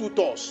under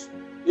tutors.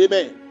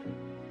 Amen.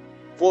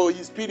 For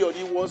his period,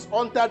 he was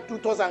under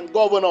tutors and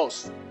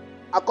governors.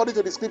 According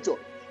to the scripture,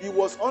 he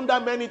was under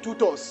many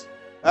tutors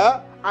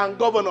and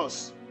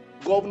governors.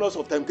 Governors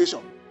of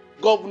temptation.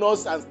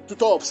 Governors and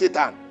tutor of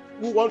Satan.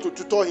 Who want to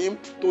tutor him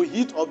to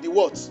heat of the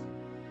what?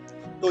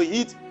 To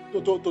heat,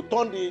 to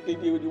turn the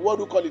what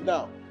do you call it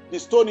now? The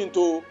stone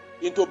into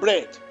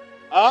bread.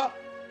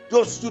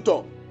 Those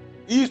tutor.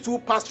 He too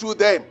passed through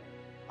them.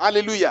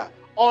 Hallelujah.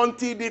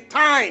 Until the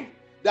time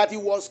that he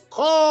was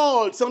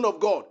called Son of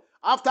God.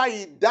 After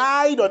he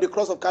died on the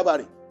cross of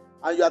Calvary.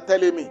 And you are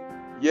telling me,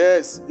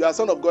 yes, you are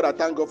Son of God. I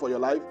thank God for your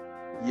life.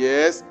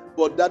 Yes,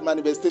 but that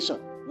manifestation,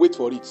 wait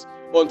for it.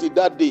 Until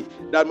that day,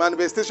 that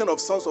manifestation of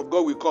sons of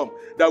God will come.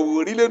 That we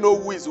will really know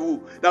who is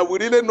who. That we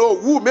really know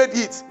who made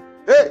it.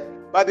 Hey,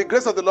 by the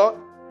grace of the Lord,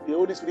 the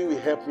Holy Spirit will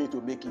help me to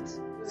make it.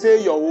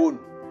 Say your own.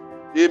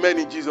 Amen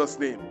in Jesus'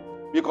 name.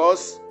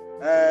 Because,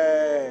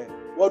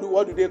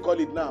 what do they call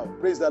it now?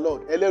 Praise the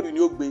Lord.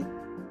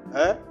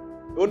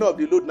 Owner of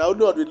the Lord, now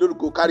owner of the Lord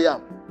go carry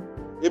him.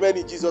 Amen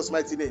in Jesus'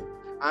 mighty name.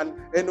 And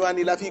anyone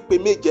will have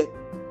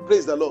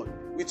praise the Lord.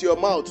 With your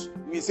mouth,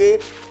 we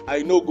say,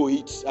 I no go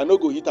eat. I'm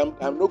not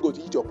going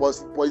to eat your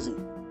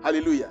poison.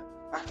 Hallelujah.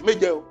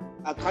 Major,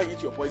 I can't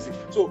eat your poison.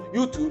 So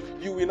you too,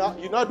 you will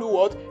not do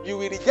what? You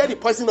will reject the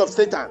poison of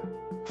Satan.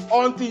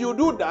 Until you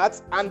do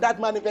that, and that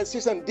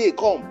manifestation day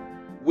come,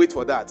 wait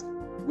for that.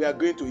 We are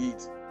going to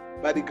eat.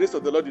 By the grace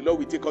of the Lord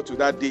will take us to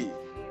that day.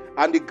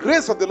 And the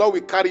grace of the Lord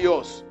will carry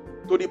us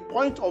to the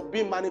point of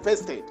being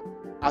manifested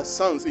as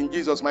sons in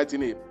Jesus' mighty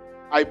name.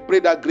 I pray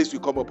that grace will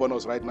come upon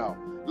us right now.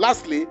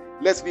 Lastly,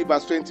 let's read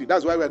verse 20.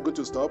 That's why we are going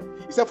to stop.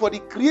 He said, for the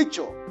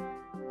creature,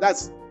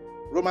 that's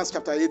Romans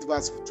chapter 8,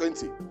 verse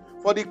 20.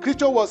 For the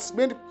creature was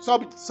made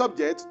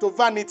subject to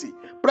vanity.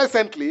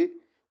 Presently,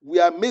 we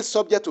are made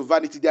subject to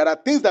vanity. There are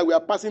things that we are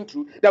passing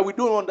through that we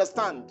don't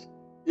understand.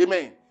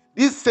 Amen.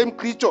 This same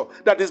creature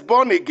that is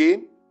born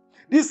again,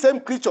 this same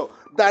creature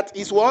that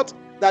is what?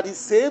 That is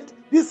saved,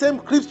 this same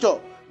creature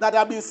that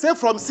have been saved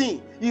from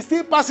sin, is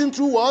still passing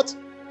through what?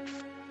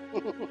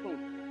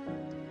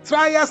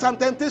 Trials and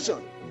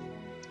temptation,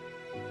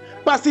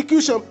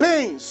 persecution,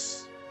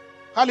 pains.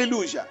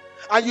 Hallelujah.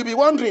 And you'll be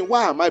wondering,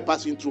 why am I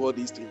passing through all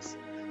these things?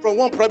 From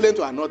one problem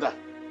to another.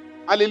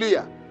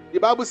 Hallelujah. The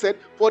Bible said,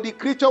 for the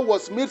creature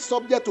was made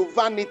subject to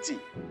vanity,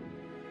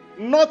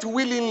 not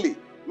willingly.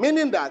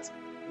 Meaning that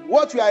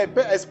what we are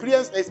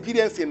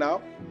experiencing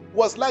now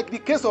was like the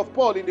case of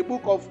Paul in the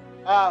book of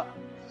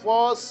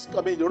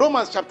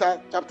Romans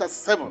chapter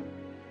 7.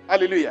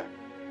 Hallelujah.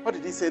 What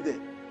did he say there?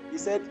 He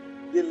said,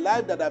 the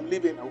life that I'm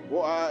living,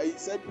 he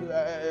said,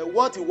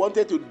 what he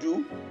wanted to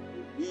do,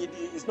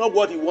 it's not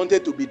what he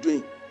wanted to be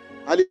doing.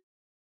 Hallelujah.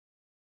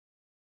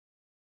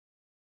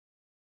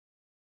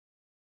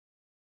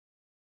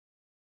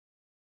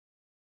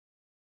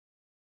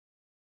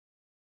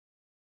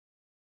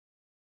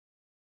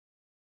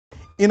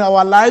 In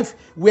our life,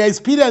 we are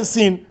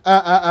experiencing,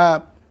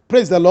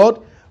 praise the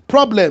Lord,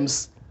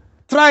 problems,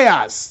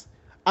 trials,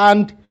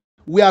 and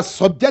we are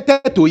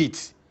subjected to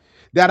it.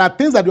 There are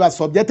things that you are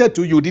subjected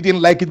to, you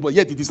didn't like it, but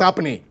yet it is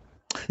happening.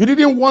 You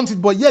didn't want it,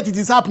 but yet it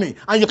is happening,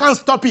 and you can't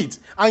stop it,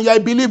 and you're a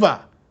believer.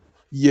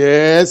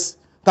 Yes,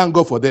 thank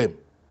God for them.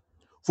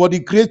 For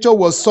the creature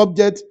was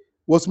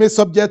made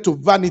subject to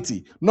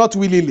vanity, not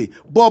willingly,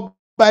 but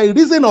by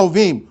reason of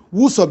him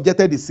who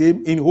subjected the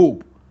same in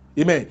hope.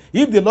 Amen.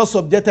 If the Lord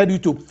subjected you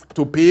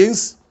to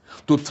pains,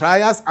 to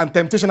trials and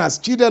temptation as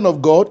children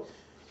of God,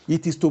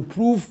 it is to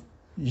prove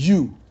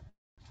you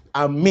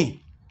and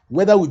me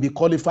whether we be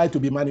qualified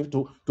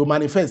to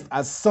manifest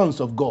as sons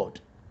of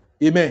God.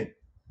 Amen.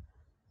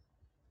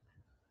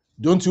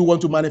 Don't you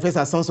want to manifest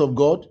as sons of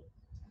God?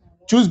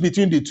 Choose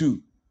between the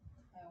two.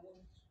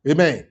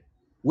 Amen.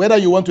 Whether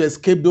you want to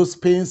escape those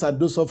pains and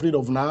those suffering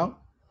of now,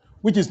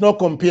 which is not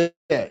compared.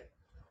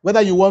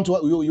 Whether you want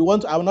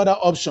another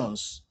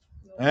options.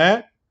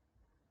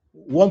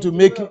 Want to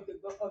make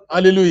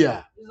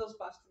hallelujah.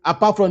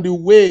 Apart from the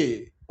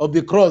way of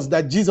the cross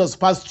that Jesus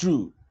passed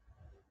through.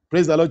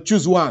 Praise the Lord.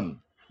 Choose one.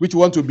 Which you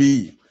want to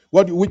be.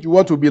 Which you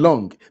want to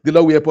belong. The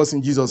Lord will help us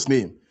in Jesus'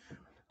 name.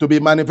 To be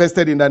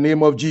manifested in the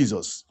name of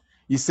Jesus.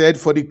 He said,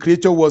 for the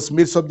creature was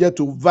made subject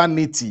to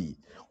vanity.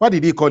 Why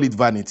did he call it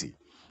vanity?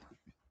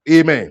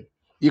 Amen.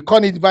 He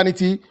called it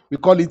vanity. We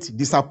call it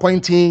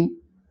disappointing.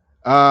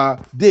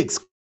 Dates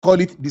call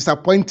it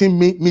disappointing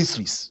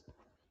mysteries.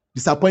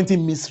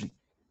 Disappointing mystery.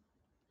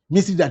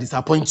 Mystery that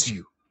disappoints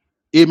you.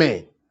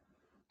 Amen.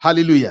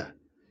 Hallelujah.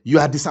 You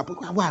are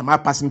disappointed. Why am I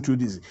passing through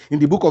this? In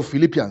the book of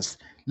Philippians,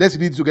 let's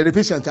read together.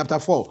 Ephesians chapter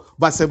 4,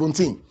 verse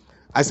 17.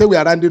 I say we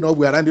are rounding up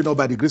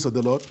by the grace of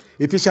the Lord.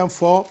 Ephesians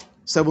 4,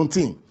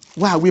 17.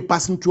 Why are we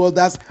passing through all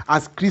that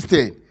as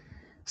Christians?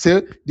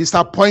 Say,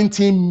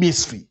 disappointing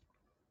mystery.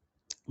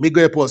 May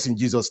God help us in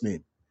Jesus'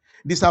 name.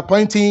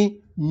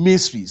 Disappointing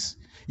mysteries.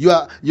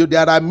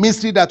 There are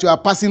mysteries that you are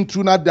passing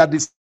through now that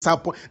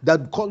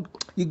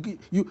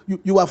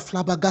you are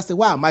flabbergasted.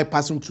 Why am I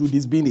passing through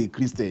this being a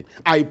Christian?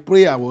 I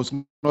pray I was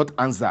not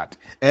answered.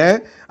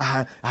 I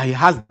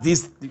had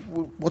this,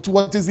 what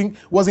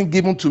wasn't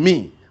given to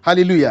me.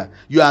 Hallelujah.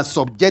 You are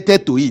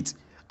subjected to it,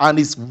 and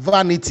it's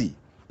vanity.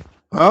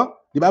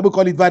 The Bible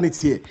calls it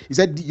vanity here. He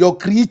said, your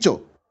creature,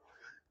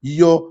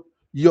 your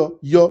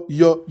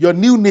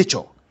new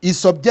nature is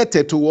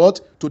subjected to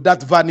what? To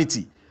that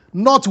vanity.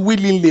 Not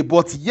willingly,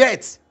 but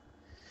yet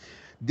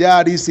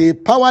there is a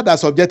power that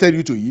subjected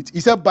you to it.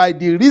 He said, by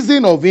the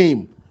reason of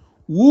him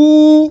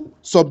who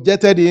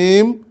subjected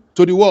him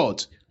to the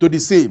word, to the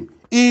same,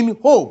 in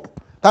hope.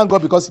 Thank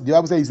God, because the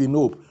Bible says it's in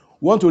hope.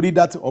 Want to read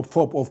that of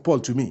Paul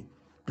to me?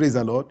 Praise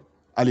the Lord.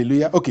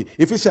 Hallelujah. Okay,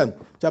 Ephesians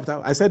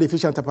chapter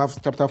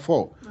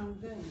 4,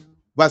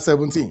 verse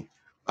 17.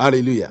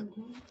 Hallelujah.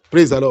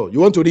 Praise the Lord.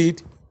 You want to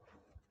read?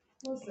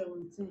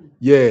 4:17.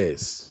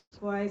 Yes.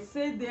 For I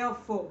say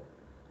therefore,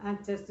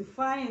 and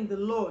testify in the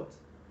Lord,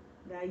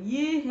 that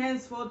ye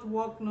henceforth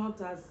walk not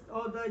as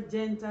other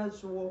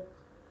Gentiles walk,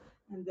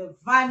 in the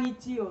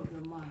vanity of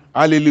the mind.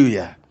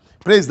 Hallelujah.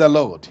 Praise the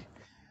Lord.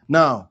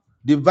 Now,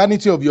 the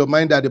vanity of your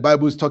mind that the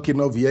Bible is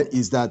talking of here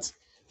is that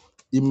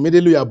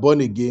immediately you are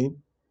born again,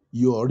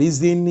 your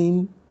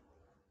reasoning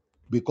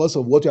because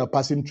of what you are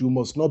passing through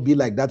must not be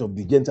like that of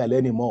the Gentile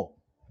anymore.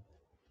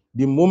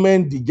 The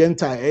moment the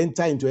Gentile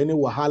enter into any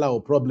wahala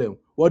or problem,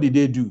 what did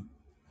they do?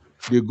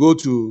 They go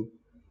to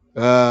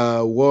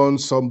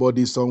want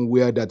somebody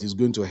somewhere that is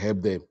going to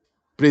help them.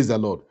 Praise the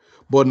Lord.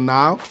 But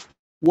now,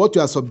 what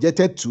you are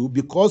subjected to,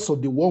 because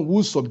of the one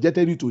who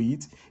subjected you to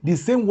it, the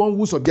same one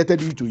who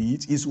subjected you to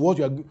it is who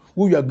you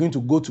are going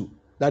to go to.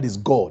 That is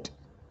God.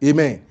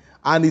 Amen.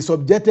 And he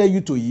subjected you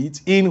to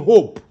it in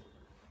hope.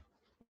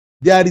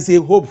 There is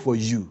a hope for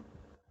you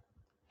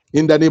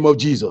in the name of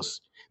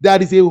Jesus.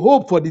 There is a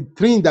hope for the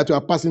thing that you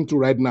are passing through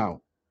right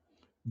now.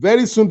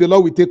 Very soon, the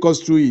Lord will take us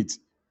through it.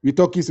 We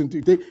take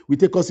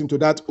us into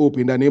that hope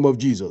in the name of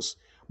Jesus.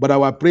 But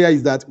our prayer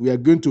is that we are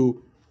going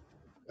to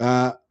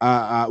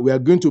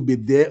be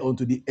there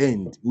unto the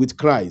end with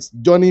Christ,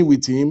 journey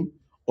with Him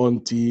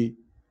until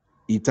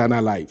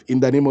eternal life. In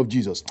the name of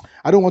Jesus.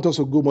 I don't want us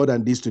to go more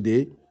than this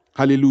today.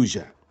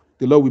 Hallelujah.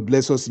 The Lord will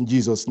bless us in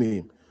Jesus'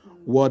 name.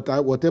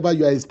 Whatever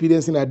you are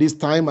experiencing at this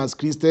time as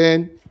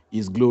Christian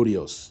is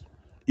glorious,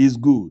 is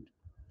good,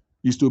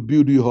 is to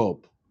build you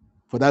up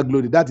for that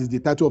glory. That is the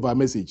title of our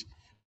message.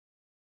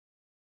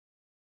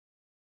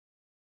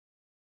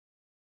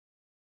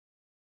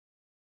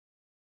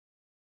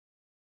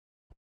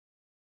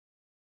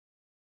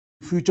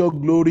 Future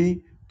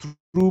glory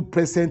through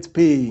present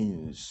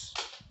pains.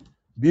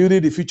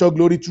 Building the future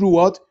glory through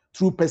what?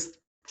 Through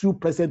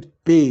present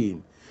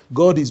pain.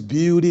 God is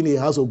building a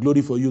house of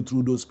glory for you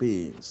through those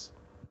pains.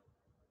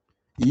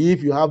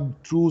 If you have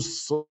true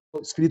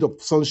spirit of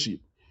sonship,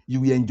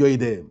 you will enjoy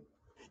them.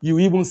 You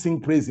will even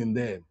sing praise in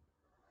them.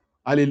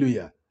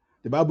 Hallelujah.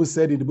 The Bible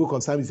said in the book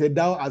of Psalms, it said,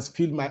 Thou hast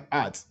filled my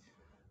heart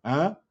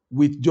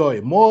with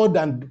joy, more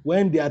than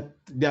when their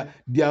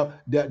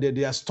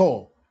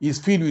store is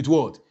filled with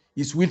what?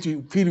 Is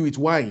filled with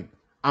wine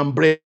and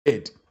bread.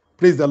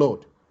 Praise the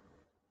Lord.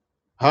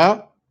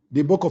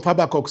 The book of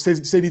Habakkuk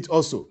said it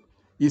also.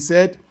 He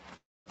said,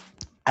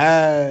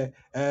 though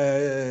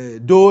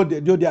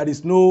there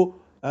is no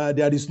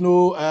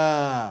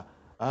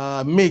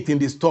meat in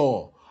the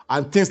store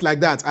and things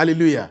like that.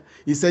 Hallelujah.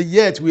 He said,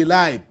 yet will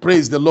I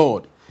praise the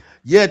Lord.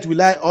 Yet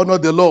will I honor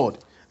the Lord.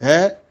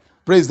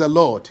 Praise the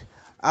Lord.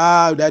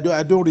 I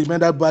don't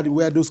remember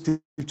where those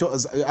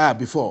scriptures are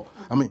before.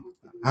 I mean,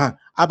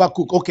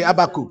 Habakkuk. Okay,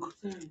 Habakkuk.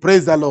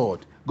 Praise the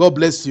Lord. God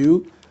bless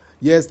you.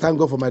 Yes, thank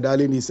God for my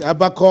darling. It's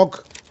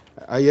Habakkuk.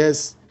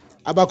 Yes.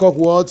 Habakkuk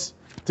what?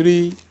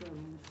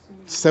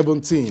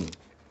 3:17.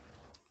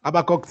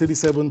 Habakkuk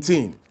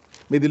 3:17.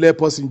 May the Lord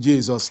pause in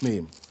Jesus'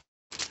 name.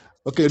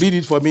 Okay, read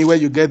it for me when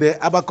you get there.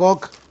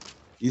 Habakkuk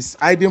is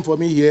hiding for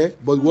me here,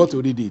 but we want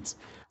to read it.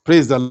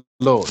 Praise the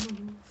Lord.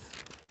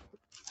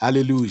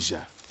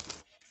 Hallelujah.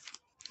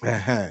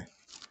 Uh-huh.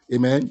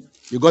 Amen.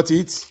 You got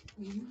it?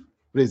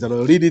 Praise the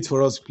Lord. Read it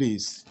for us,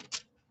 please.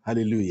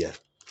 Hallelujah.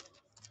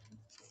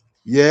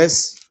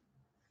 Yes.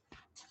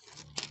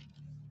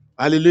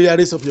 Hallelujah.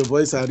 Raise up your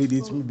voice and read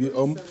it. Maybe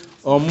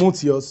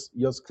unmute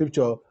your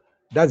scripture.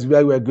 That's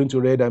where we are going to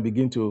read and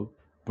begin to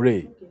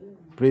pray.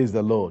 Praise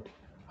the Lord.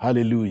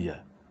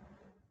 Hallelujah.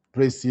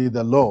 Praise ye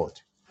the Lord.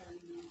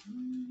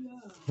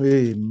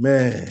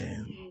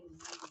 Amen.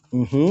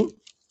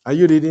 Are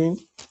you reading?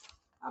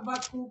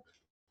 Habakkuk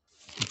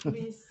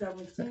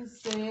 3:17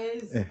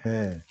 says,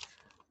 Uh-huh.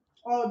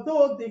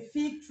 Although the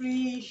fig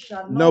tree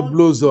shall No not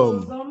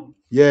blossom,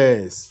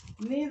 yes.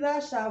 neither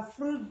shall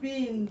fruit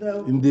be in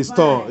the In the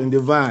store, in vines, the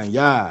vine,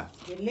 yeah.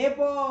 the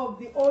labor of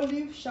the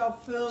olive shall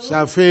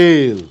Shall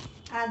fail, fail.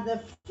 and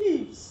the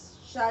fields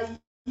shall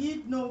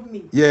yield no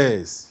meat.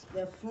 Yes.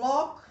 The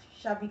flock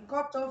shall be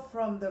cut off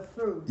from the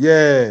fold,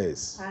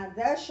 Yes. and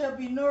there shall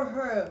be no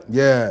herb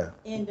Yeah.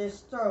 in the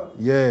store.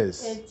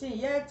 Yes. 18.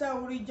 Yet I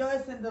will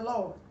rejoice in the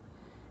Lord,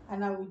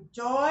 and I will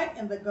joy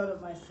in the God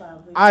of my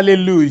salvation.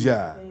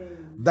 Hallelujah.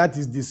 Amen. That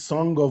is the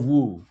song of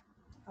who?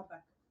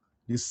 Habakkuk.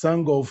 The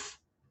song of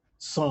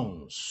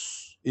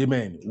songs.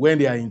 Amen. When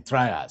they are in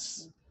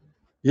trials.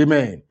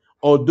 Amen.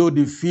 Although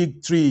the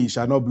fig tree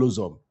shall not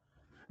blossom,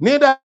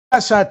 neither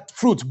shall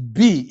fruit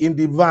be in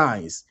the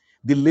vines,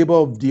 the labor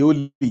of the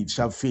olive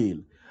shall fail,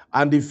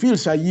 and the field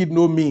shall yield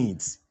no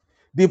meat.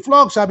 The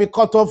flock shall be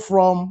cut off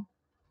from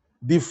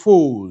the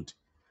fold,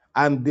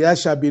 and there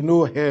shall be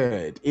no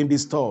herd in the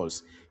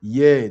stalls.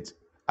 Yet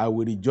I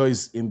will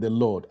rejoice in the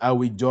Lord. I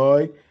will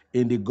joy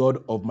in the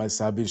God of my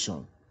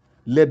salvation.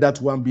 Let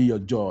that one be your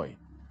joy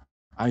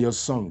and your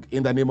song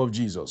in the name of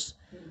Jesus.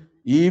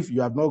 If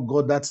you have not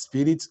got that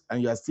spirit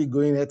and you are still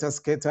going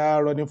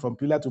scatter, running from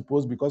pillar to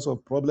post because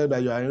of problem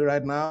that you are in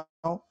right now,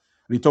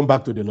 return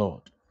back to the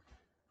Lord.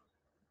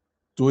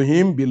 To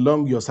Him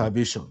belong your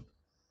salvation.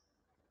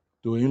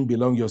 To Him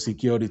belong your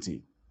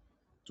security.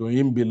 To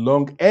Him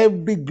belong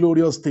every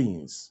glorious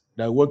things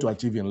that you want to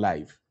achieve in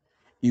life.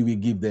 He will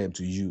give them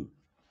to you.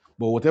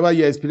 But whatever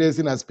you're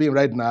experiencing as pain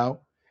right now,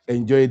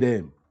 enjoy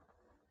them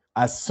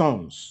as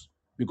sons,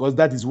 because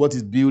that is what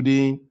is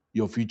building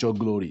your future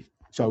glory.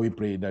 Shall we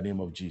pray in the name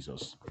of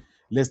Jesus?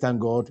 Let's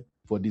thank God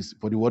for this,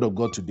 for the word of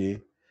God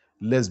today.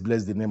 Let's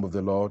bless the name of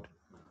the Lord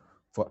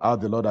for how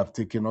the Lord have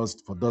taken us,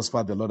 for thus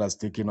far the Lord has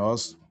taken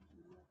us.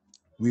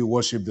 We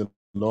worship the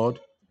Lord.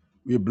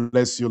 We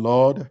bless you,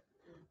 Lord.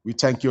 We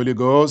thank you, Holy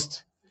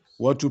Ghost.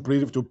 Want to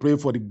pray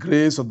for the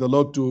grace of the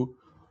Lord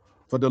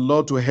for the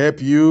Lord to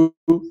help you,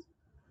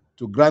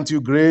 to grant you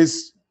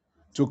grace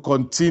to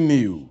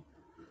continue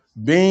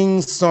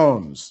being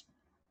sons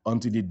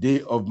until the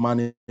day of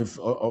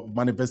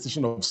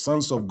manifestation of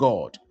sons of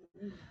God.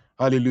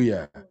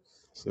 Hallelujah.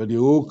 So the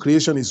whole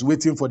creation is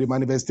waiting for the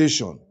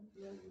manifestation.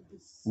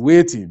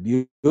 Waiting.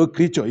 The whole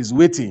creature is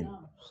waiting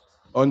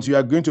until you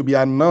are going to be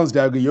announced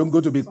that you're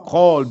going to be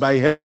called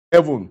by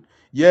heaven.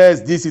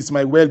 Yes, this is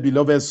my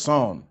well-beloved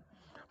son.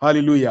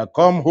 Hallelujah.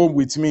 Come home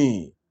with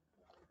me.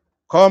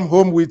 Come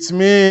home with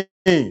me.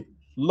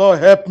 Lord,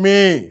 help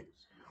me.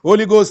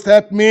 Holy Ghost,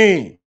 help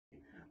me.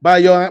 By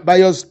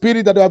your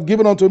spirit that you have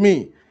given unto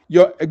me.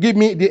 Give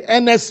me the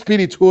earnest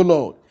spirit, oh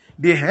Lord.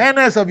 The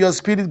earnest of your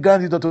spirit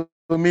grant it unto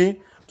me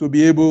to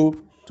be able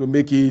to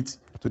make it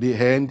to the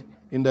end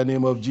in the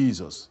name of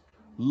Jesus.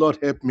 Lord,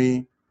 help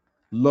me.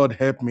 Lord,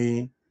 help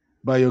me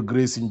by your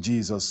grace in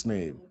Jesus'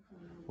 name.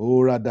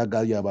 Oh,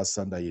 Radagaya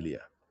Basanda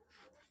Ilia.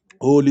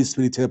 Holy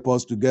Spirit, help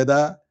us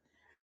together.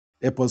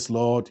 Help us,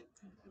 Lord.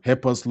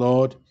 Help us,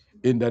 Lord,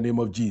 in the name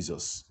of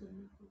Jesus.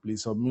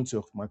 Please unmute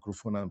your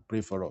microphone and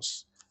pray for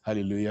us.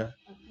 Hallelujah.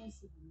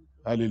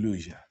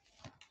 Hallelujah.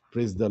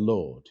 Praise the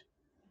Lord.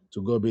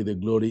 To God be the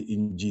glory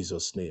in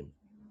Jesus' name.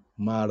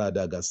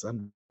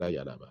 Maradagasanda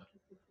Yadaba.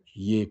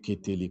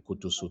 Yeketeli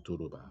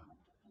kutusuturuba.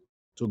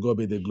 To God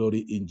be the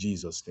glory in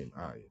Jesus' name.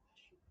 Aye.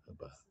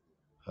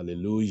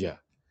 Hallelujah.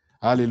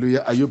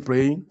 Hallelujah. Are you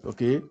praying?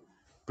 Okay.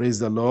 Praise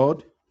the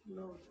Lord.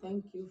 Lord,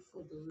 thank you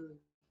for the word.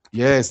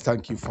 Yes,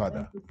 thank you,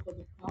 Father. Thank you for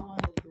the power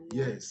of the word.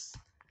 Yes.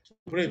 To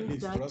Pray, do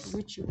please, for that us.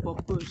 which you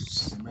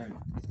purpose. Amen.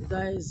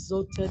 That is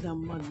exalted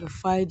and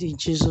magnified in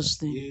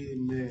Jesus' name.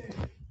 Amen.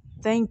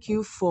 Thank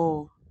you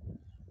for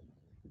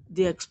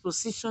the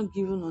exposition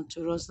given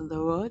unto us in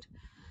the word.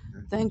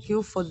 Thank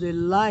you for the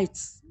light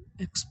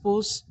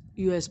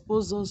you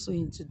expose us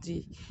into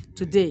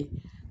today.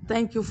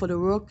 Thank you for the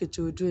work that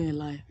you will do in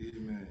life.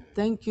 Amen.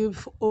 Thank you,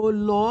 oh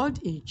Lord,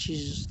 in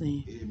Jesus'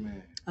 name.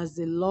 Amen. As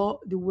the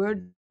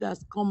word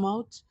that's come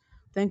out,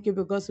 thank you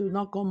because it will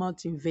not come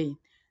out in vain.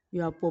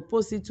 You have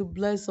proposed it to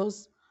bless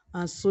us,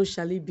 and so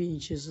shall it be in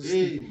Jesus'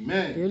 name.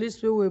 Amen. The Holy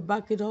Spirit will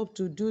back it up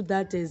to do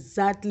that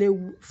exactly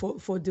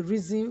for the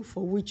reason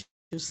for which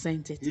you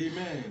sent it.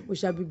 Amen. We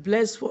shall be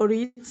blessed for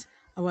it.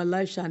 Our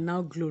life shall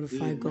now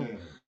glorify God. Amen.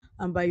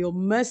 And by your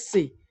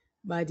mercy,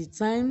 by the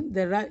time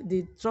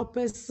the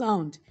trumpet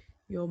sound,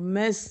 your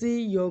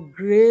mercy, your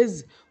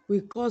grace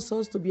will cause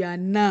us to be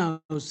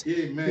announced.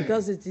 Amen.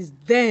 Because it is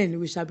then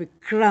we shall be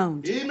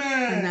crowned and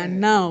Amen.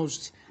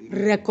 announced,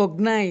 Amen.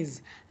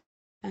 recognized,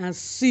 and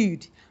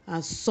sealed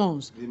as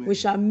sons. Amen. We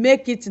shall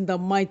make it in the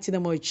mighty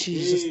name of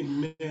Jesus.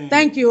 Amen.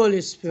 Thank you,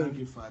 Holy Spirit. Thank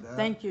you, Father.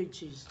 Thank you,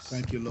 Jesus.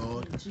 Thank you,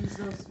 Lord. In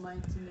Jesus'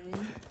 mighty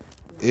name.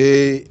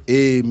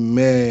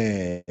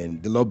 Amen.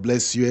 The Lord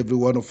bless you, every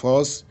one of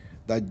us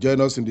that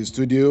join us in the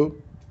studio.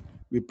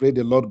 We pray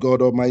the Lord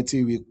God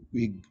Almighty,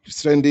 we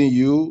strengthen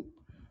you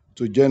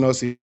to join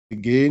us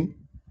again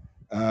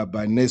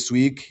by next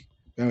week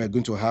when we're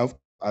going to have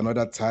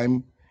another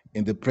time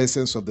in the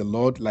presence of the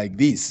Lord like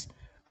this.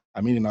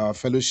 I mean, in our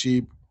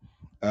fellowship,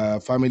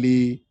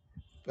 family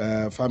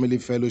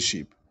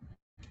fellowship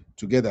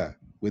together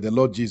with the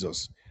Lord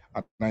Jesus.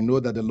 And I know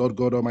that the Lord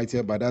God Almighty,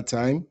 by that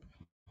time,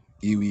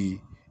 He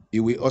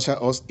will usher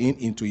us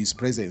into His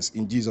presence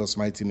in Jesus'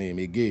 mighty name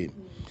again.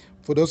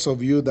 For those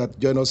of you that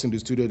join us in the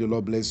studio, the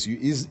Lord bless you.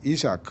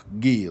 Ishak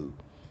Gill,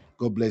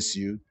 God bless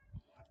you.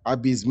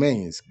 Abis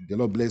Mains, the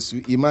Lord bless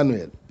you.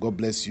 Emmanuel, God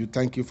bless you.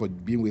 Thank you for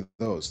being with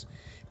us.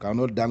 You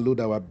cannot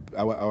download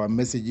our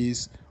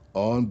messages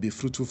on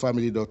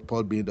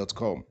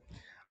befruitfulfamily.podbean.com.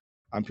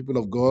 And people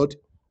of God,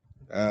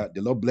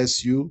 the Lord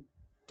bless you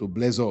to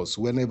bless us.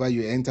 Whenever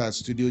you enter a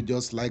studio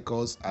just like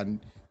us and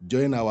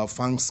join our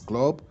fans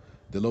club,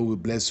 the Lord will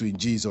bless you in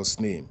Jesus'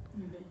 name.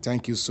 Amen.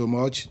 Thank you so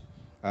much.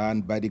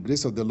 And by the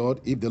grace of the Lord,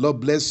 if the Lord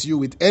bless you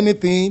with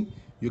anything,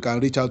 you can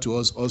reach out to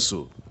us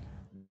also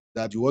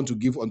that you want to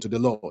give unto the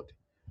Lord.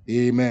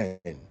 Amen.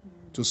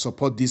 To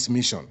support this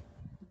mission.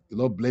 The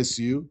Lord bless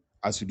you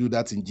as you do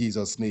that in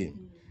Jesus' name.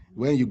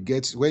 When you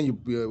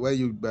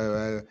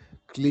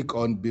click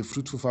on Be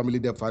Fruitful Family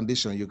Day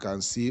Foundation, you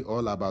can see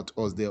all about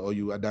us there, or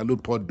you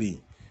download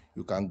Podbean.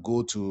 You can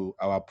go to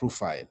our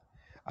profile,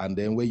 and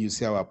then when you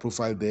see our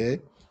profile there,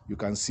 you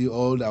can see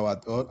all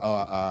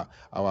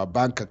our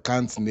bank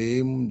account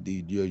name,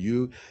 the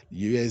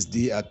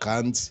USD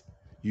account,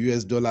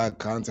 US dollar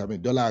account, I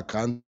mean dollar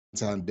account,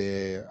 and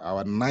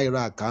our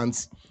Naira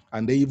account,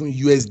 and then even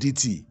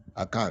USDT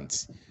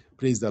account.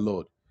 Praise the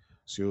Lord.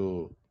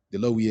 So the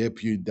Lord will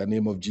help you in the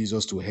name of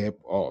Jesus to help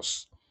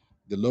us.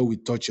 The Lord will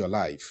touch your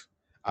life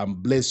and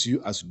bless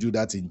you as you do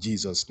that in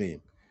Jesus'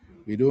 name.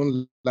 We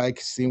don't like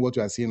seeing what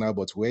we are saying now,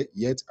 but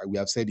yet we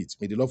have said it.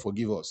 May the Lord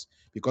forgive us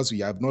because we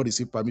have not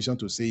received permission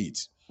to say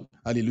it.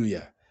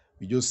 Hallelujah.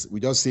 We just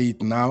say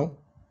it now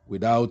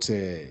without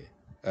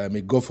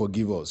may God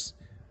forgive us.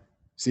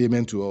 Say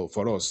amen to all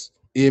for us.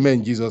 Amen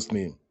in Jesus'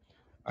 name.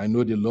 I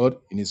know the Lord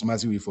in His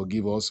mercy will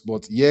forgive us,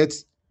 but yet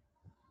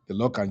the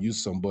Lord can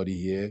use somebody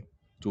here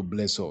to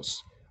bless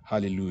us.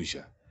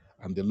 Hallelujah.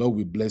 And the Lord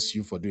will bless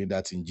you for doing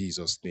that in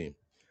Jesus' name.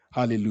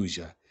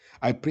 Hallelujah.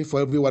 I pray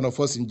for every one of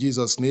us in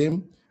Jesus'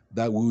 name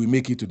that we will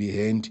make it to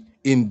the end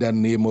in the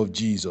name of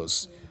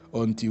Jesus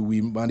until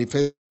we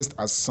manifest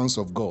as sons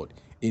of God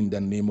in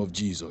the name of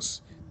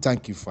Jesus.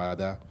 Thank you,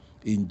 Father.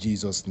 In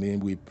Jesus'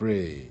 name we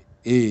pray.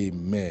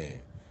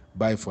 Amen.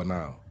 Bye for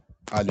now.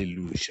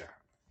 Hallelujah.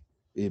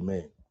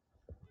 Amen.